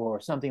or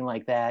something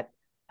like that,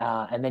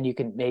 and then you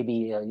can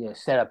maybe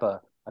set up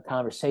a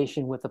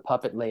conversation with the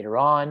puppet later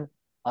on.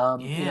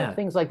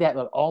 Things like that.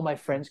 All my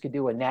friends could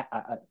do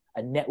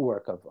a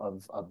network of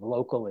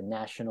local and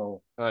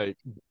national Like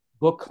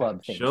book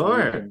club things.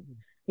 Sure.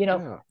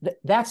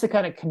 That's the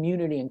kind of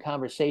community and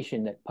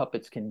conversation that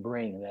puppets can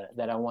bring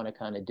that I want to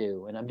kind of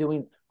do. And I'm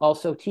doing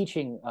also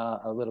teaching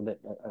a little bit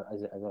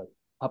as a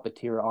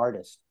puppeteer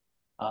artist.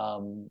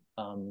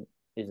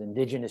 Is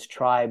indigenous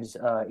tribes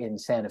in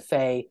Santa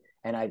Fe,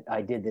 and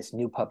I did this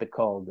new puppet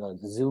called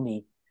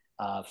Zumi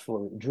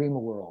for Dream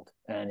World,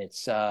 and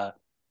it's nice.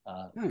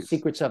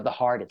 Secrets of the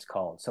Heart, it's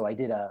called. So I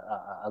did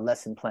a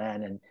lesson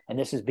plan, and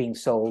this is being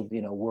sold,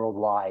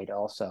 worldwide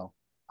also,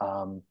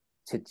 to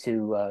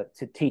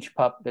teach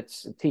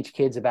puppets, teach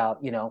kids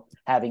about,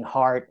 having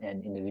heart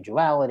and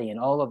individuality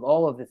and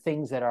all of the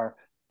things that are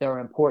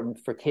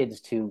important for kids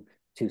to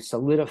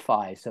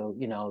solidify. So,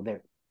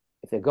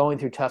 if they're going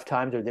through tough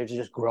times or they're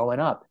just growing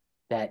up,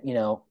 that,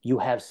 you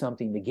have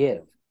something to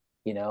give.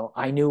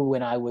 I knew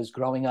when I was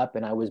growing up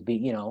and I was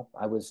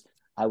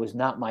I was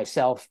not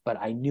myself,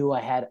 but I knew I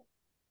had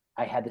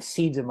the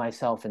seeds of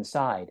myself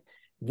inside.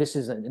 This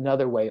is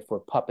another way for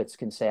puppets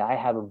can say, I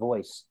have a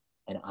voice,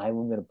 and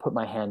I'm going to put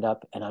my hand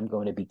up, and I'm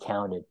going to be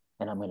counted,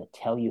 and I'm going to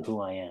tell you who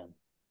I am.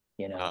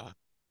 You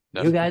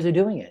guys are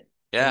doing it.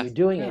 Yeah. And you're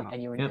doing it,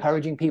 and you're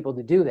encouraging people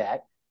to do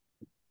that.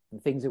 The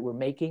things that we're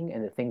making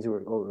and the things that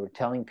we're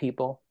telling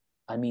people.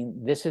 I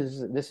mean, this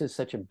is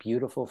such a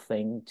beautiful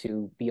thing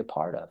to be a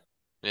part of.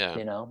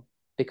 Yeah.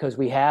 Because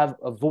we have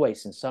a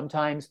voice, and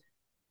sometimes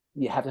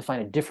you have to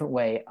find a different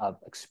way of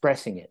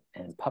expressing it.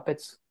 And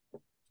puppets,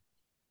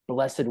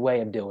 blessed way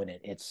of doing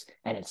it. It's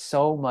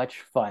so much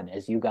fun,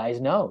 as you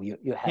guys know.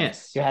 You're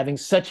having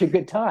such a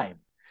good time.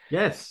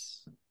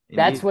 Yes.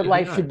 That's what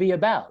life should be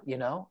about,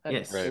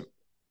 Yes. Right.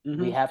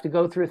 We have to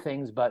go through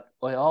things, but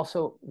we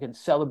also can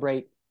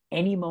celebrate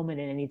any moment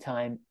at any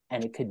time,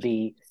 and it could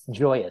be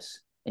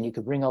joyous, and you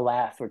could bring a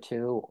laugh or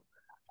two,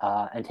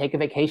 and take a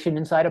vacation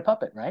inside a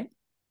puppet, right?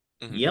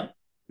 Mm-hmm. Yep.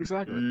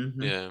 Exactly.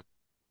 Mm-hmm. Yeah.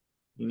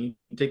 You need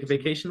to take a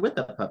vacation with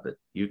a puppet.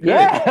 You could.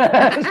 Yeah,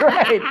 that's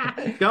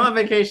right. Go on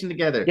vacation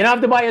together. You don't have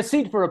to buy a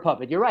seat for a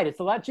puppet. You're right. It's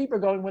a lot cheaper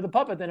going with a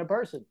puppet than a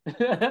person.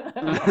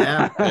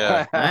 Yeah.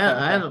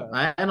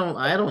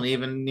 I don't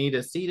even need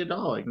a seat at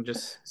all. I can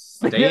just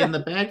stay in the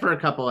bag for a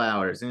couple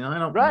hours. I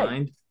don't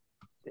mind.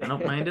 I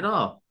don't mind at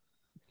all.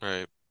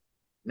 Right.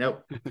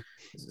 Nope.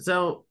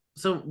 So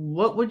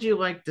what would you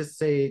like to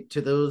say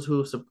to those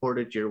who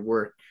supported your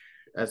work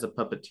as a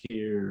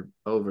puppeteer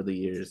over the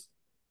years?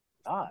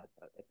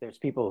 If there's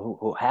people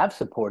who have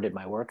supported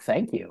my work,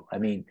 thank you. I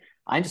mean,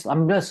 I'm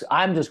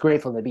just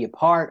grateful to be a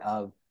part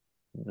of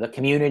the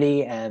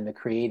community and the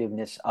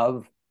creativeness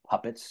of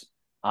puppets.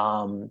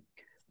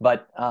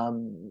 But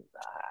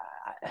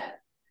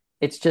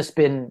it's just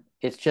been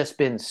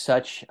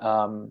such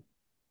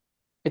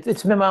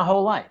it's been my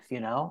whole life,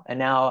 and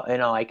now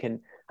I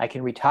can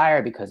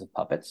retire because of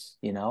puppets.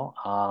 It's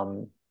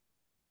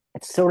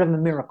sort of a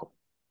miracle.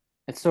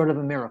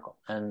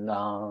 And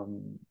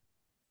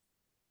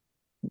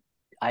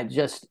I'm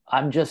just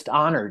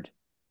honored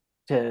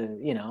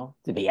to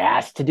be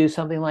asked to do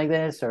something like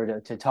this, or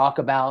to talk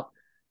about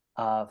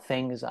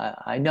things.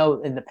 I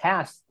know in the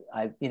past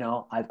I've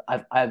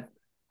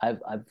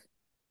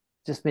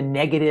just been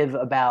negative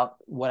about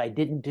what I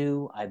didn't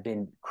do. I've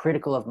been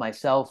critical of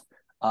myself,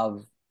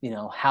 of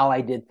how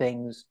I did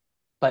things,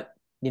 but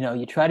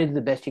you try to do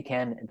the best you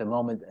can at the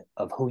moment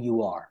of who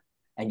you are,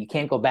 and you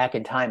can't go back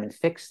in time and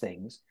fix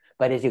things.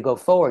 But as you go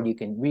forward, you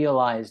can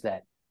realize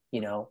that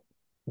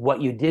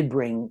what you did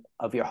bring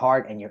of your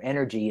heart and your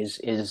energy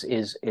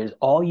is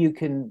all you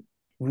can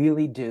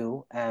really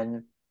do,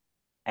 and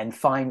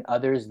find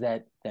others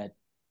that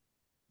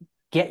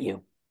get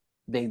you.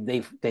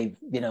 They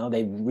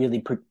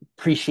really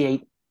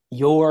appreciate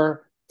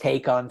your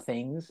take on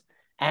things,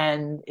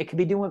 and it can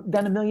be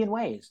done a million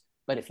ways.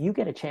 But if you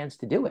get a chance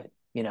to do it,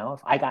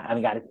 if I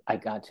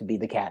got to be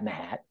the Cat in the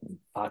Hat,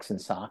 Fox and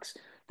Socks,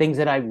 things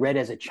that I read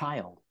as a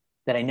child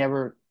that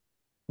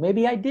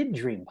maybe I did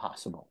dream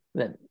possible.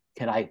 Then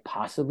can I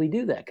possibly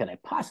do that? Can I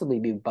possibly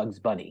be Bugs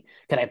Bunny?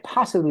 Can I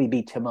possibly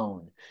be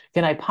Timon?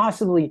 Can I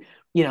possibly,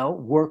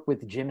 work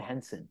with Jim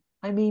Henson?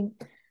 I mean,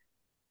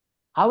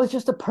 I was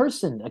just a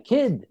person, a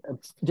kid,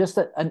 just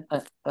don't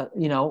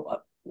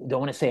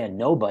want to say a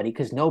nobody,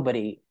 because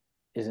nobody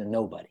is a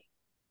nobody.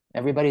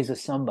 Everybody's a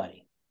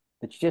somebody.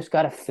 But you just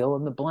got to fill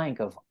in the blank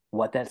of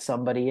what that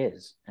somebody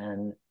is.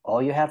 And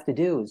all you have to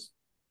do is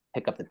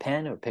pick up the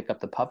pen or pick up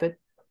the puppet,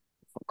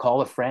 call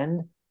a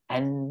friend,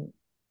 and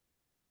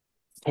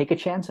take a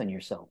chance on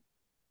yourself.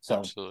 So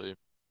absolutely,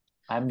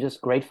 I'm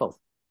just grateful.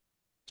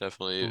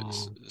 Definitely.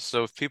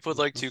 So if people would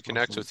like to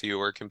connect with you,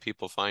 where can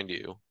people find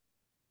you?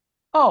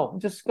 Oh,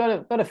 just go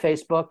to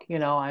Facebook.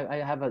 I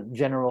have a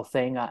general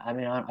thing. I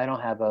mean, I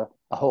don't have a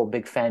whole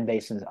big fan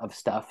base of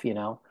stuff.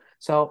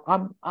 So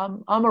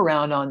I'm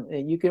around on.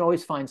 You can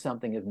always find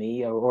something of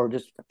me, or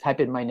just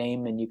type in my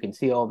name, and you can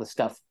see all the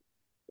stuff,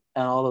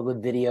 and all of the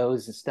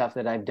videos and stuff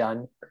that I've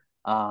done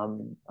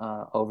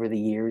over the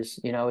years.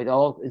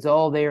 It's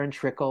all there in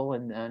trickle,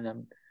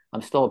 and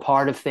I'm still a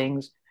part of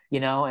things.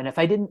 And if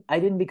I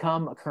didn't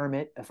become a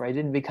Kermit, if I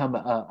didn't become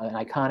an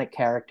iconic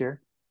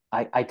character,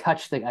 I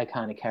touch the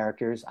iconic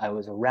characters. I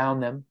was around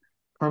them.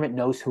 Kermit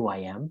knows who I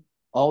am.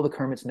 All the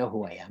Kermits know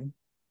who I am.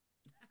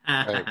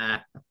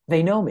 Right.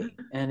 They know me,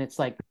 and it's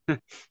like,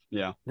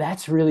 Yeah.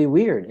 that's really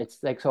weird. It's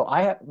like, so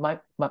I have my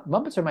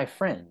Muppets are my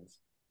friends,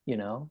 you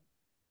know,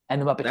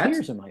 and the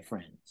Muppeteers are my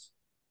friends.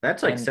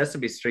 That's like And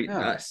Sesame Street and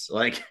us.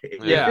 Like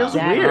it Yeah. feels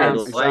That weird.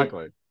 is-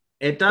 Exactly. Like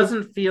it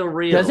doesn't feel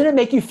real. Doesn't it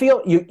make you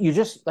feel you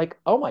just like,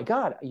 oh my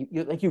God,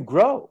 you like you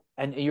grow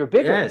and you're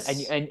bigger,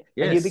 Yes. and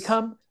Yes. you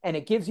become, and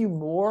it gives you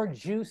more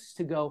juice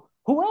to go,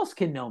 who else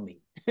can know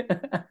me?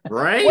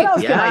 Right? What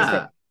else Yeah. can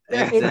I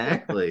say?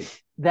 Exactly.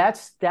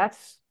 That's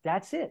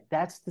it.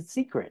 That's the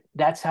secret.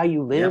 That's how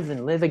you live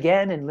and live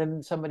again and live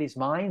in somebody's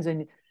minds.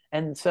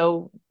 And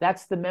so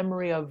that's the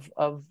memory of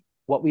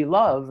what we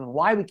love and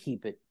why we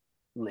keep it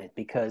lit,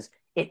 because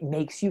it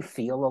makes you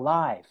feel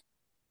alive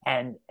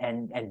and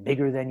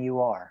bigger than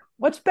you are.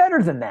 What's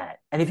better than that?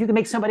 And if you can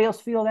make somebody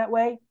else feel that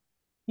way,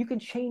 you can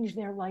change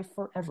their life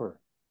forever.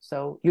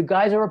 So you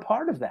guys are a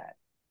part of that.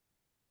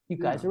 You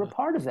guys are a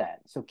part of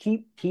that. So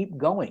keep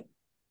going.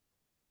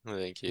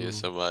 Thank you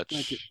so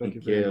much. Thank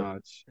you very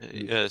much.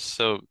 Yes,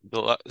 so the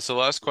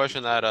last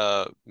question that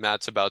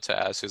Matt's about to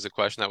ask is a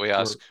question that we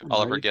ask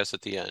all of our guests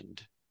at the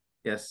end.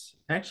 Yes.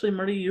 Actually,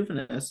 Marty, you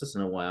haven't asked this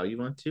in a while. You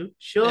want to?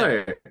 Sure.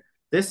 Yeah.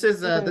 This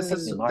is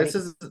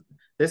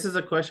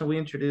a question we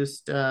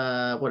introduced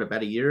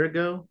about a year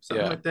ago,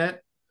 something like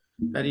that.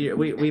 About a year.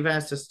 We've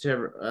asked this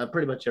to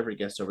pretty much every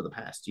guest over the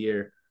past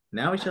year.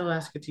 Now we shall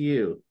ask it to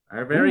you,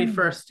 our very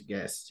first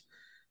guest.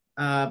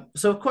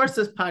 So of course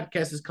this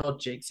podcast is called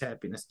Jake's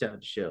Happy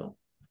Nostalgia Show.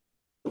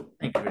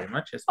 Thank you very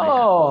much. That's my hat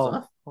falls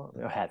off. Well,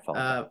 your hat falls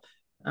off.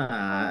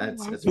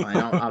 It's fine.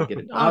 I'll get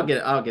it. I'll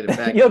get it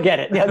back. You'll get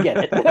it.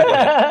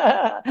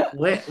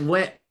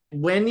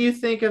 When you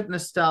think of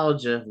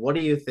nostalgia, what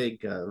do you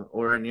think of?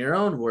 Or in your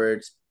own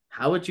words,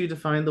 how would you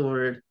define the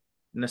word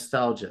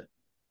nostalgia?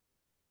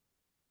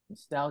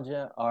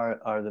 Nostalgia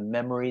are the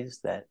memories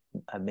that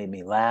made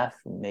me laugh,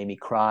 made me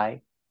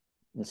cry.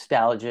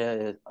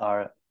 Nostalgia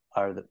are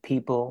the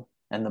people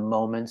and the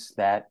moments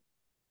that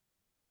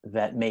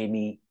made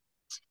me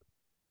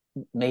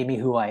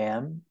who I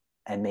am,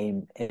 and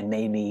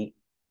made me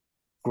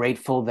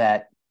grateful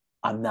that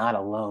I'm not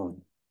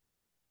alone.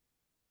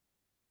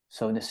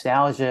 So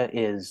nostalgia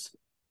is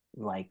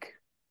like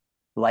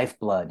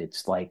lifeblood.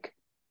 It's like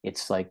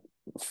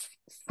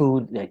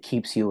food that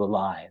keeps you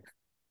alive.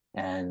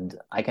 And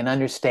I can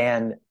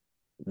understand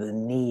the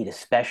need,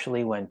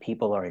 especially when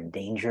people are in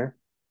danger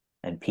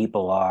and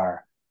people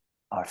are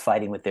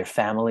fighting with their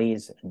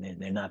families,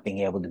 and they're not being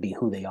able to be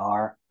who they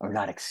are, or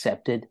not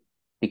accepted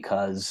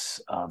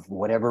because of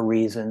whatever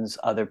reasons.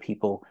 Other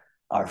people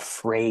are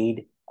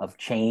afraid of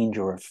change,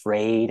 or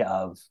afraid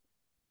of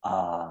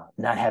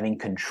not having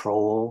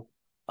control.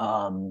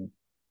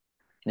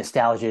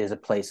 Nostalgia is a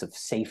place of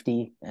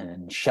safety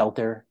and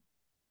shelter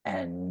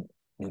and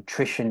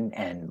nutrition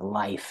and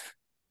life.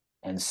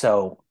 And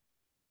so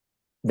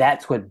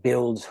that's what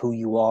builds who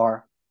you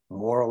are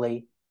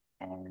morally,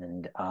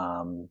 and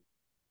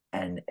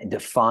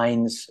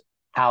defines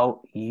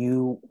how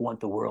you want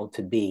the world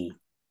to be,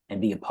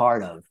 and be a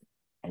part of,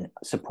 and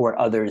support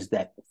others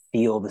that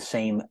feel the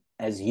same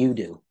as you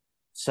do.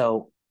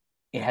 So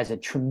it has a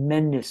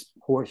tremendous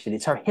portion.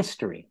 It's our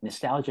history.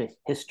 Nostalgia is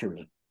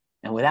history.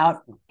 And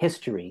without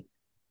history,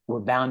 we're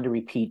bound to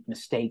repeat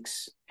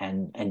mistakes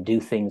and do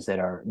things that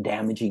are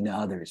damaging to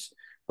others.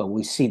 But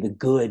we see the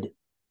good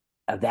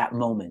of that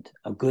moment,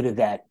 a good of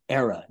that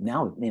era.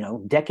 Now,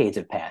 decades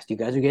have passed. You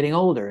guys are getting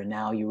older, and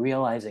now you're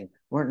realizing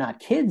we're not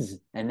kids.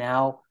 And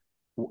now,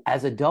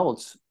 as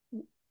adults,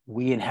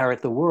 we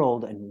inherit the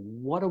world.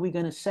 And what are we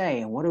going to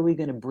say? And what are we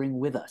going to bring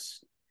with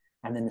us?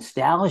 And the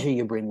nostalgia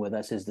you bring with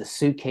us is the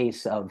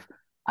suitcase of,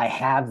 I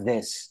have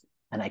this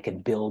and I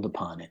can build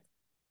upon it.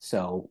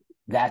 So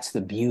that's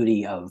the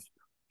beauty of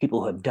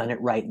people who have done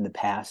it right in the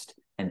past.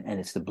 And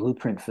it's the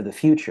blueprint for the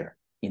future.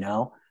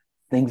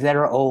 Things that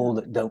are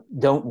old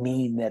don't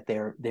mean that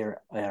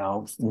they're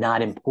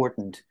not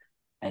important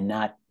and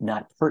not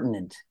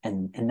pertinent,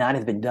 and not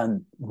have been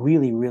done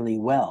really, really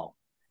well.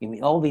 I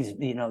mean, all these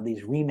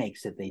these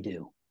remakes that they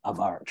do of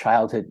our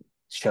childhood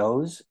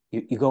shows,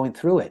 you're going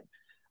through it.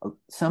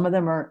 Some of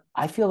them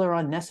I feel they're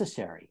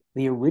unnecessary.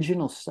 The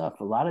original stuff,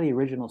 a lot of the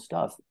original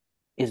stuff,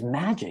 is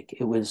magic.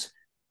 It was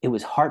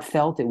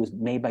heartfelt. It was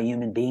made by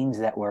human beings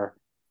that were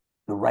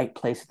the right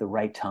place at the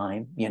right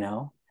time.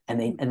 And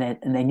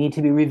they need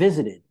to be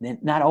revisited. They're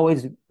not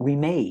always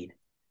remade.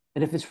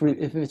 But if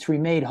it's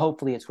remade,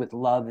 hopefully it's with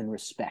love and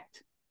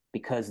respect,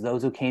 because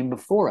those who came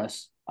before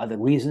us are the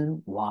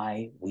reason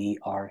why we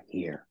are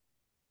here.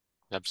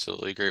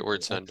 Absolutely. Great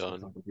words to end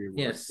on.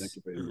 Yes. Thank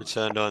you very much.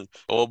 To end on.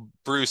 Well,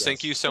 Bruce,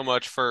 thank you so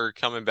much for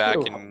coming back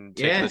and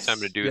taking the time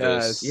to do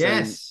this.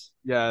 Yes.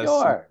 Yes.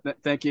 Sure.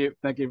 Thank you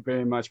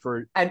very much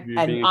for And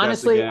being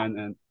honestly, a guest again.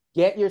 And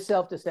get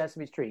yourself to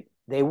Sesame Street.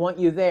 They want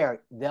you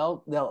there.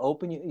 They'll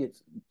open you.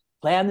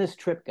 Plan this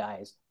trip,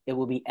 guys. It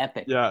will be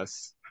epic.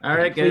 yes. All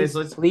right, guys.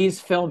 Please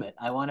film it.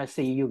 I want to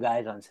see you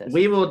guys on Sesame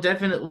We will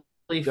definitely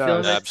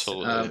film it.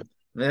 Absolutely.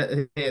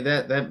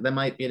 That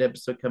might be an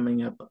episode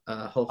coming up.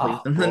 Hopefully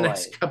within the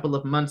next couple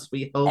of months.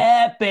 We hope.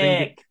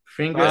 Epic.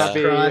 Fingers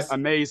crossed.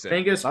 Amazing.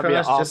 Fingers That'd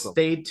crossed. awesome. Just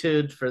stay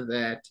tuned for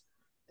that.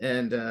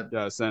 And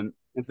yes, and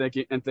thank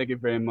you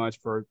very much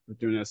for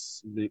doing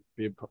this,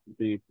 being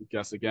a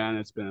guest again.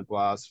 It's been a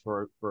blast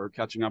for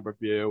catching up with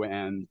you,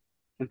 and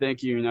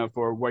thank you,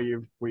 for what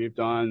you've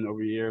done over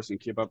the years, and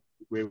keep up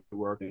with the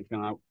work. And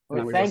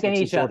we're thanking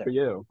each other. For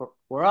you.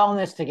 We're all in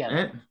this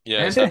together.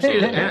 Yes,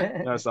 absolutely.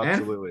 Yes,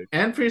 absolutely.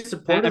 And for your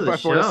support of the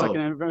show.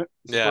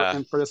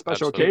 And for the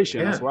special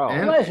occasion as well.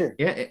 Pleasure.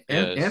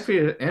 And for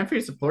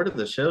your support of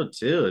the show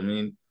too. I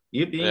mean,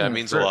 you being it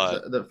means a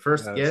lot. The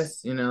first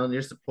guest,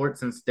 your support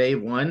since day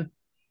one.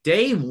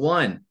 Day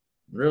one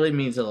really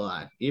means a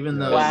lot. Even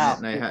though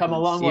you've come a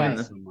long way.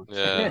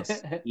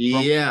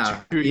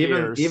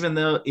 Even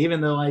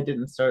though I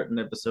didn't start in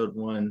episode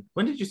 1.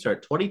 When did you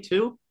start?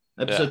 22?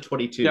 Episode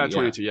 22. Yeah,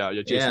 22. Yeah,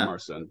 Jason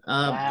Marston.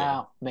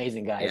 Wow,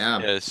 amazing guys. Yeah.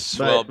 Yes.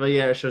 But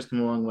our show's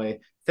come a long way.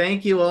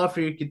 Thank you all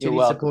for your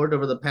continued support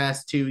over the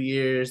past 2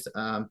 years.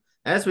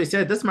 As we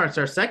said, this marks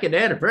our 2nd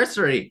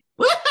anniversary.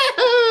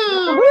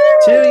 Woo-hoo!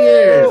 2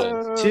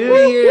 years. 2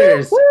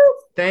 years.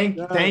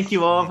 Thank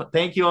you all.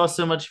 Thank you all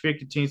so much for your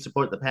continued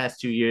support the past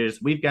 2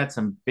 years. We've got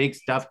some big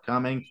stuff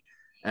coming.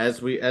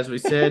 As we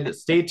said,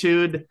 stay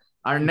tuned.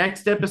 Our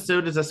next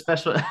episode is a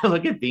special.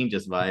 Look at Bean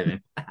just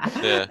vibing.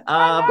 Yeah.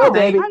 Go,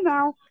 baby. I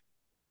know.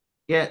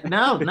 Yeah.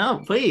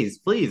 No.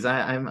 Please.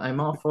 I'm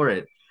all for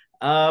it.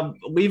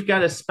 We've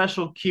got a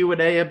special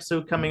Q&A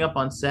episode coming up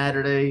on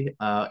Saturday,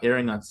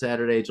 airing on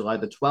Saturday, July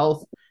the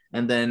 12th.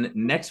 And then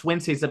next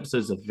Wednesday's episode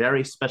is a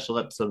very special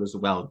episode as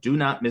well. Do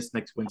not miss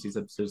next Wednesday's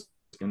episode.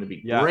 It's going to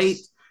be great.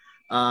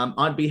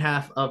 On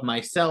behalf of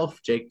myself,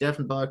 Jake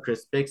Deffenbach,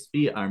 Chris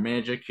Bixby, our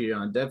manager,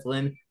 Kieran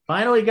Devlin,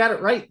 finally got it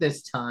right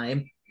this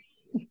time.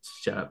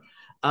 Shut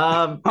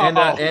up.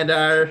 And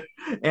our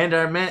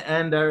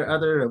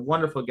other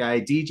wonderful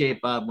guy, DJ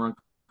Bob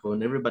Runkle,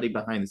 and everybody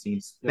behind the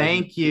scenes.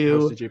 Thank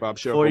you DJ Bob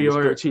show for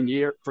your 13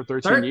 years.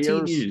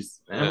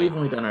 And we've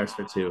only done ours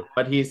for 2,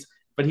 but he's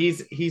been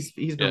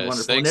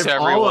wonderful. Thanks and to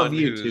everyone all of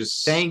you too.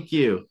 Thank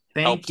you.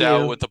 Helped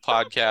out with the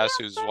podcast,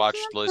 who's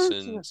watched,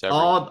 listened.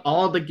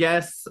 All the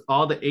guests,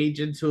 all the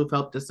agents who have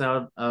helped us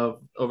out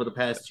over the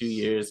past 2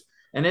 years.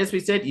 And as we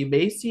said, you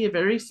may see a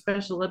very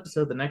special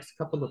episode the next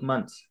couple of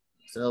months.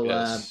 So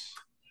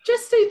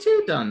just stay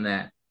tuned on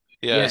that.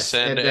 Yes,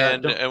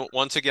 and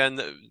once again,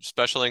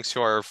 special thanks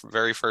to our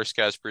very first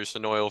guest, Bruce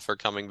Lanoil, for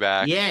coming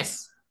back.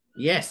 Yes.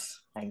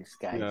 Thanks,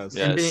 guys.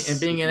 Yes. And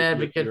being an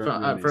advocate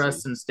for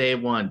us since day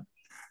one.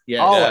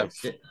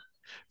 Always.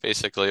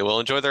 Basically. Well,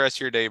 enjoy the rest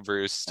of your day,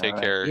 Bruce. Take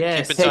care.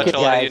 Yes. Keep in touch.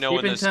 I'll let you know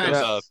Keep when this goes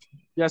up.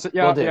 Yes,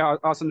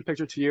 I'll send a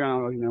picture to you, and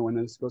I'll let you know when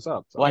this goes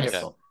up. So.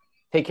 Wonderful.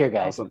 Take care,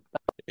 guys. Awesome.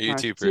 You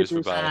too, Bruce.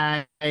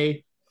 Bye-bye.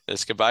 Bye.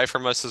 It's goodbye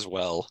from us as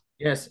well.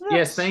 Yes.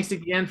 Thanks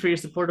again for your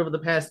support over the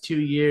past 2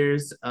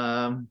 years.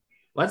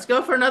 Let's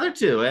go for another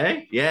 2,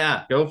 eh?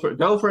 Yeah, go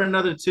for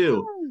another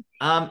 2.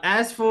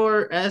 As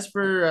for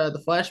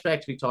the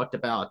flashbacks we talked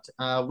about,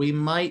 we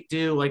might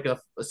do like a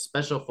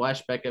special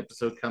flashback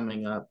episode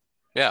coming up.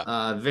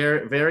 Yeah.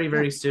 Very, very,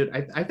 very soon.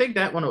 I think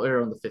that one will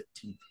air on the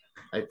 15th.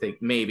 I think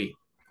maybe.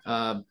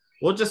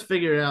 We'll just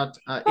figure it out.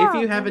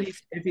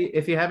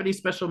 If you have any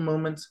special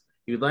moments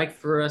you'd like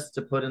for us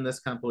to put in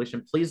this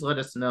compilation, please let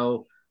us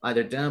know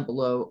either down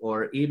below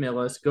or email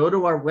us. Go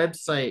to our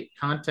website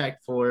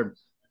contact form.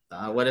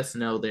 Let us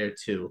know there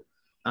too.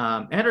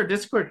 And our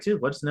Discord too.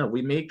 Let us know.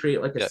 We may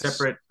create like a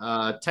separate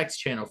text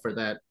channel for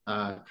that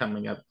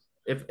coming up.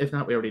 If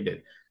not, we already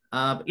did.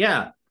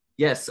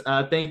 Yes.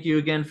 Thank you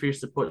again for your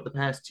support the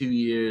past 2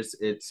 years.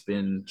 It's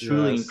been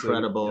truly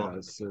incredible.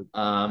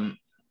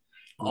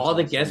 All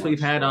the guests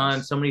we've had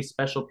on, so many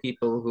special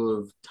people who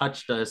have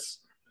touched us,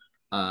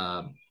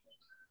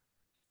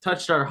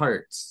 touched our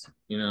hearts.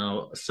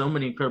 So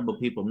many incredible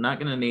people. I'm not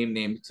going to name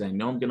names because I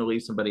know I'm going to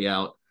leave somebody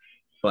out.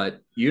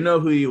 But you know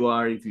who you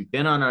are. If you've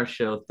been on our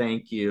show,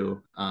 thank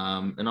you.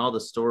 And all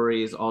the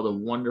stories, all the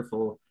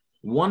wonderful,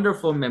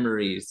 wonderful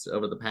memories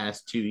over the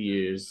past 2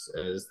 years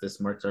as this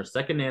marks our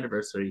 2nd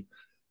anniversary.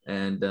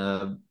 And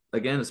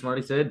again, as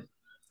Marty said,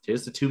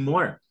 cheers to 2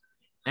 more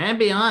and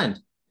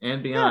beyond.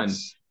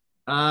 Yes.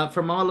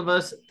 From all of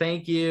us,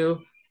 thank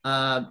you.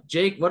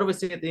 Jake, what do we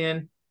say at the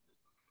end?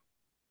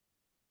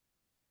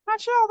 Not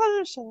sure what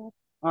you said.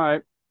 All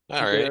right.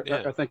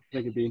 Yeah. I think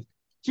it'd be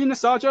Keep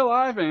Nostalgia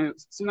alive, and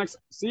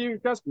see you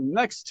guys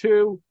next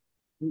 2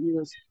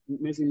 years.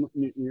 Amazing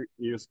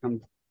years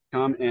come,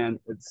 and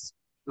it's,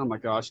 oh my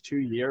gosh, 2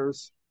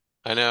 years.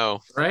 I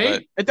know,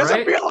 right? It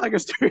doesn't feel like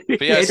it's 2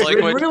 years. Yeah,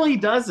 it really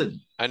doesn't.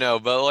 I know,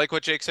 but like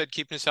what Jake said,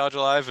 keep nostalgia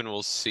alive, and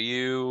we'll see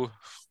you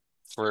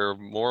for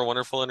more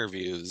wonderful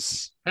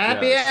interviews.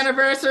 Happy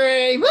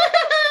anniversary!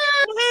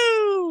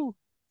 Woohoo!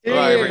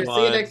 Bye, everyone.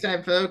 See you next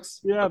time, folks.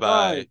 Yeah,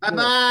 bye.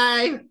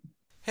 Bye.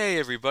 Hey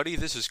everybody,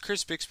 this is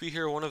Chris Bixby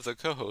here, one of the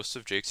co-hosts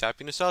of Jake's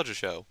Happy Nostalgia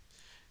Show.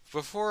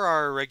 Before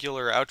our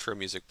regular outro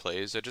music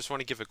plays, I just want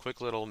to give a quick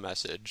little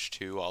message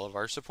to all of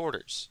our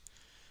supporters.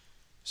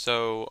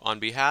 So, on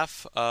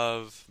behalf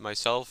of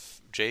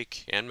myself,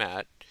 Jake, and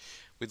Matt,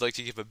 we'd like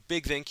to give a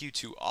big thank you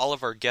to all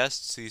of our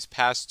guests these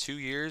past 2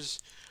 years,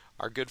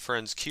 our good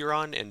friends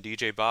Kieran and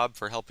DJ Bob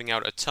for helping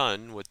out a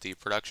ton with the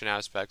production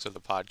aspects of the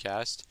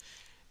podcast,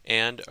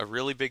 and a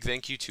really big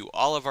thank you to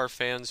all of our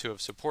fans who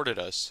have supported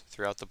us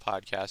throughout the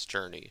podcast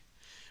journey.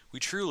 We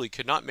truly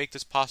could not make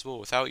this possible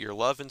without your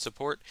love and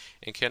support,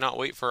 and cannot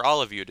wait for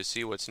all of you to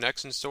see what's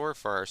next in store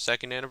for our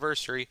 2nd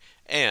anniversary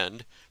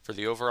and for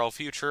the overall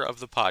future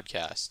of the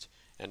podcast.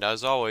 And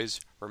as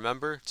always,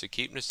 remember to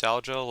keep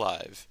nostalgia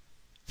alive.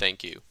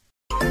 Thank you.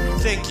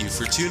 Thank you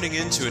for tuning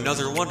in to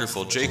another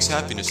wonderful Jake's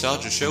Happy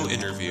Nostalgia Show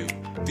interview.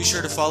 Be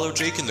sure to follow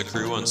Jake and the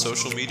crew on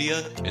social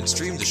media and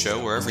stream the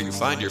show wherever you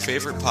find your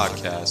favorite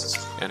podcasts.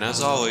 And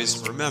as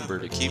always, remember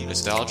to keep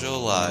nostalgia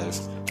alive.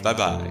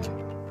 Bye-bye.